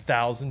 Yeah.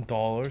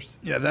 $1,000.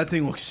 Yeah, that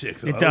thing looks sick.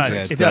 Though. It does. Yeah,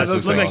 It it does.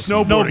 does. Look like Looks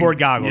snowboard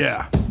goggles.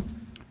 Yeah.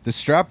 The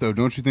strap, though,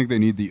 don't you think they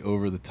need the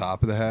over the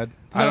top of the head?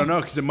 I don't know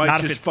because it might Not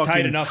just if it's fucking.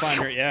 tight enough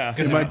under it, yeah.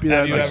 It might be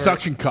Have that you like ever-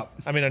 suction cup.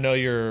 I mean, I know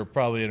you're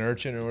probably an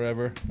urchin or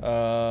whatever,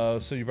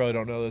 so you probably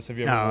don't know this. Have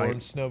you ever No, worn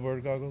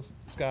snowboard goggles?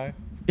 Sky?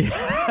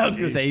 I was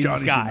going to say, he's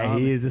Johnny a guy. Tsunami.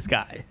 He is this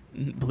guy.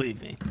 Believe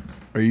me.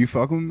 Are you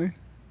fucking with me?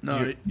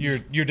 No,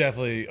 You're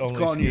definitely only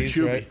calling you a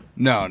skis, shoebie. right?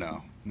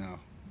 No.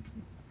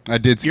 I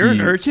did ski. You're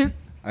an urchin?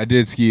 I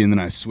did ski and then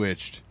I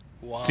switched.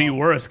 So you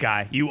were a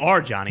guy. You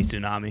are Johnny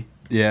Tsunami.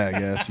 Yeah, I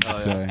guess you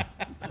could say.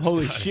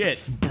 Holy shit.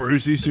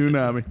 Brucey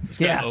Tsunami. This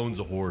guy Yeah. owns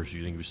a horse.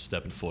 You think he was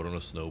stepping foot on a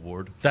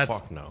snowboard? That's-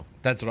 Fuck no.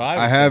 That's what I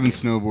was I haven't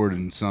snowboarded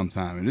in some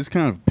time. It is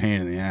kind of a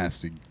pain in the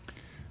ass to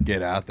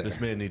get out there.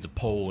 This man needs a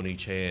pole in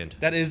each hand.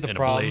 That is the and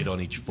problem. a blade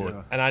on each foot.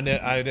 And I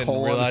didn't Pole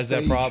on the realize that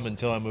stage. problem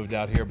until I moved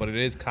out here, but it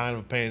is kind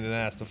of a pain in the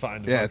ass to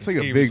find a Yeah, it's like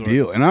fucking a ski big resort.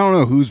 deal. And I don't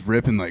know who's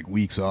ripping like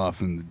weeks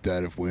off in the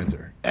dead of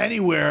winter.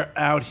 Anywhere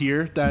out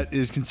here that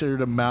is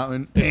considered a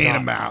mountain ain't a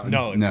not. mountain.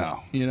 No, it's No.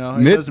 not. You know,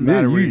 it doesn't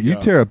matter where you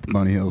go. tear up the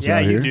bunny hills Yeah,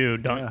 out you here. do.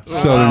 Don't.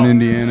 Southern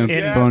Indiana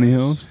Yeah. bunny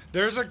hills.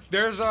 There's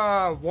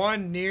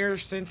one near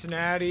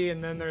Cincinnati,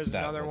 and then there's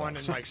another one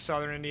in like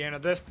southern Indiana.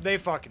 They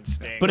fucking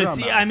stink. But We're it's,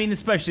 on yeah, I mean,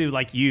 especially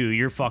like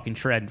you're fucking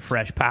treading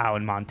fresh pow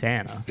in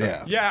Montana.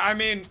 Yeah. yeah, I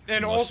mean,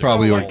 and also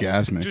probably like,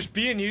 orgasmic. just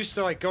being used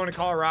to like going to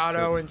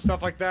Colorado and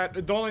stuff like that.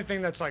 The only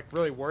thing that's like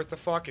really worth the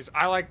fuck is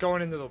I like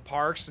going into the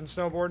parks and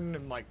snowboarding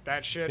and like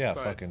that shit. Yeah,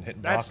 but fucking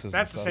hitting that's boxes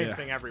that's and the stuff. same Yeah.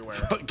 thing everywhere.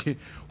 Fucking,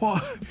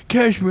 well,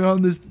 catch me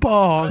on this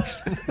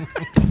box.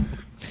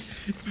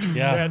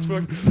 Yeah. That's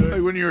fucking sick.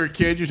 Like when you were a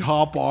kid, just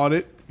hop on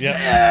it.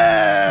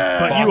 Yeah.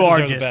 But Boxes you are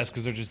the just best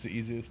because they're just the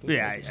easiest. to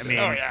yeah. do. I mean,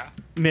 Oh yeah.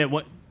 man,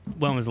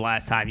 when was the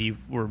last time you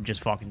were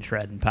just fucking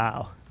treading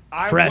pow?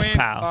 I Fresh went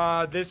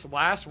pow. this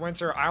last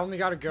winter. I only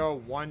got to go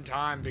one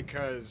time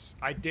because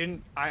I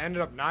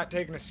ended up not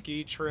taking a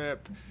ski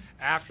trip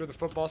after the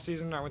football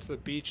season. I went to the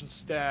beach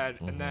instead,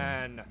 and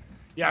then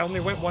I only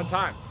went one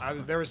time.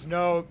 There was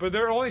no, but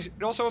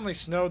it also only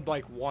snowed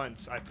like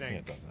once, I Yeah, think.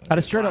 it doesn't. Had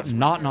a straight up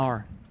not an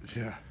R.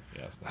 Yeah.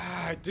 Yeah, it's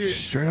not. Dude.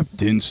 Straight up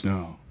didn't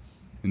snow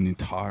in the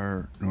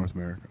entire North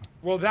America.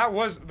 Well, that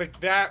was like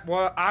that.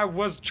 Well, I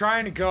was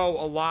trying to go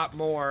a lot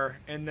more,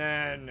 and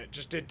then it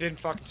didn't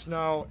fucking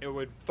snow. It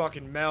would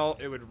fucking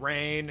melt. It would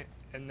rain,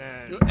 and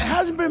then It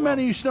hasn't been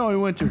many snowy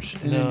winters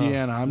in No.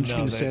 Indiana. I'm just No,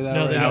 going to they- say that.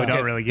 no, right they now. we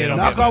don't really get they them.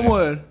 don't Knock get on many.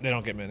 wood. They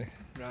don't get many.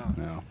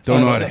 No.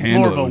 Don't know how to It's handle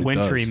more it of a when it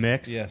wintry does.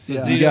 mix. Yeah, so Yeah.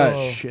 Zito, You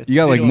got Shit. you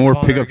got like Zito more and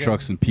Connor pickup again,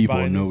 trucks than people,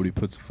 buying and these. nobody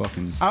puts a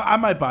fucking. I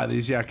might buy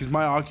these, yeah, because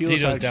my Oculus.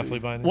 Zito's actually, definitely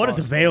buying. What is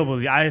these.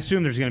 available? I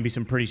assume there's going to be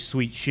some pretty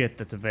sweet shit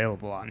that's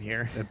available on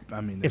here. I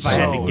mean, If I had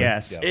to Probably.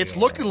 guess. Yeah. It's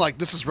looking like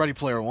this is Ready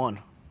Player One.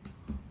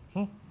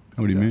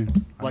 What do you mean?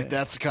 Like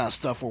that's the kind of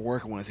stuff we're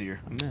working with here.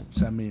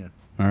 send me in.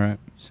 All right.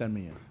 Send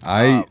me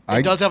in.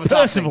 It does have a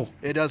top Percival. thing.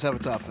 It does have a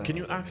top thing. Can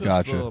you access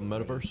Gotcha. the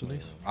metaverse in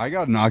these? I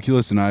got an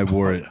Oculus and I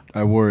wore it.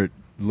 I wore it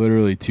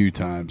literally 2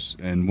 times,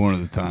 and one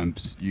of the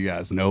times you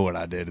guys know what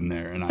I did in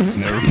there, and I just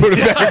never put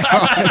it back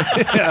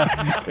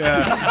on.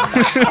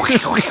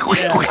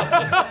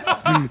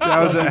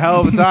 That was a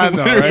hell of a time,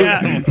 though, right?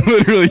 Yeah.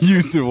 Literally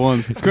used it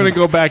once. Couldn't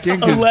go back in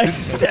because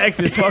Alexis,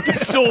 Texas, fucking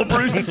stole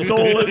Bruce's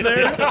soul in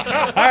there. All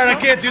right, I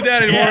can't do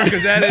that anymore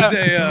because that is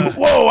a.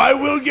 whoa, I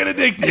will get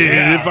addicted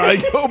if I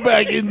go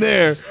back in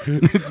there.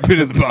 It's been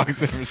in the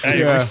box ever since.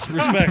 Hey,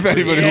 respect. If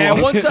anybody Yeah,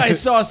 wants once I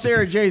saw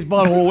Sarah J's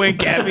butthole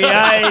wink at me,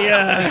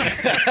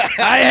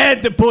 I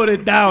had to put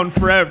it down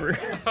forever.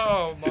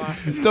 Oh my.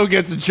 Still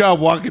gets a chub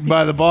walking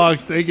by the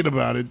box thinking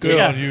about it, too.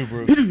 Yeah. On you,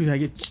 Bruce. I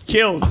get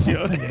chills. You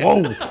know?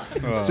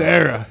 Whoa,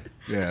 Sarah.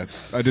 Yeah,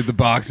 I did the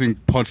boxing,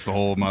 punched the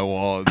hole in my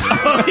wall.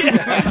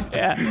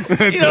 Yeah.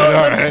 That's You know, it,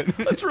 all let's, right.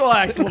 let's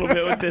relax a little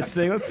bit with this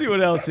thing. Let's see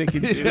what else it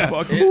can do.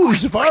 Fucking- Ooh,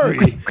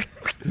 Safari.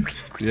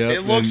 Yep,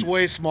 It looks and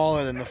way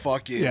smaller than the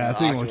fucking. Yeah, I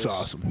think it Oculus. looks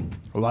awesome.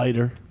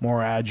 Lighter,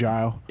 more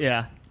agile.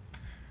 Yeah.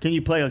 Can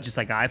you play just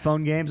like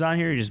iPhone games on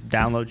here? You just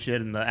download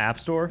shit in the App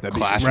Store? That'd be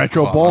Clash some of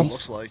retro Clans. ball.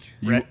 Looks like.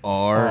 You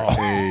are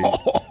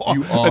Oh. a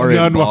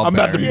None one. ball I'm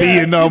about to bearer. be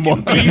a numb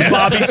one.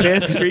 Bobby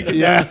Piss streaking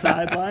Yeah. down the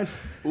sideline.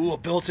 Ooh, a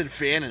built-in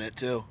fan in it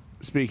too.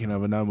 Speaking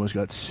of, Anonymous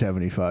got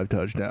 75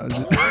 touchdowns.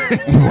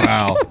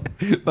 Wow.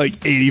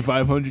 Like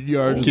 8,500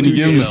 yards. Can you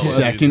give him a Well,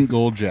 second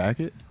gold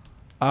jacket?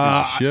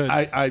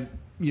 Should.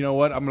 You know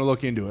what? I'm going to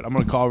look into it. I'm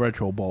going to call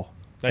Retro Bowl.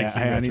 Thank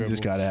you, I need Retro this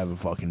Bowl. guy to have a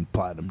fucking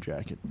platinum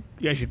jacket.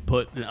 You guys should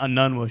put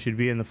Anunwa should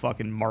be in the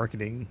fucking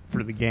marketing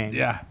for the game.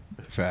 Yeah.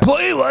 Fact.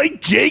 Play like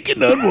Jake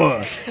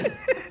Anunwa.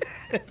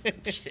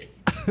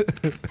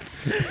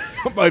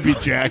 Might be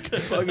Jack.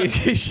 Fucking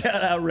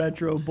shout out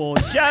Retro Bowl.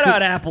 Shout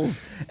out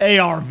Apple's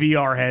AR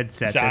VR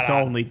headset. Shout That's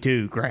out. only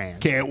 $2,000.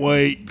 Can't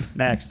wait.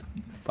 Next.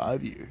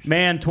 5 years.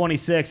 Man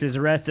 26 is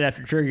arrested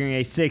after triggering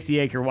a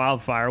 60-acre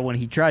wildfire when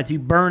he tried to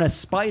burn a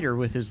spider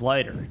with his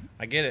lighter.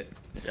 I get it.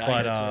 Yeah, I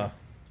But get it,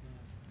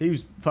 He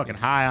was fucking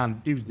high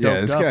on. He was Yeah,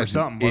 doped this up or guy's an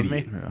something, wasn't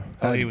he? idiot.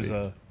 oh, he was He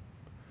was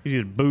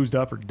either boozed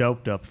up or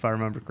doped up, if I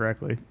remember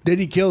correctly. Did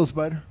he kill the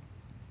spider?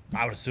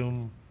 I would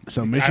assume.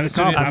 So mission I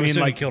assume- accomplished. I I mean,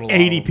 assume he like killed a lot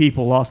 80 of them.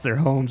 people lost their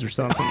homes or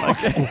something like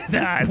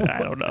that. I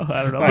don't know.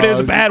 But it was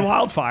a bad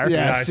wildfire.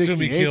 Yeah. Yeah, I assume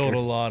 60 he killed acre. a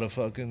lot of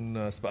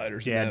fucking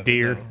spiders. in Yeah, that,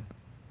 deer. but no.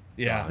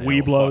 Yeah. Yeah,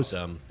 Weeblos.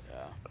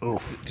 well,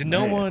 fuck them. Did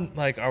no one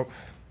like?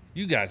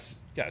 You guys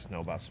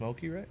know about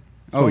Smokey, right?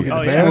 Oh, yeah.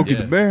 Oh, yeah. Smokey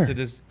the Bear. Did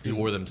this? He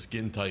wore them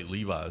skin tight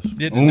Levi's.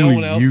 Does Only no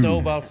one else you. know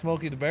about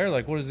Smokey the Bear?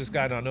 Like, what does this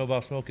guy not know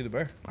about Smokey the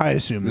Bear? I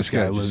assume this This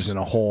guy guy lives just- in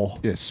a hole.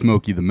 Yeah,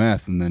 Smokey the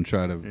meth and then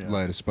try to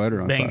light a spider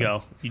on fire.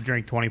 Bingo. You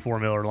drink 24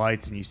 Miller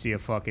Lights and you see a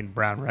fucking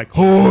brown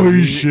rectangle.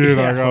 Holy shit,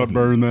 I Yeah. gotta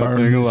burn that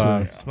thing this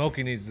alive.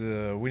 Smokey needs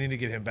to. We need to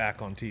get him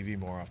back on TV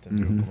more often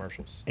doing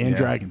commercials. And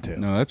Dragon Tail.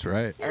 No, that's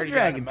right. I already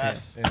Dragon got a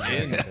meth.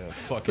 And,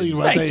 Fucking Thinking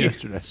about that Thank you.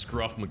 yesterday.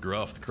 Scruff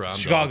McGruff, the crime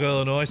Chicago,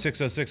 dog. Illinois,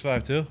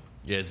 60652.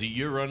 Yeah, is he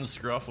you running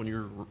Scruff when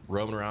you're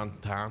roaming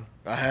around town?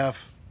 I have.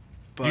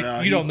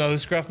 But You don't know who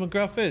Scruff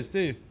McGruff is, do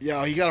you?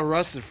 Yeah, he got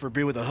arrested for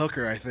being with a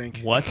hooker, I think.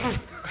 What?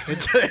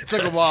 It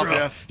took him off,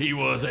 yeah. He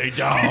was a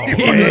dog.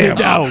 Yeah,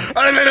 dog.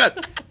 I didn't mean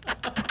it.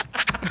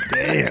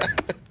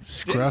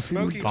 Didn't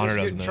Smokey Connor just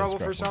get doesn't in know trouble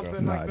Scruff for McGruff.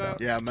 something No, like I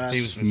that? Yeah, man.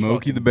 He was this Smokey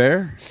fucking the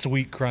Bear?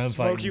 sweet crime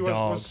Smokey fighting was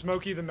dog.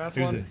 Smokey the meth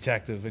He was a one?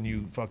 detective, and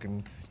you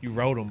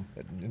wrote him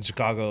in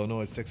Chicago,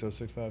 Illinois,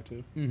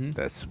 60652.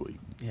 That's sweet.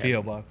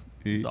 P.O. Box.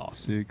 8,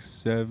 awesome.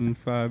 6, 7,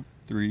 5,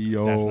 3,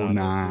 That's not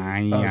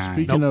 9.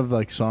 Speaking of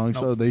like songs,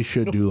 though, they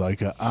should do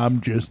like a "I'm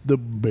Just the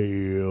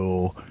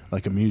Bill,"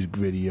 like a music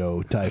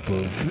video type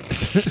of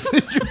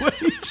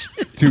situation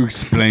To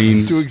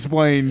explain. to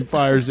explain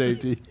fire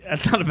safety.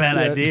 That's not a bad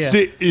idea.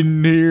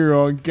 Sitting here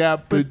on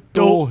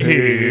Capitol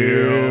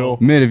Hill.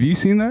 Mitt, have you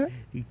seen that?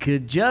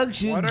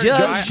 Conjunction, What are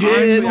junction,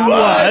 you- I-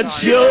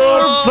 what's honestly,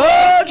 your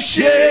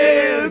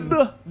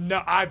function?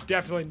 No, I've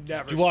definitely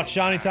never. Did you watch seen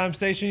Shawnee that. Time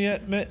Station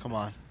yet, Mitt? Come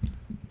on.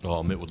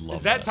 Oh, Mitt would love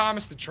Is that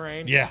Thomas the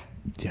Train? Yeah.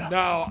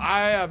 No,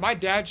 my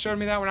dad showed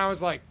me that when I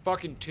was like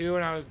fucking 2,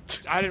 and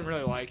I didn't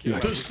really like it.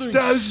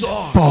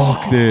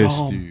 Fuck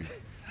this, dude.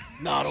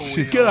 Not a wheel.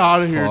 Get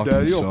out of here, Fucking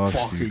Dad. You'll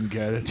sucks, fucking dude.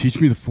 get it. Teach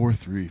me the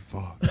 4-3.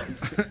 Fuck.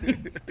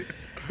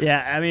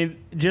 Yeah, I mean,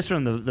 just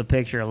from the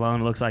picture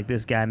alone, it looks like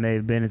this guy may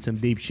have been in some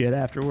deep shit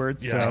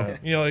afterwards. Yeah. So,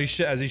 You know,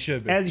 as he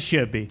should be. as he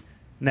should be.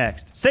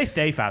 Next, stay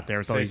safe out there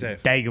with all Stay these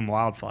safe. daggum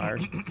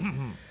wildfires.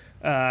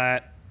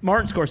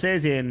 Martin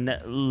Scorsese and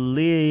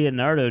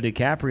Leonardo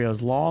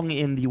DiCaprio's long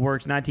in the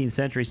works 19th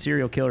century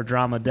serial killer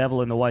drama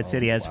Devil in the White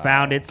City has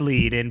found its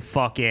lead in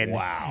fucking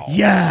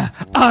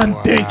I'm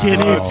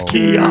thinking it's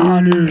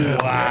Keanu.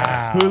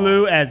 Wow.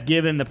 Hulu has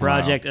given the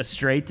project a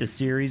straight to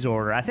series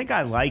order. I think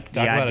I like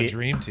the Talk about idea. a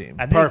dream team.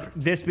 I think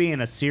this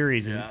being a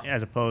series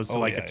as opposed to Oh,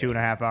 like yeah, a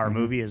 2.5 hour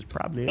movie is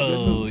probably a good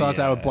Oh, move. Thought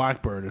that with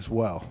Blackbird as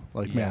well.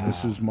 Like, man,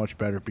 this is much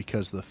better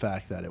because of the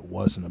fact that it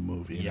wasn't a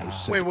movie. And it was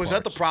 6 Wait, was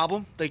that the parts.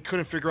 problem? They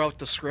couldn't figure out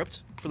the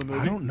script for the movie?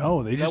 I don't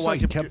know. They Is that just why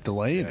like it kept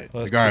delaying it.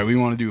 Like, all right, we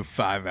want to do a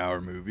 5-hour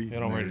movie. They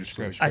don't read the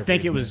script. I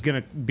think it was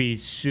going to be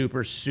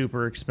super,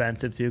 super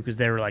expensive too because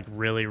they were like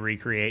really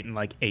recreating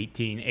like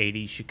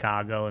 1880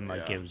 Chicago and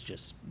like it was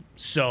just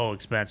so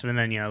expensive. And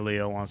then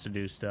Leo wants to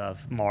do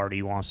stuff.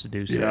 Marty wants to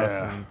do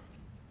stuff.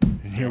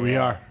 And here we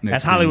are.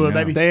 That's Hollywood,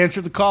 baby. They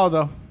answered the call,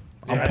 though.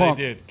 I'm Yeah, pumped.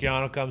 they did.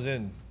 Keanu comes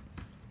in.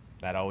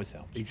 That always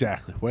helps.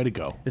 Exactly. Way to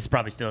go. This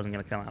probably still isn't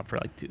going to come out for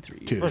like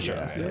 2-3 years. For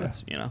sure. So Yeah.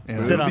 it's, And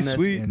sit it'll on be this.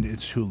 sweet. And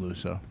it's Hulu,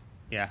 so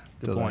Yeah,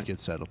 good till that point.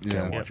 gets settled. Yeah.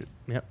 Can't Yep. watch it.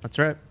 Yep, that's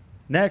right.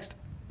 Next.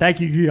 Thank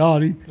you,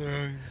 Gianni.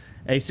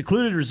 A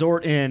secluded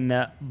resort in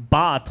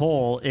Ba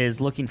Atoll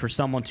is looking for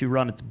someone to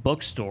run its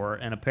bookstore,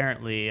 and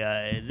apparently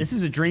this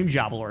is a dream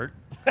job alert.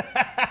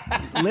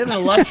 Live in a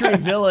luxury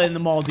villa in the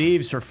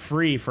Maldives for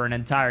free for an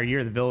entire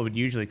year. The villa would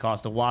usually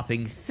cost a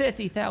whopping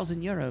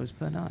 30,000 euros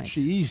per night.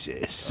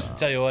 Jesus. I'll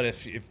tell you what,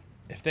 if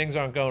things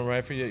aren't going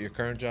right for you at your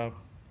current job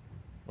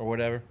or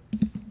whatever,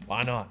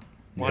 why not?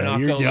 Why not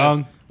you're go young.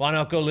 live? Why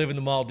not go live in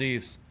the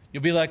Maldives?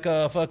 You'll be like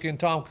fucking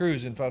Tom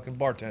Cruise and fucking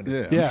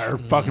bartender. Yeah, or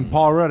fucking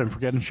Paul Rudd and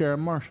forgetting Sharon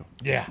Marshall.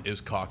 Yeah. It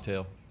was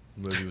Cocktail.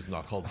 The movie was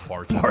not called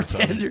Bartender.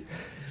 Bartender.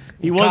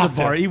 He was a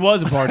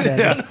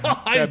bartender.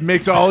 That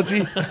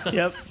mixology,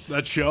 Yep.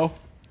 that show.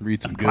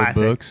 Read some good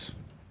Classic. books.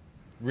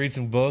 Read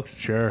some books.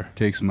 Sure.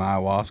 Take some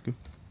ayahuasca.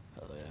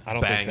 I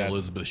don't Bang think that's...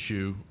 Elizabeth's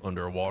shoe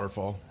under a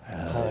waterfall.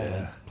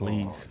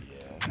 Please.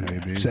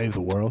 Maybe. Save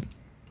the world.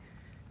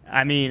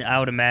 I mean, I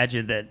would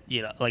imagine that,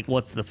 like,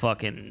 what's the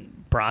fucking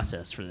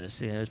process for this?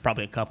 There's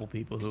probably a couple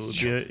people who would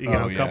be,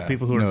 Oh, a couple yeah.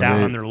 people who are No, down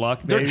they- on their luck.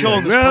 They're maybe.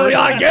 killing this Well, person.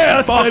 I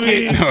guess. I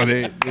mean, No,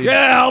 they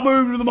yeah, I'll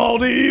move to the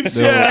Maldives.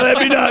 No. Yeah,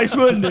 that'd be nice,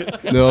 wouldn't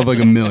it? they'll have like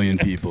 1 million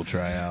people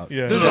try out.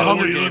 Yeah. There's a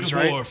Hunger What are you Games,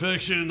 looking right? for?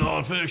 Fiction,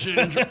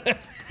 nonfiction?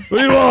 What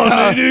do you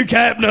want? Do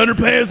Captain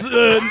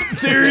Underpants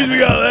series? We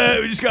got that.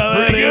 We just got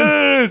that. Pretty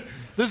good.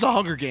 There's a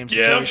Hunger Games.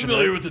 Yeah, I'm situation,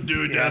 familiar right? with the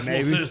Dewey Decimal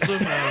maybe.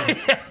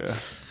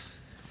 System.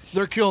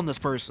 They're killing this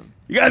person.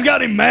 You guys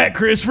got any Matt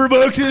Christopher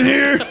books in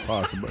here?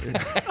 Possibly.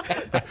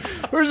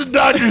 Where's the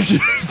doctor's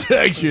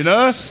section,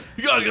 huh?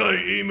 You guys got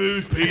any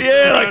emus, pizza?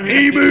 Yeah, like around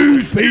here?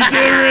 emus, pizza,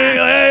 everything.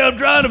 Hey, I'm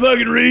trying to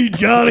fucking read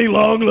Johnny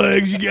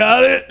Longlegs. You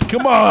got it?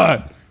 Come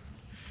on.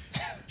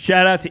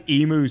 Shout out to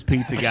Emu's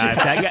Pizza Guy.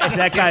 If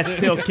that guy's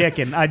still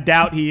kicking, I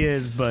doubt he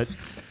is, but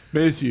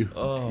Miss you.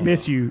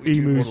 miss you,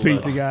 Emu's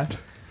Pizza Guy.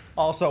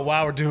 Also,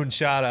 while we're doing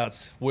shout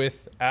outs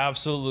with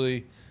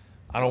absolutely,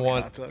 I don't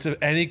want context.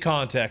 to any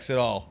context at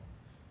all.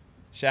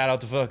 Shout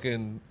out to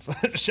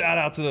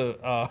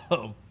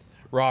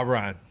Rob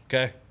Ryan.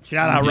 Okay.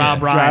 Shout out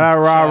Rob Ryan. Shout out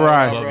Rob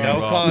Ryan. Love you, No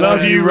Rob. context.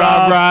 Love you, Rob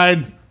Rob.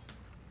 Ryan.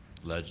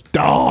 Legend.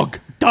 Dog.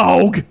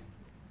 Dog.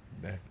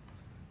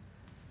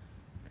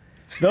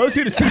 Those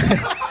who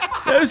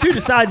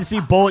decide to see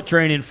Bullet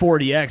Train in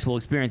 4DX will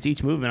experience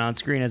each movement on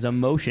screen as a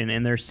motion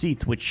in their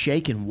seats, which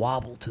shake and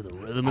wobble to the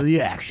rhythm of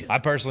the action. I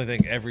personally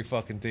think every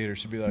fucking theater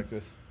should be like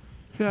this.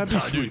 Yeah, that'd be I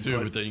do sweet. too,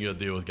 But but then you got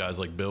to deal with guys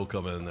like Bill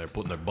coming in there,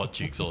 putting their butt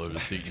cheeks all over the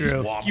seat. True. Just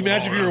Can wobbling Can you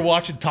imagine all if you were around.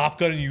 watching Top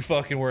Gun and you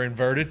fucking were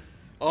inverted?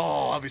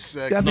 Oh, that'd be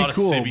sick. That'd It's be not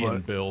cool, a Sibian,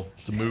 but- Bill.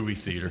 It's a movie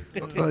theater.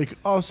 like,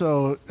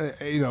 also,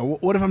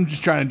 what if I'm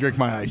just trying to drink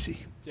my icy?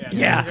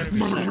 Yeah.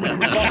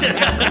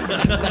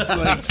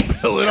 Like,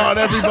 spill it on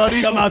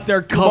everybody? Come out there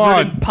on.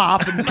 covered in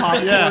pop and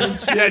popcorn.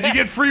 Yeah, do you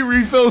get free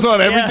refills on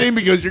everything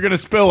because you're going to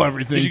spill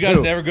everything, Did you guys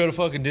too. never go to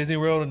fucking Disney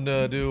World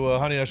and do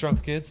Honey, I Shrunk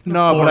the Kids?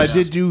 No, but I course.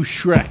 did do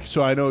Shrek,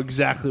 so I know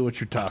exactly what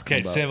you're talking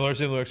Okay, about.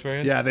 similar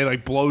experience. Yeah, they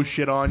like blow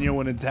shit on you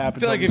when it I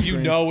happens. feel on like the if you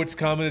screen. know what's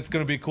coming, it's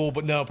gonna be cool.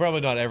 But no,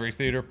 probably not every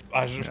theater.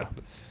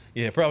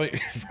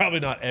 Probably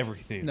not every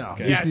theater. No.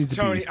 Okay? It Yeah, just needs to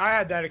Tony, be- I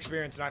had that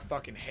experience and I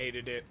fucking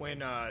hated it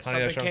when I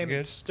something Shrunk the came.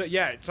 Kids?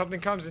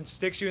 Something comes and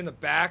sticks you in the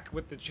back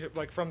with the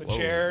like from the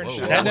chair and whoa,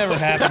 shit. whoa. That never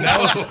happened.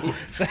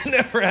 That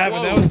never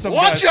happened. That was some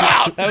Watch guy's,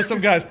 out! That was some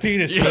guy's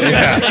penis.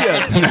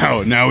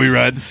 Now we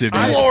ride the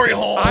Sibian. Glory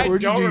hole. I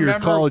Where'd you don't do your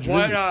remember college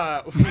what,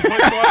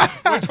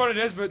 visits? which one it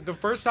is, but the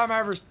first time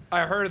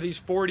I heard of these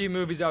 4D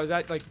movies, I was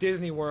at like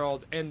Disney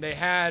World, and they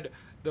had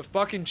the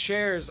fucking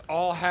chairs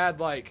all had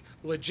like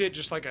legit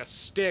just like a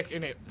stick,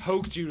 and it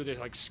poked you to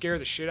like scare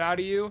the shit out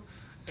of you.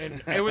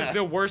 And it was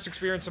the worst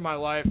experience of my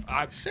life.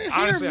 I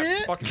honestly,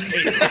 I fucking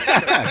hate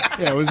it.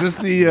 Yeah, was this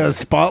the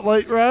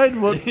Spotlight ride?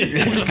 What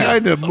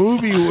kind of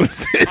movie was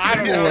this? I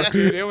don't know,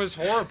 dude. It was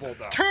horrible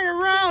though. Turn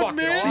around, Fucking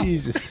man. awful.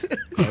 Jesus.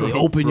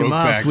 Open your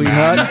mouth, Brokeback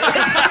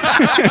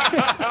sweetheart.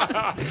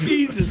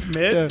 Jesus,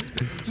 man.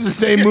 This is the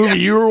same movie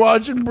you were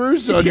watching,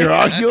 Bruce, on your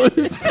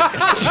Oculus?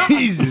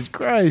 Jesus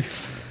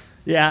Christ.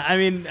 Yeah, I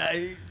mean,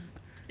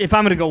 if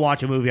I'm gonna go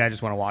watch a movie, I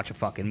just want to watch a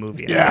fucking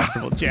movie. Yeah.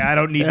 I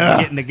don't need to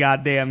get in the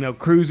goddamn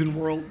cruising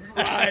world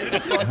ride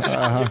and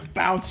fucking get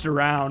bounced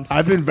around.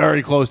 I've been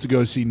very close to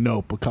go see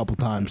Nope a couple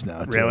times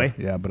now. Too. Really?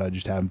 Yeah, but I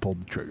just haven't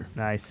pulled the trigger.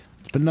 Nice.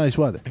 It's been nice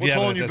weather. If you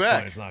haven't holding at you this back?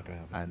 point, it's not gonna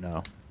happen. I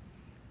know.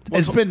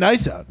 It's been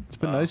nice out. It's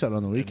been nice out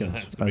on the weekends.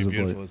 It's gonna as be of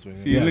beautiful late. this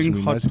weekend. Yeah, it's Feeling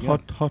gonna be hot, nice again.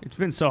 hot. It's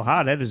been so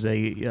hot. That is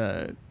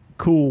a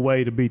cool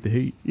way to beat the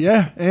heat.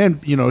 Yeah,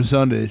 and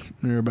Sundays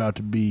they're about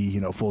to be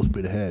full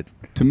speed ahead.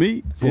 To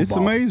me, it's Football.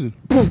 amazing.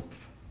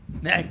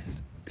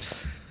 Next.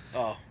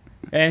 Oh,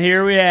 And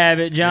here we have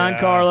it. Yeah.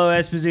 Giancarlo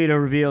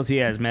Esposito reveals he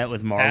has met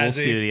with Marvel Has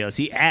he? Studios.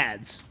 He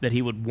adds that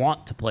he would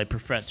want to play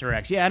Professor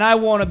X. Yeah, and I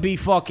want to be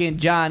fucking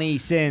Johnny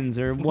Sins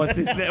or what's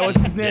his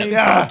name?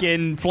 Yeah.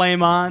 Fucking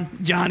Flame On,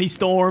 Johnny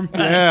Storm.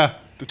 Yeah.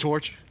 The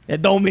torch.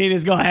 It don't mean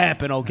it's gonna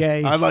happen,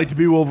 okay? I'd like to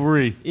be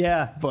Wolverine,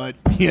 Yeah. but,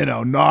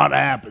 not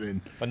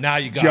happening. But now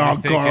you got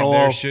me thinking Giancarlo.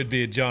 there should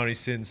be a Johnny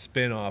Sins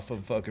spin-off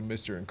of fucking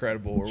Mr.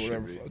 Incredible or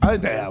whatever. I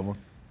think they have one.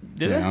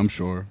 Yeah, I'm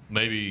sure.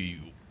 Maybe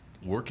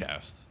we're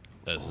cast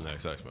as the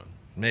next X-Men.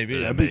 Maybe.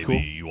 And That'd be maybe cool.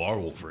 you are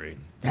Wolverine.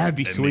 That'd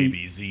be and sweet.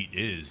 Maybe Zeke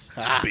is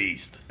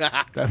Beast.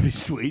 That'd be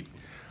sweet.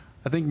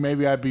 I think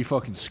maybe I'd be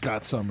fucking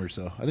Scott Summers,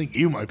 though. I think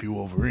you might be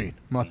Wolverine.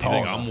 I'm not You tall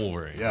think enough. I'm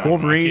Wolverine? Yeah.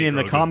 Wolverine Kid in the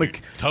Rogan comic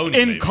dude. Tony,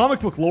 in maybe. comic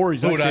book lore,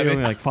 he's Who would I actually be?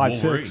 only like 5'6".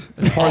 Wolverine. It's part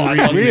of the I reason.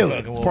 love you, Really? fucking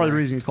It's part of the Wolverine.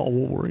 reason he's called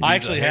Wolverine. I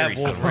He's a actually have hairy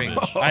son of a Wolverine.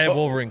 bitch. I have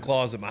Wolverine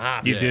claws at my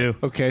house. You do.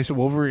 Okay, so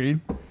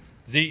Wolverine.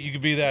 Zeke, you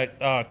could be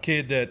that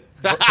kid that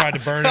tried to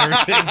burn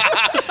everything.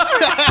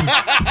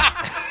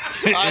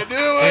 I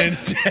knew it. And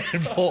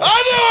Deadpool.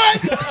 I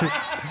knew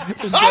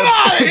it. I'm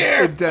out of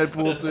here.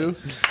 Deadpool too.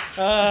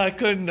 I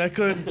couldn't.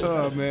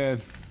 Oh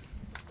man.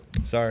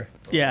 Sorry.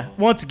 Yeah.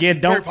 Once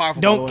again, Very don't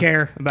powerful, by the don't way.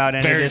 care about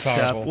any Very of this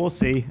powerful. stuff. We'll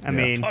see. I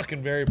mean,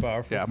 Fucking very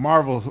powerful. Yeah,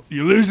 Marvel.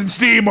 You're losing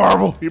steam,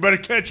 Marvel. You better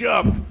catch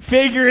up.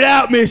 figure it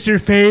out, Mr.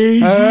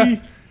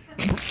 Feige.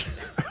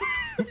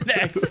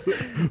 Next.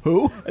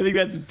 Who? I think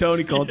that's what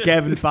Tony called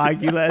Kevin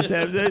Feige last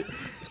episode.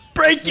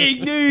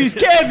 Breaking news,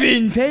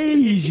 Kevin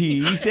Feige.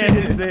 He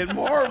says that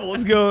Marvel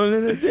is going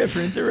in a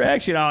different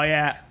direction. Oh,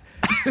 yeah.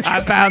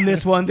 I found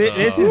this one.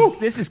 This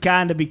is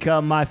kind of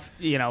become my,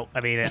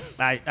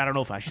 I don't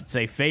know if I should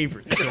say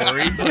favorite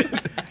story,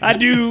 but I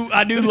do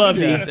love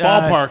these.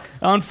 Ballpark.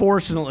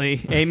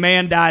 Unfortunately, a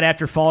man died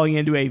after falling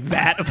into a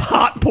vat of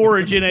hot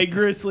porridge in a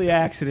grisly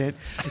accident.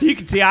 You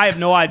can see I have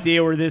no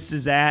idea where this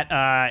is at.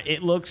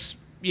 It looks,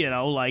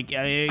 like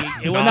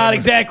it was not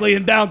exactly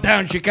in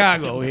downtown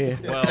Chicago here.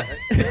 Well,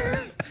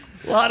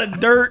 A lot of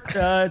dirt.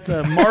 It's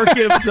a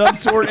market of some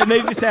sort, and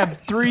they just have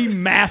 3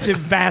 massive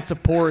vats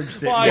of porridge.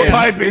 Sitting Why? there. Yeah.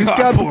 Piping It's hot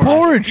got the porridge.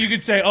 porridge. You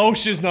could say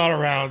OSHA's not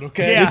around,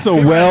 okay? Yeah. It's a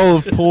well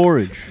of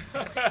porridge.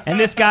 And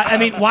this guy, I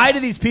mean, why do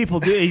these people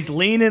do? He's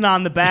leaning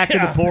on the back of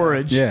the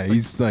porridge. Yeah,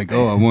 he's like,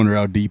 oh, I wonder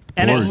how deep the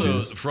And porridge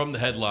also is. from the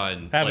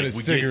headline, Having like a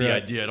we cigarette. get the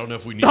idea. I don't know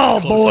if we need Oh, a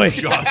close-up boy.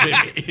 shot of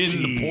him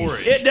in the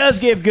porridge. It does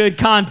give good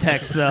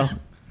context, though.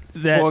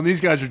 That Well, and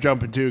these guys are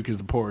jumping too because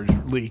the porridge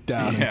leaked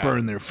out and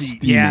burned their feet.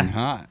 Steaming Yeah.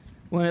 hot.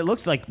 when it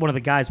looks like one of the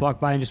guys walked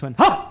by and just went,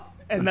 ha!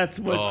 And that's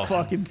what Oh.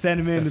 fucking sent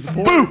him into the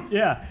porridge.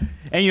 Yeah.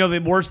 And the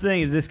worst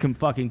thing is this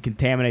fucking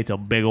contaminates a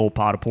big old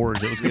pot of porridge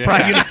that was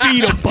probably going to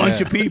feed a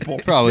bunch of people.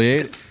 Probably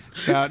ate it.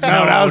 No,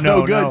 that was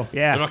no good.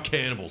 Yeah. They're not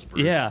cannibals,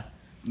 Bruce. Yeah.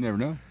 You never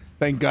know.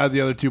 Thank God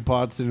the other 2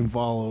 pots didn't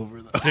fall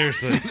over. Though.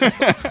 Seriously.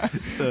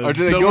 Or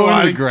do they silver go into the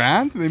lining.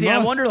 ground? They See, I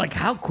must. wonder,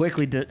 how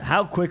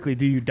quickly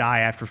do you die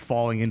after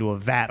falling into a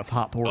vat of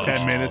hot porridge?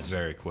 10 minutes.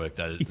 Very quick.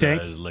 That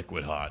think? is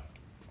liquid hot.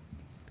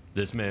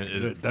 This man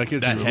is That that,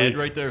 gives me head relief.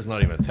 right there is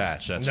not even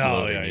attached. That's No,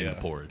 floating yeah, in yeah.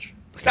 the porridge.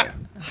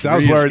 So I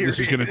was worried this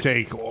was going to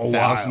take a while.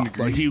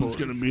 1,000-degree Like he was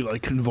porridge. going to be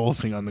like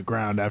convulsing on the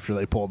ground after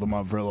they pulled him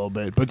up for a little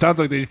bit. But it sounds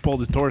like they just pulled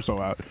his torso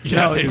out.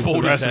 Yeah, It they was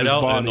pulled the his rest of head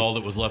out, body. and all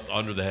that was left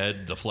under the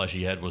head, the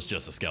fleshy head, was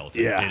just a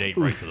skeleton. Yeah. It ate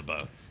right to the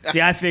bone. See,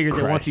 I figured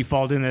that once Christ. he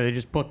falls in there, they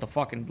just put the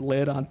fucking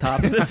lid on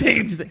top of the thing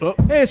and just like,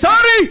 hey,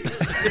 sorry!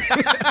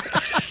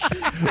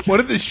 What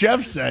did the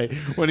chef say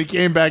when he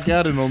came back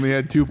out and only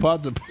had 2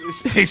 pots of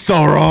Tastes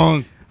so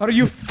wrong. Are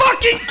you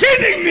fucking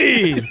kidding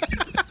me?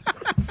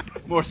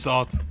 More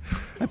salt.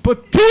 I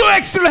put 2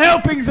 extra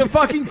helpings of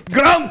fucking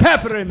ground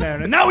pepper in there,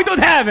 and now we don't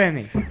have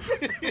any.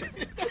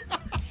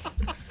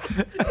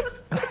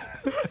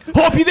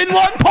 Hope you didn't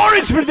want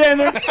porridge for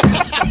dinner.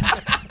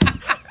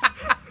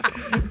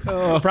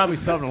 Probably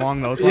something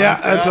along those lines. Yeah,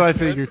 that's what I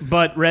figured.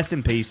 But rest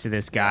in peace to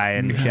this guy,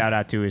 and shout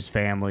out to his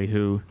family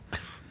who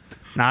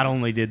not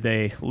only did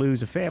they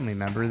lose a family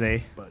member,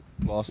 they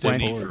Lost went,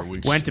 their Eat for porridge. a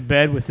week. went to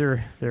bed with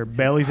their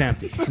bellies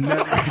empty. You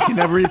can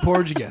never eat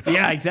porridge again.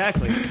 Yeah,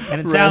 exactly.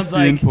 And it sounds Rest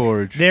in like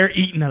porridge. they're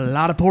eating a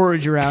lot of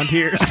porridge around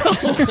here. So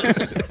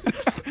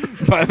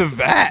By the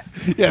vat.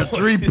 Yeah,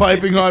 3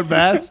 piping hot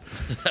vats.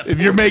 If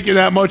you're making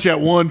that much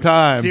at one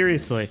time.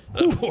 seriously.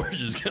 That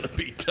porridge is going to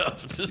be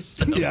tough to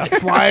stomach. Yeah,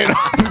 flying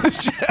off the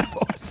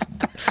shelves.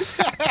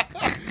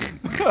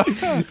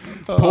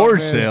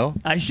 Porridge man. sale.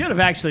 I should have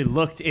actually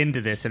looked into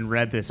this and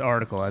read this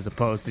article as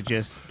opposed to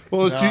just.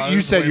 Well, it's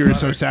you said you were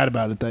so sad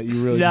about it that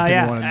you really Yeah, just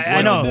didn't yeah, want to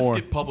I know. This more.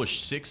 get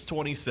published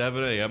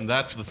 6:27 a.m.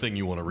 That's the thing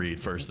you want to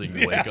read first thing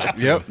you wake up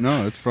to. Yep.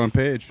 No, it's front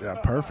page. Yeah,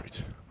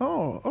 perfect.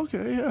 Oh,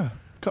 okay, yeah.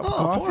 Cup of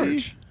coffee.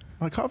 porridge.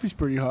 My coffee's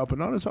pretty hot, but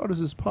not as hot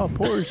as this hot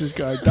porridge this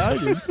guy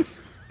died in.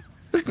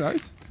 That's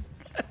nice.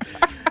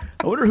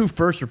 I wonder who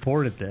first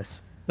reported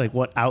this. Like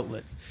what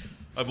outlet?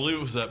 I believe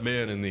it was that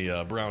man in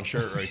the brown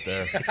shirt right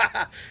there.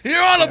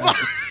 You're on a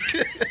box.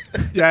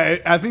 Yeah,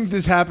 I think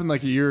this happened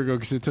like a year ago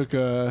because it took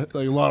a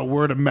lot of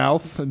word of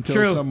mouth until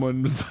True.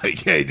 someone was like,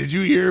 "Hey, did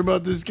you hear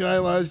about this guy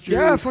last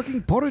year?"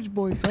 fucking porridge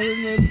boy.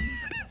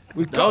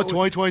 No,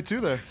 2022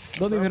 there.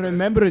 Don't even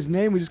remember his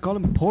name. We just call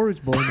him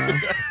Porridge Boy now.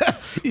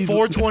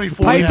 4:24.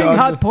 Piping Yeah.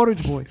 hot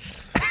Porridge Boy.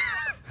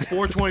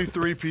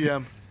 4:23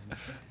 p.m.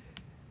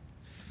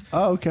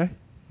 Oh, okay.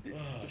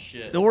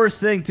 The worst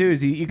thing too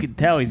is you can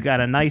tell he's got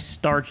a nice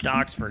starched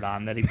Oxford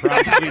on that he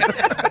probably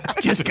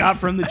just got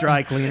from the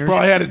dry cleaners.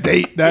 Probably had a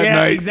date that Yeah,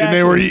 night, exactly. and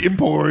they were eating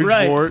porridge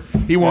Right. for it.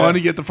 He wanted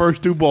to get the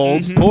first 2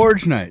 bowls.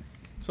 Porridge night.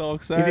 So It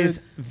excited.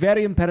 is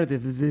very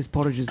imperative that this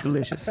porridge is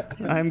delicious.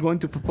 I am going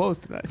to propose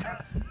tonight.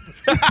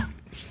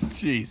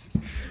 Jesus.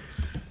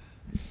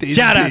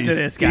 Shout out to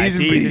this guy,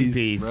 T's and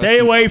P's. Stay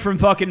away from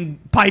fucking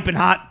piping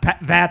hot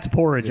vats of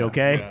porridge,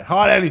 okay?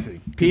 Hot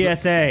anything.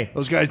 PSA.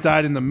 Those guys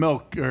died in the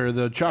milk or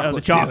the chocolate. Oh,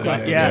 the chocolate.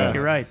 other day. Yeah,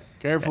 you're right.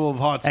 Careful of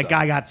hot stuff. That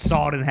guy got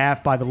sawed in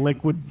half by the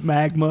liquid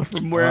magma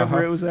from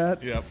wherever it was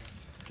at. Yep.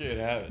 Can't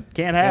have it.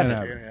 Can't have Can't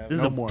it. have it. This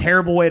is No a more.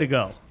 terrible way to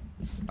go.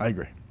 I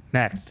agree.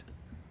 Next.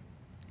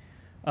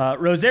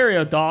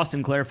 Rosario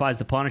Dawson clarifies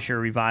the Punisher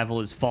revival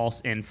is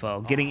false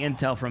info. Getting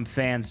intel from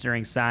fans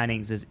during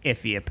signings is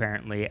iffy,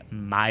 apparently.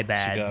 My She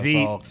bad. got us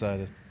Z. all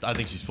excited. I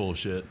think she's full of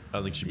shit.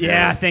 I think she.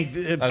 Yeah, I think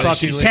think fucking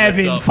she lit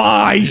Kevin up.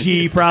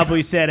 Feige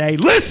probably said, "Hey,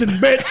 listen,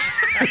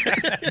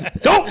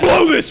 bitch, don't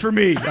blow this for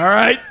me, all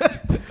right?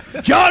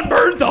 John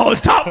Bernthal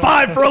is top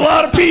 5 for a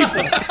lot of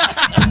people.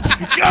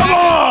 Come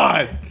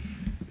on!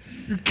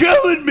 You're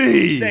killing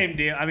me! Same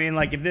deal. I mean,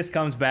 like if this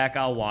comes back,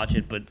 I'll watch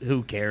it, but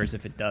who cares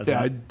if it doesn't? Yeah,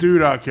 I do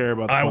not care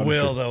about the I Punisher.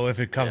 will though if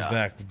it comes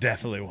back.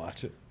 Definitely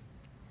watch it.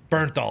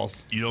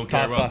 Burnthal's. You don't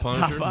care Top about five.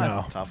 Punisher?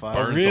 No. Top 5.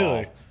 Bernthal.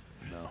 really?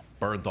 No.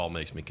 Bernthal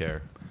makes me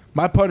care.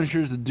 My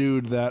Punisher's the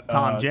dude that...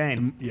 Tom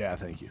Jane. Yeah,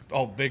 thank you.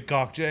 Oh, Big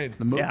Cock Jane.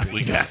 The movie.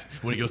 Yeah.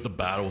 When he goes to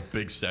battle with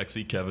big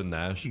sexy Kevin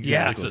Nash, he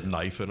Yeah. sticks a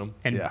knife in him.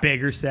 And Yeah.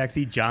 bigger,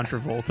 sexy John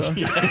Travolta.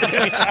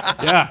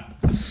 Yeah.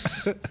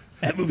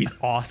 That movie's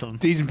awesome.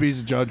 T's and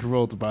P's of John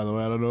Travolta, by the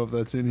way. I don't know if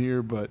that's in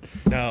here, but...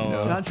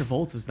 No. John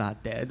Travolta's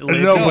not dead.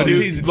 No, but T's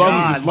his and love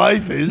John. of his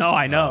life is... No,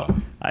 I know.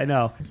 I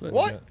know. What?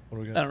 What do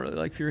we I got? don't really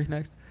like Fury.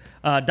 Next.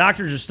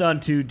 Doctors are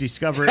stunned to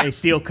discover a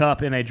steel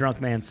cup in a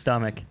drunk man's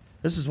stomach.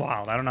 This is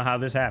wild. I don't know how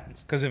this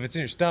happens. Because if it's in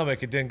your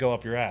stomach, it didn't go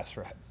up your ass,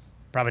 right?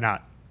 Probably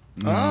not.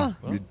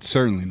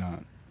 Certainly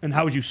not. And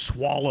how would you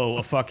swallow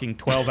a fucking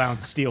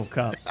 12-ounce steel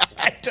cup?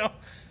 I don't.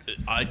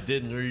 I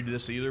didn't read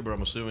this either, but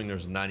I'm assuming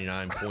there's a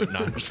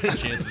 99.9%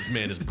 chance this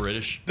man is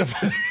British. The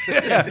thing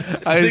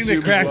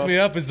that cracked me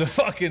up is the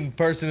fucking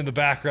person in the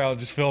background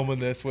just filming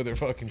this with their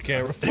fucking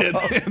camera.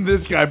 And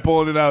this guy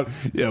pulling it out.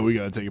 Yeah, we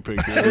got to take a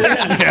picture of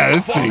this. Yeah,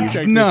 this thing is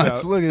Check nuts.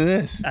 nuts. Look at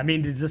this. I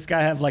mean, does this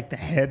guy have like the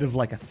head of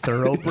like a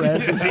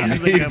thoroughbred? Is he like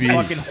a Maybe.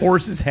 fucking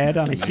horse's head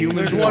on a human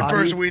There's body? one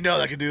person we know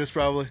that can do this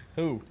probably.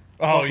 Who?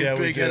 Oh, Fucking yeah, we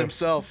Big Head do.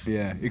 himself.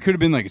 Yeah, it could have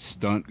been like a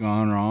stunt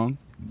gone wrong.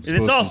 This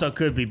Supposed to- also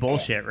could be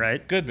bullshit,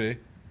 right? Could be.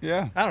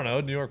 Yeah. I don't know.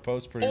 New York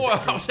Post pretty. Oh,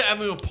 I was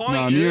having a pint.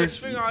 No, and New the York- next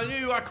thing I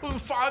knew, I couldn't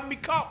find me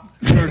cup.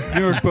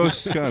 New York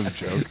Post is kind of a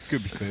joke.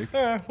 Could be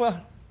fake.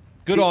 Well,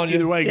 good on you.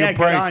 Either way, Yeah, good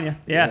good prank. on you.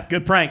 Yeah,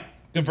 good prank.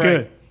 It's prank.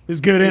 good. It's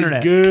good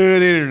internet.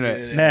 Good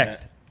internet.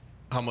 Next.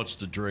 How much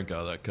to drink out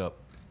of that cup?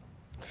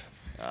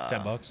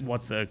 $10.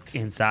 What's the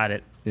inside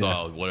it?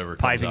 Oh, whatever.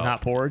 Comes Piping out.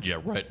 hot porridge? Yeah,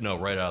 right. No,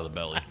 right out of the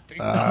belly.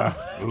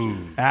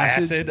 Acid.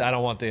 Acid? I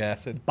don't want the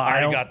acid. I Bile?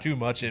 already got too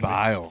much in me.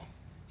 Bile.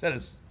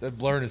 That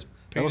blurred his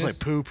That was penis? like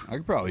poop. I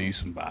could probably use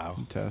some bile.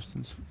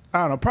 Intestines.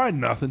 I don't know. Probably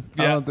nothing.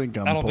 I Yeah. don't think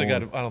I'm I don't think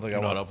pulling. I don't think I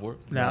You're not want up for it?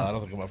 No, I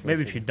don't think I'm up for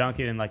Maybe this if you dunk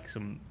it in like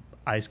some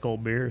ice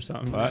cold beer or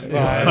something.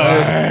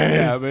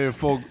 Yeah, maybe a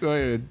full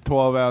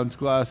 12-ounce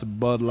glass of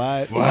Bud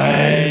Light.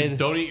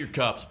 Don't eat your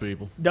cups,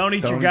 people. Don't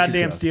eat Don't your eat your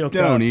goddamn cups. steel cups.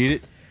 Don't eat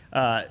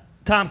it.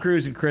 Tom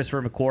Cruise and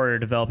Christopher McQuarrie are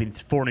developing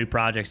 4 new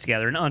projects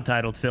together. An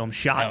untitled film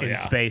shot Hell in yeah.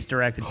 space,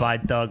 directed by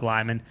Doug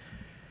Liman.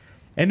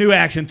 A new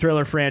action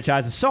thriller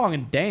franchise, a song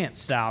and dance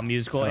style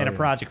musical, and a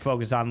project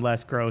focused on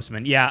Les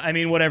Grossman. Yeah, I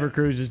mean, whatever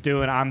Cruise is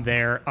doing, I'm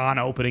there on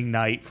opening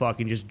night,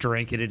 fucking just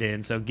drinking it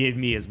in. So give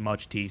me as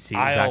much TC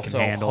as I I also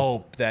can handle.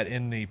 hope that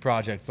in the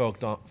project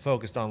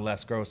focused on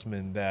Les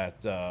Grossman,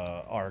 that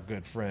our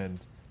good friend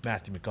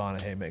Matthew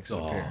McConaughey makes an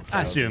appearance.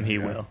 I assume he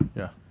will.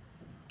 Yeah.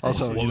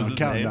 Also, What was his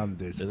counting name? down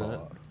the days to Isn't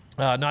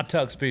Fallout. Not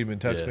Tug Speedman.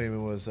 Tug Yeah.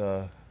 Speedman was.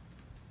 What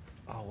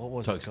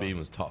was Tug it called? Speedman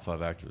was top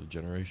 5 actor of the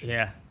generation.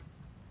 Yeah.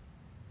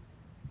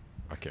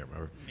 I can't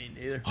remember. Me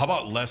neither. How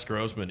about Les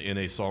Grossman in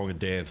a song and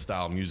dance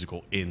style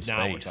musical in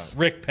Now we're space? talking.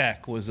 Rick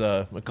Peck was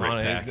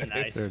McConaughey's Peck. name.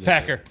 Nice. There it is.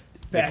 Packer.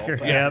 Backer.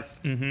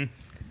 Yep. Mm-hmm.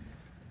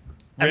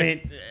 I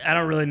mean, I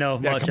don't really know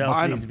if much else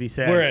combine needs to be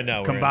said. We're in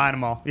now, we're Combine in.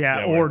 them all. Yeah,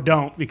 Yeah, or we're-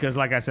 don't, because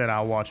like I said,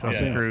 I'll watch House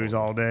Yeah. of Cruise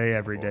all day,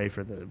 every day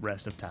for the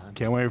rest of time.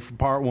 Can't wait for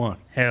part 1.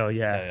 Hell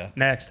yeah. Yeah.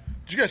 Next.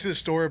 Did you guys see the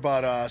story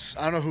about I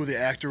don't know who the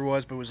actor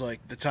was, but it was like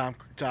the Tom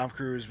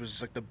Cruise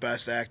was like the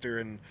best actor,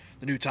 and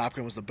the new Top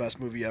Gun was the best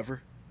movie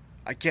ever.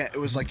 I can't. It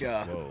was like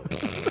I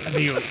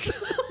think it was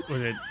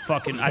it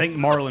fucking, I think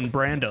Marlon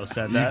Brando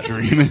said that.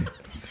 Dreaming.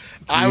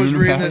 I was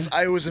Dreaming reading about this. it?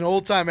 I was an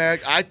old time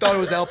actor. I thought it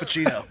was Al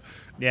Pacino.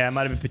 Yeah, it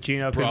might have been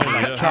Pacino, could have Probably,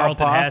 been like yeah.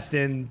 Charlton Al Pop.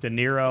 Heston, De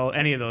Niro,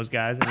 any of those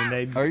guys. I mean,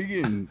 they. Are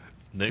you getting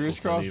Nicholson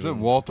crisscrossed even, with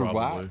Walter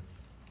probably. White?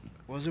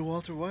 Was it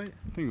Walter White?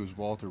 I think it was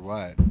Walter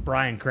White.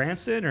 Bryan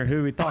Cranston, or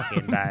who are we talking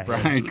about?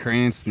 Bryan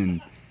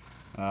Cranston.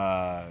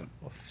 The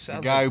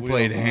guy who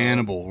played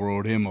Hannibal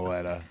wrote him a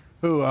letter.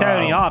 Who?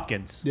 Tony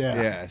Hopkins.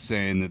 Yeah,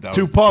 saying that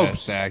Two was popes. the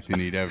best acting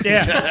he'd ever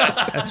Yeah,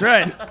 done. that's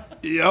right.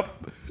 Yep.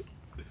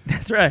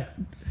 That's right.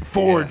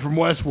 Ford from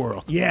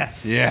Westworld.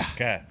 Yes. Yeah.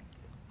 Okay.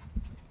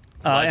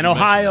 An you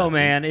Ohio mentioned that,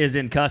 man is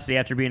in custody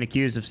after being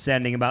accused of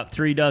sending about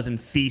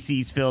 36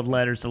 feces-filled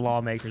letters to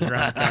lawmakers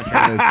around the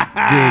country.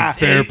 That's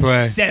good. Fair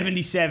play.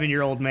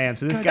 77-year-old man.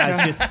 So this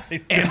guy's just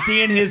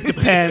emptying his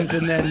depends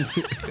and then,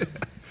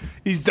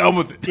 He's done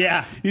with it.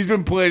 yeah. He's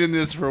been planning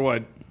this for,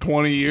 what,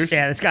 20 years?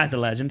 Yeah, this guy's a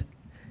legend.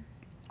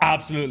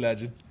 Absolute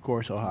legend. Of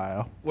course,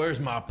 Ohio. Where's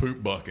my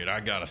poop bucket? I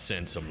gotta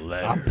send some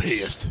letters. I'm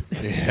pissed.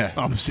 Yeah.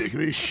 I'm sick of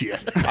this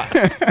shit.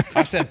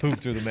 I sent poop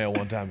through the mail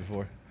one time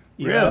before.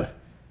 Really?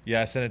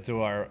 Yeah, I sent it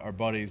to our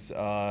buddies.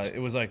 It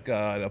was like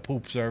a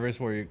poop service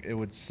where it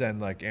would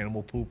send like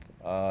animal poop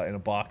in a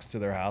box to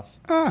their house.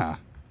 Ah.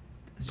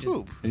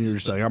 Poop. And you're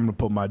just like, I'm going to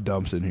put my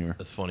dumps in here.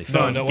 That's funny. No,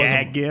 So, no,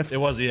 gag gift. It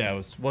was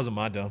wasn't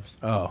my dumps.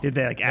 Oh. Did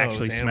they like No, it was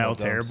actually animal smell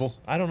dumps. terrible?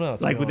 I don't know.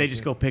 Like, would they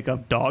just go pick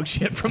up dog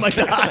shit from like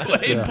the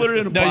highway and put it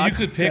in a box? No, you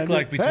could and send pick it?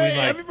 like between Hey,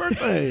 like happy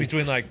birthday.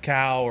 between like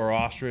cow or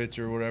ostrich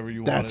or whatever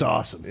you wanted. That's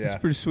awesome. Yeah,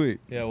 Pretty sweet.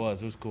 yeah, it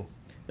was cool.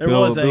 There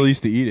Bill, was Bill a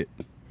used to eat it.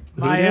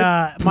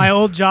 My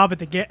old job at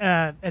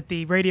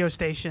the radio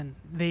station,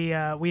 we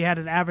had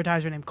an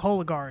advertiser named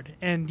Cologuard,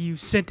 and you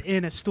sent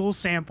in a stool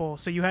sample,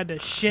 so you had to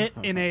shit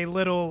in a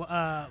little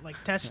like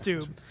test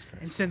tube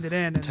and send it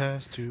in. And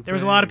Test tube. there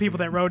was a lot of people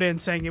that wrote in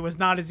saying it was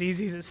not as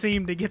easy as it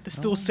seemed to get the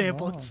stool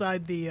sample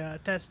inside the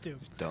test tube.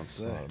 Don't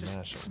say.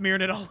 Just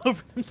smearing it all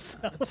over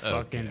themselves.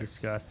 fucking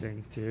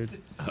disgusting, dude.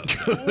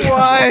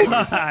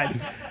 What?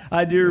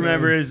 I do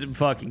remember his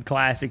fucking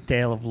classic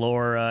tale of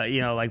lore.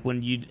 You know, like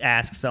when you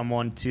ask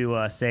someone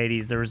to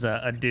Sadie's, there was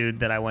a dude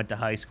that I went to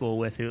high school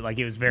with who, like,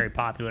 he was very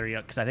popular,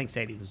 because I think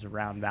Sadie was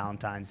around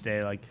Valentine's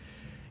Day. Like,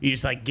 you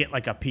just like get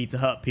like a Pizza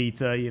Hut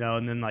pizza, you know,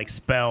 and then like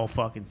spell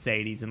fucking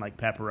Sadie's and like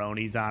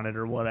pepperonis on it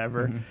or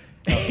whatever.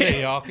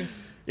 Sadie Hawkins.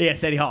 Yeah,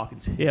 Sadie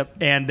Hawkins. Yep.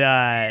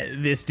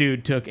 And this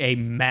dude took a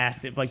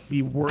massive, like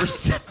the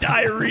worst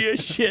diarrhea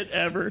shit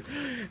ever,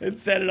 and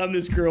set it on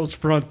this girl's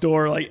front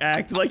door, like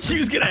acting like she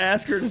was gonna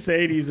ask her to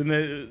Sadie's, and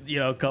then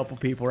a couple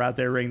people were out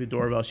there ringing the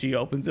doorbell. She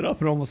opens it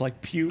up and almost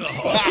like pukes.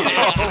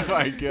 Oh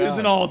my god! It was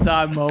an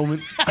all-time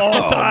moment.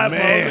 All-time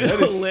man, moment.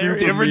 that is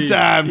Hilarious. different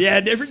times. Yeah,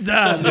 different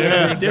times.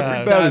 different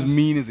About times. as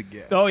mean as it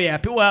gets. Oh yeah.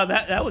 Well,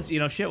 that was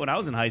shit when I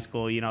was in high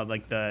school.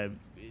 Like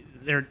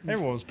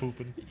Everyone was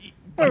pooping.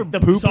 like the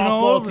pooping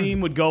all softball over.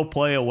 team would go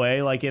play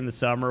away like in the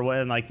summer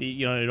when like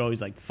they'd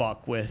always like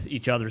fuck with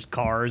each other's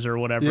cars or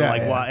whatever, Yeah,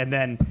 like yeah. what, and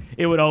then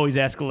it would always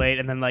escalate,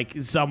 and then like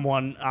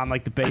someone on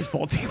like the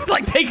baseball team would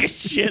like take a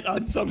shit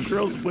on some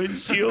girl's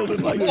windshield,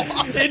 and like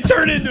it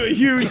turned into a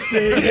huge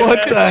thing.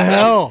 What the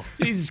hell?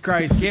 Jesus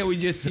Christ, can't we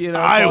just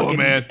Iowa, fucking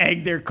man.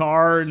 egg their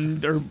car or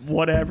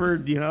whatever,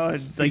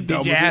 it's like, done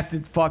did you with have to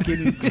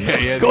fucking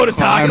yeah, go to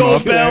climb Taco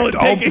up there, Bell and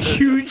take a dump it.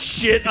 huge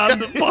shit on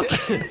the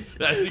fucking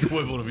that's the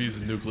equivalent of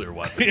using nuclear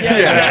weapons.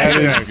 yeah,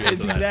 It's exactly.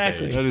 to that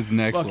Exactly. stage. That is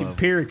next fucking level.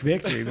 Pyrrhic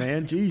victory,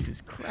 man.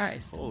 Jesus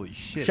Christ. Holy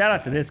shit! Shout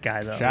out to this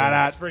guy, though. Shout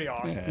That's out. pretty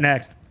awesome.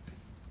 Next.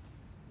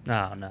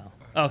 Oh, no.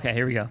 Okay,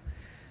 here we go.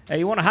 Hey,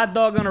 you want a hot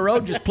dog on the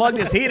road? Just plug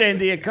this heater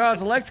into your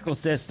car's electrical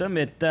system.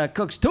 It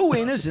cooks 2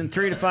 wieners in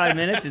 3 to 5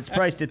 minutes. It's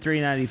priced at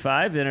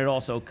 $3.95, and it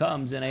also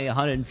comes in a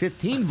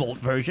 115-volt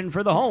version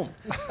for the home.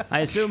 I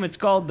assume it's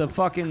called the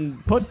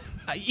fucking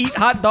eat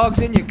hot dogs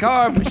in your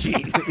car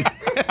machine.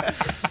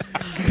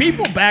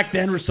 People back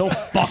then were so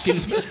fucking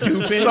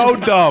stupid. So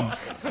dumb.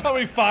 How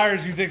many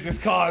fires do you think this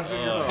caused?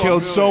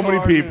 Killed so many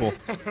people.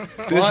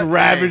 This What?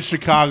 ravaged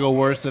Chicago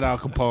worse than Al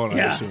Capone, I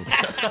Yeah. assume.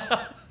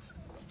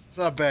 It's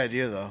not a bad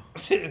idea though.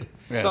 Yeah,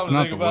 it's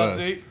not the worst.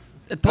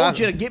 I told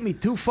you to get me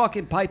 2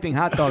 fucking piping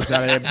hot dogs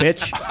out of there,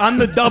 bitch. On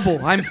the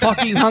double. I'm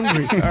fucking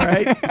hungry, all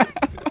right?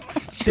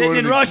 Sitting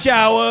in rush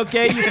hour,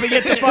 okay? You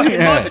forget the fucking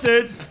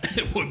mustards.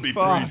 It would be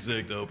pretty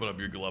sick to open up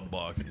your glove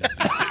box and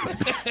see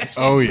two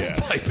Oh yeah.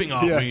 piping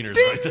hot Yeah. wieners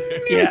right there.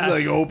 Yeah. It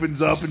like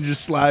opens up and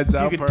just slides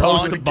out. could Perfect.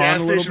 toast Oh, the the bun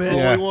gas a little station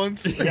bit. rolling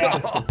Yeah.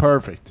 ones.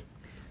 Perfect.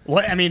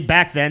 What I mean,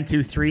 back then too,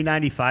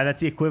 $3.95. That's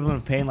the equivalent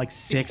of paying like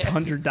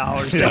 $600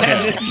 to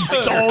have this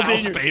installed in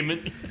House your.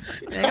 payment.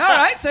 All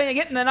right, so you're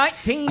getting the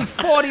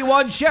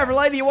 1941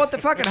 Chevrolet. Do you want the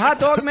fucking hot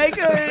dog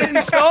maker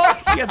installed?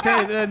 You got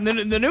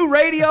the new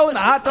radio and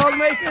the hot dog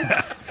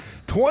maker.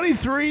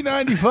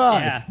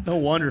 $23.95. Yeah, no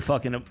wonder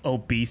fucking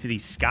obesity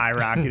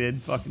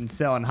skyrocketed. Fucking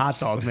selling hot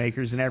dog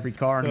makers in every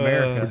car in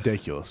America.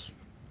 Ridiculous.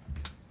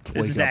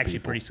 This is actually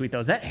pretty sweet though.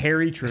 Is that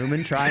Harry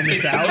Truman trying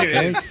this out?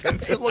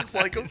 It looks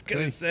like I was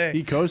gonna say.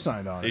 He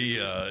co-signed on it.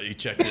 He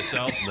checked this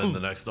out, and then the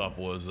next stop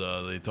was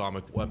the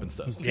atomic weapons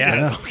test.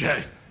 Yeah.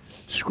 Okay.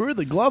 Screw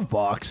the glove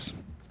box.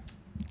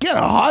 Get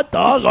a hot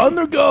dog on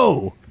the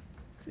go.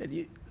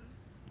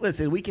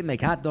 Listen, we can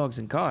make hot dogs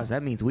in cars.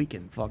 That means we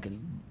can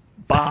fucking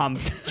bomb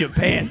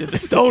Japan to the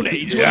Stone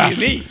Age. Yeah. What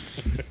do you mean?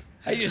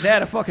 I just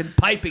had a fucking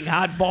piping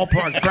hot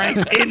ballpark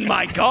crank in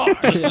my car.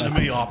 Listen to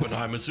me,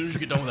 Oppenheimer. As soon as you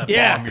get done with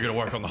that bomb, you're going to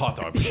work on the hot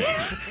dog machine.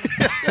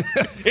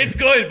 It's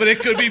good, but it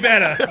could be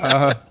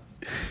better.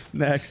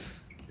 Next.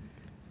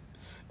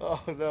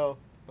 Oh no.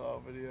 Oh,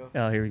 video.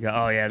 Oh, here we go.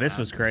 Oh, yeah, this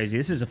was crazy.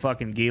 This is a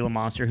fucking Gila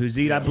monster.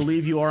 Huzid, I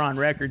believe you are on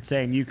record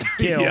saying you could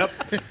kill.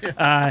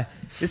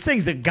 This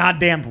thing's a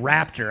goddamn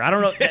raptor. I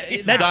don't know.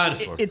 It's a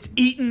dinosaur. It's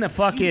eating a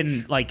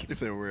fucking, like, If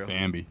they were real.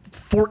 Bambi.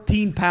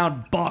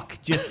 14-pound buck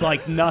just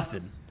like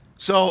nothing.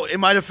 So,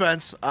 in my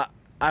defense,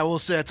 I will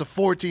say it's a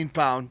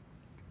 14-pound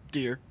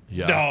deer.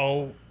 Yeah.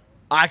 No.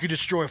 I could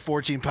destroy a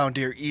 14-pound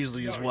deer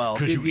easily as well.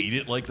 Could you eat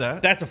it like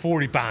that? That's a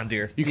 40-pound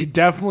deer. You could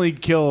definitely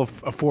kill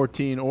a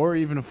 14 or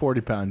even a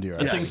 40-pound deer.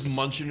 That thing's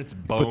munching its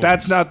bones. But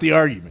that's not the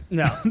argument.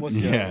 No.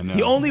 Yeah, no.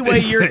 The only way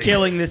you're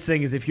killing this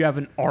thing is if you have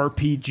an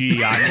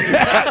RPG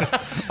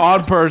on you.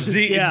 On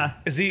person.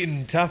 Is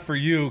eating tough for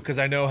you because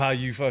I know how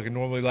you fucking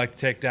normally like to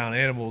take down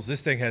animals.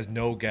 This thing has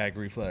no gag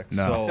reflex.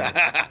 No.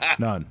 So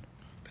None.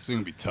 It's going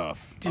to be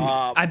tough. Dude,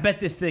 I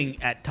bet this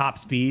thing at top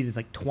speed is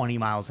like 20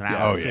 miles an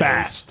hour. Oh, yeah.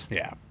 Fast.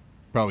 Yeah.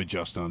 Probably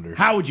just under.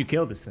 How would you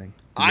kill this thing?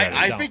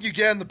 I think you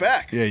get in the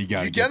back. Yeah, you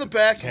gotta get in the get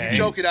back, Okay.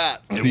 choke it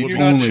out. It You're would be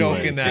not so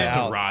choking that to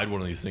out. ride one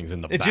of these things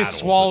in the it battle. just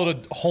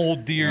swallowed a whole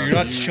deer. You're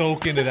not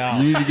choking it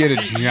out. You need to get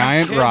a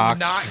giant rock.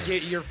 Not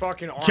get your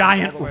fucking arms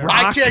Giant all the way rock.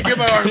 around. I can't get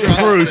my arms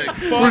around this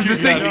thing. Where's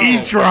this thing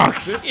eats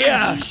rocks? This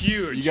Yeah. thing's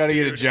huge. You got to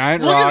get a dude.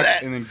 giant Look at rock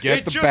that. and then get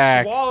It the just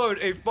back. swallowed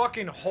a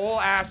fucking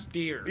whole ass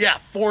deer. Yeah,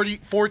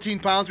 14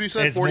 pounds, we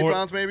said? It's 40 more-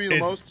 pounds maybe, the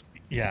it's- most?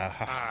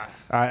 Yeah.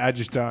 I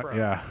just don't.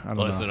 Yeah, I don't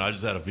Listen, know. I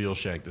just had a veal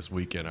shank this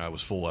weekend. I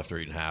was full after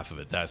eating half of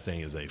it. That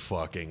thing is a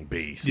fucking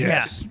beast.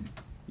 Yes.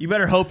 You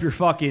better hope your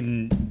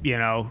fucking,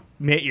 your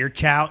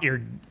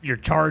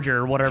Charger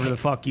or whatever the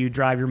fuck you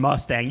drive, your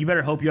Mustang. You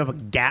better hope you have a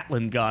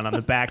Gatling gun on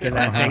the back of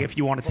that thing if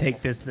you want to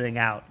take this thing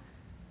out.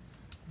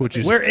 Which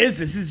is Where is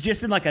this? This is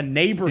just in like a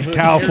neighborhood in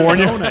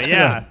California? Arizona.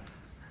 Yeah.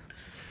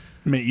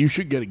 Man, you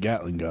should get a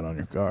Gatling gun on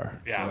your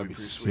car. Yeah. That'd be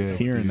sick.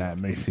 Hearing that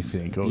makes me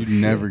think, oh, You'd shit.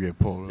 never get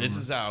pulled over. This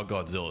is how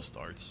Godzilla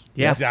starts.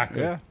 Yeah.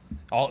 Exactly. Yeah.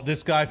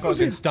 This guy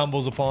fucking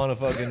stumbles upon a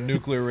fucking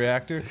nuclear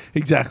reactor.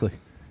 Exactly.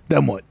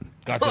 Then what?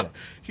 Godzilla.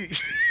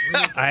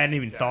 I hadn't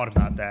even thought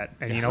about that.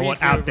 And you know Me what?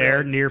 too, Out there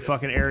really. near This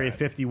fucking thing Area bad.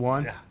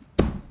 51,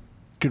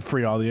 Could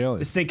free all the aliens.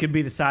 this thing could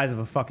be the size of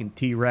a fucking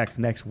T-Rex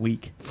next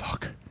week.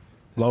 Fuck.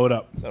 Blow it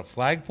up. Is that a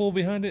flagpole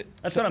behind it?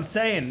 That's what I'm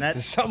saying.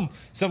 There's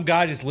some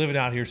guy just living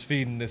out here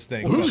feeding this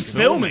thing. Who's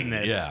Fucking- filming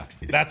this? Yeah.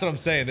 That's what I'm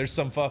saying. There's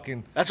some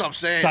fucking That's what I'm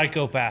saying.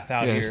 psychopath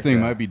out Yeah, here. this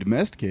thing might be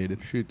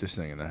domesticated. Shoot this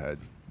thing in the head.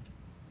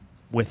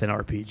 With an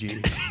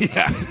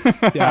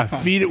RPG. Yeah,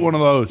 feed it one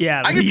of those.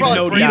 Yeah, I could leave probably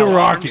no break doubt. his Eat a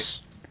rocket.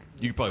 arms.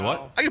 You could probably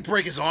what? I could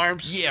break his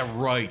arms. Yeah,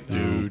 right,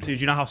 dude.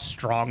 Dude, you know how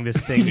strong this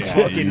thing's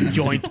fucking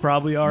joints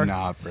probably are?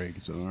 Not break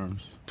its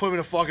arms. Put him in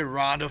a fucking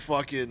Ronda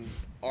fucking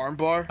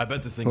armbar. I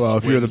bet this thing Well,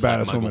 if you're the swims like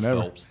baddest Michael woman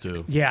ever. Phelps,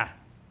 too. Yeah.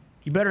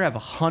 You better have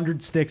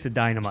 100 sticks of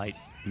dynamite.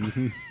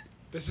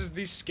 This is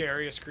the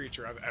scariest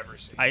creature I've ever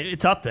seen.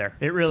 It's up there.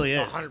 It really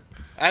is. 100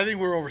 I think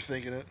we're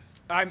overthinking it.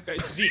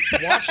 Zeke,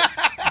 watch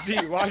it.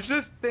 Zeke, watch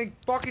this thing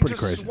fucking Pretty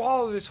just crazy.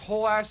 swallow this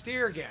whole ass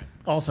deer again.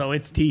 Also,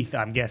 its teeth,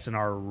 I'm guessing,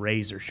 are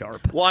razor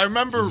sharp. Well, I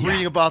remember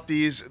reading about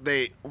these.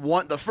 They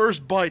want the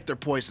first bite, they're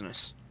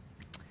poisonous.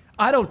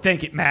 I don't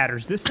think it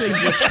matters. This thing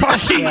just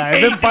fucking Yeah, if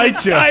ate it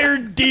bites an you. entire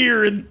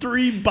deer in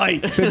 3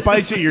 bites. If it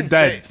bites you, you're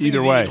dead. Things Either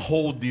eat way.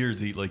 whole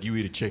deers eat like you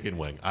eat a chicken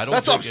wing. I don't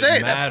That's what I'm think it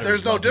saying. matters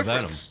There's no about the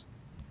venom. difference.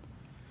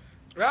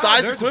 Ah,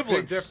 Size there's a big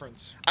equivalence.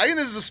 difference. I think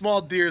this is a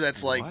small deer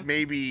that's like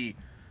maybe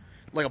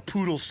like a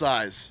poodle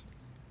size.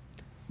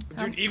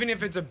 Dude, even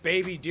if it's a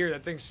baby deer,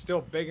 that thing's still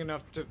big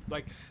enough to,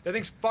 like, that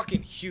thing's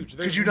fucking huge.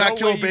 There's Could you not no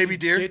kill a way you baby could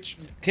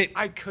deer?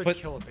 I could but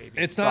kill a baby.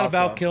 It's not Thought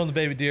about so. killing the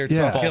baby deer. It's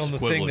Yeah. about killing the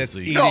False thing that's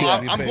equivalency. eating No, the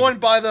I'm baby. going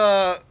by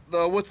the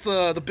what's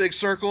the big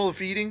circle of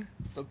feeding?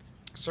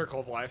 Circle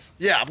of life.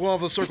 Yeah, I'm going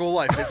with the circle of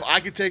life. If I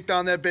could take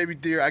down that baby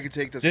deer, I could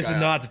take this. This guy is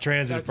out. not the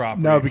transitive That's-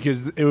 property. No,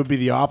 because it would be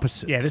the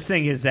opposite. Yeah, this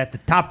thing is at the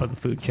top of the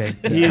food chain.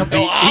 He is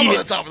No, I'm he- on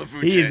the top of the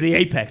food he is chain. the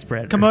apex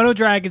predator. Komodo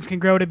dragons can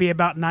grow to be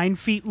about 9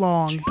 feet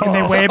long, and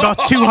they weigh about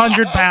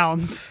 200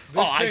 pounds.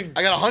 This Oh, thing.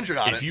 I got 100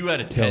 on If it. you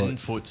had a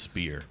 10-foot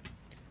spear,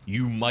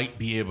 you might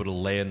be able to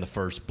land the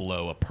first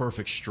blow, a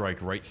perfect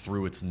strike right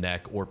through its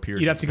neck or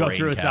pierce You'd have its to go brain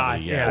through its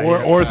cavity. eye.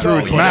 Yeah. Or through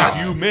its No, mouth.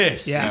 If you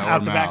miss, Yeah, Yeah,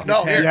 out or the back of mouth.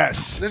 its No, head. here.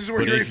 Yes. This is where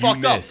But you already if you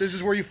fucked up. miss- This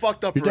is where you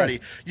fucked up You're already.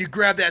 dead. You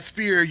grab that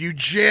spear, you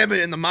jam it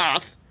in the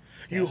mouth,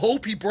 you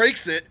hope he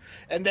breaks it,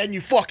 and then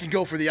you fucking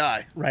go for the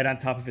eye. Right on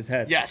top of his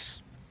head.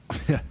 Yes.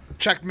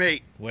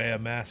 Checkmate. Wear a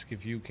mask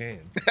if you can.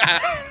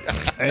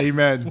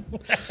 Amen.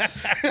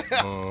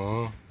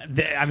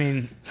 I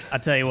mean, I'll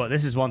tell you what,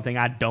 this is one thing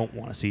I don't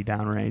want to see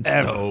downrange.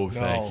 no,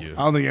 thank you.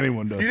 I don't think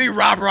anyone does. You think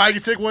Rob Ryan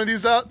could take one of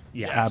these out?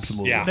 Yeah,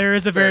 Absolutely. Yeah. There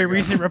is a very There you go.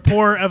 recent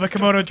report of a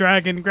Komodo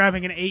dragon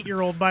grabbing an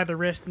 8-year-old by the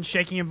wrist and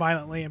shaking him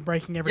violently and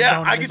breaking every Yeah,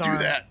 bone I in his could do arm.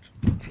 that.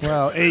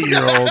 Well,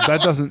 8-year-old.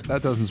 That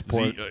doesn't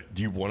support.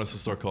 Do you want us to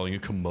start calling you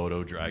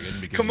Komodo Dragon?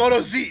 Because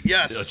Komodo Zeke, you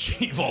yes.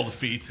 achieve all the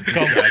feats that the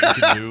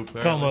dragon can do.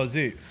 apparently. Como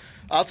Z.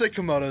 I'll take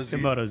Komodo Zeke.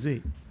 Komodo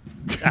Z.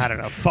 I don't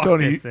know. Fuck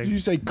Tony, this did thing. you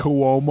say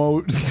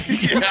Cuomo?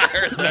 Yeah, I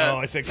heard that. No,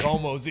 I said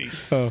Como Z.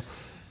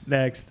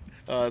 Next.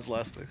 That's the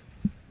last thing.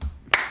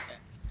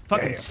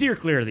 Fucking Damn. steer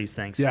clear of these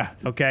things. Yeah.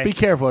 Okay. Be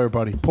careful,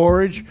 everybody.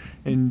 Porridge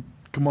and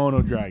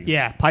kimono dragons.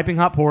 Yeah, piping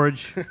hot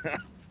porridge.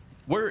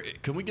 Where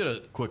can we get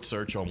a quick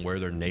search on where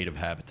their native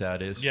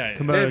habitat is? Yeah.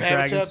 Komodo Native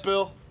dragons. habitat,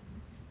 Bill.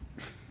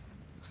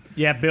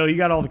 Yeah, Bill, you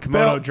got all the Komodo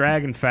Bill.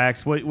 dragon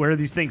facts. Where are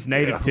these things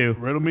native to?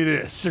 Riddle me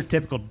this. What's their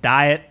typical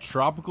diet?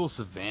 Tropical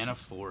savanna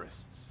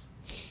forests.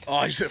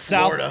 Oh, he's at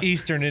Florida.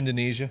 Southeastern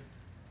Indonesia.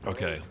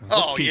 Okay. Oh,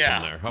 Let's keep yeah.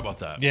 them there. How about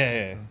that?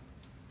 Yeah.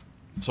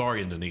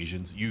 Sorry,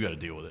 Indonesians. You got to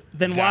deal with it.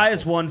 Then why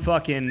is one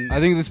fucking I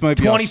think this might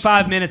be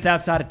 25 minutes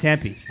outside of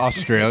Tempe?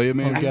 Australia, I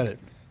maybe. don't get it.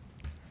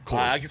 Of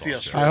course, I can it's see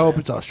Australia. I hope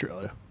it's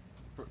Australia.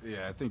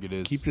 Yeah, I think it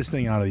is. Keep this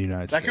thing out of the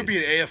United That States. could be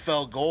an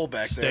AFL goal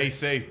back Stay there.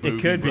 safe, booby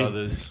could be.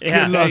 brothers.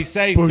 Yeah. They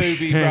say Bush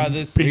booby and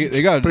brothers.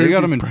 They got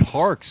them in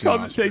parks. In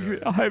Australia.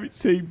 I haven't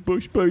seen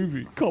Bush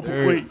Booby in a couple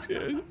They're- weeks.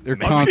 They're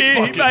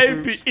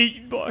been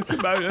eaten by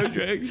Komodo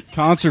dragons.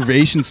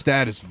 conservation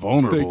status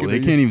vulnerable. Take it They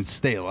easy. can't even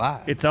stay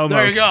alive. It's almost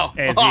There you go.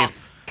 as Oh, if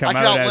I can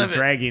outlive Komodo it.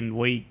 Dragon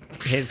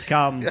Week has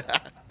come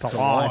to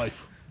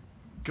life.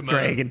 Come on.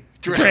 Dragon.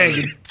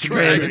 Dragon.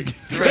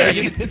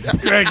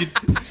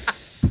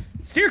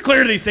 Steer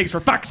clear of these things for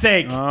fuck's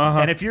sake.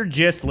 And if you're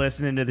just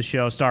listening to the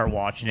show, start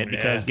watching it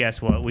because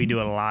guess what? We do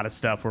a lot of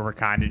stuff where we're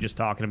kind of just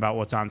talking about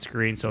what's on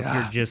screen. So if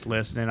you're just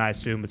listening, I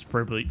assume it's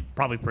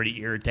probably pretty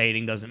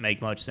irritating. Doesn't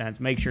make much sense.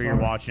 Make sure you're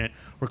watching it.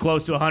 We're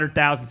close to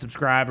 100,000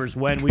 subscribers.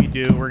 When we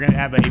do, we're going to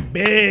have a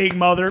big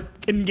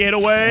motherfucking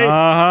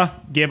getaway.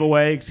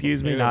 Giveaway,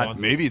 excuse me. Not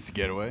Maybe it's a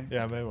getaway.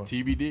 Yeah,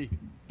 maybe.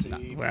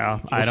 TBD.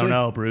 well, I don't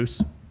know,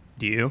 Bruce.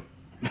 Do you?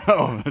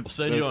 No, We'll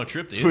send you on a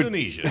trip to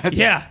Indonesia.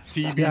 Yeah.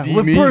 TBD.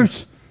 With means.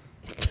 Bruce.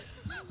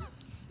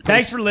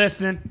 Thanks for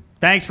listening.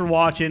 Thanks for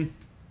watching.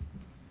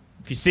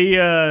 If you see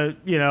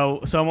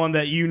someone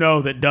that you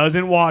know that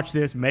doesn't watch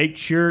this, make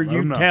sure you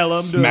them know. tell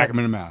them Smack to them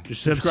in the mouth.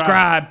 Just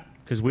subscribe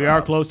because we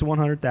are close to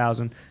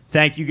 100,000.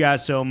 Thank you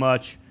guys so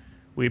much.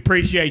 We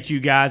appreciate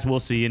you guys. We'll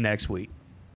see you next week.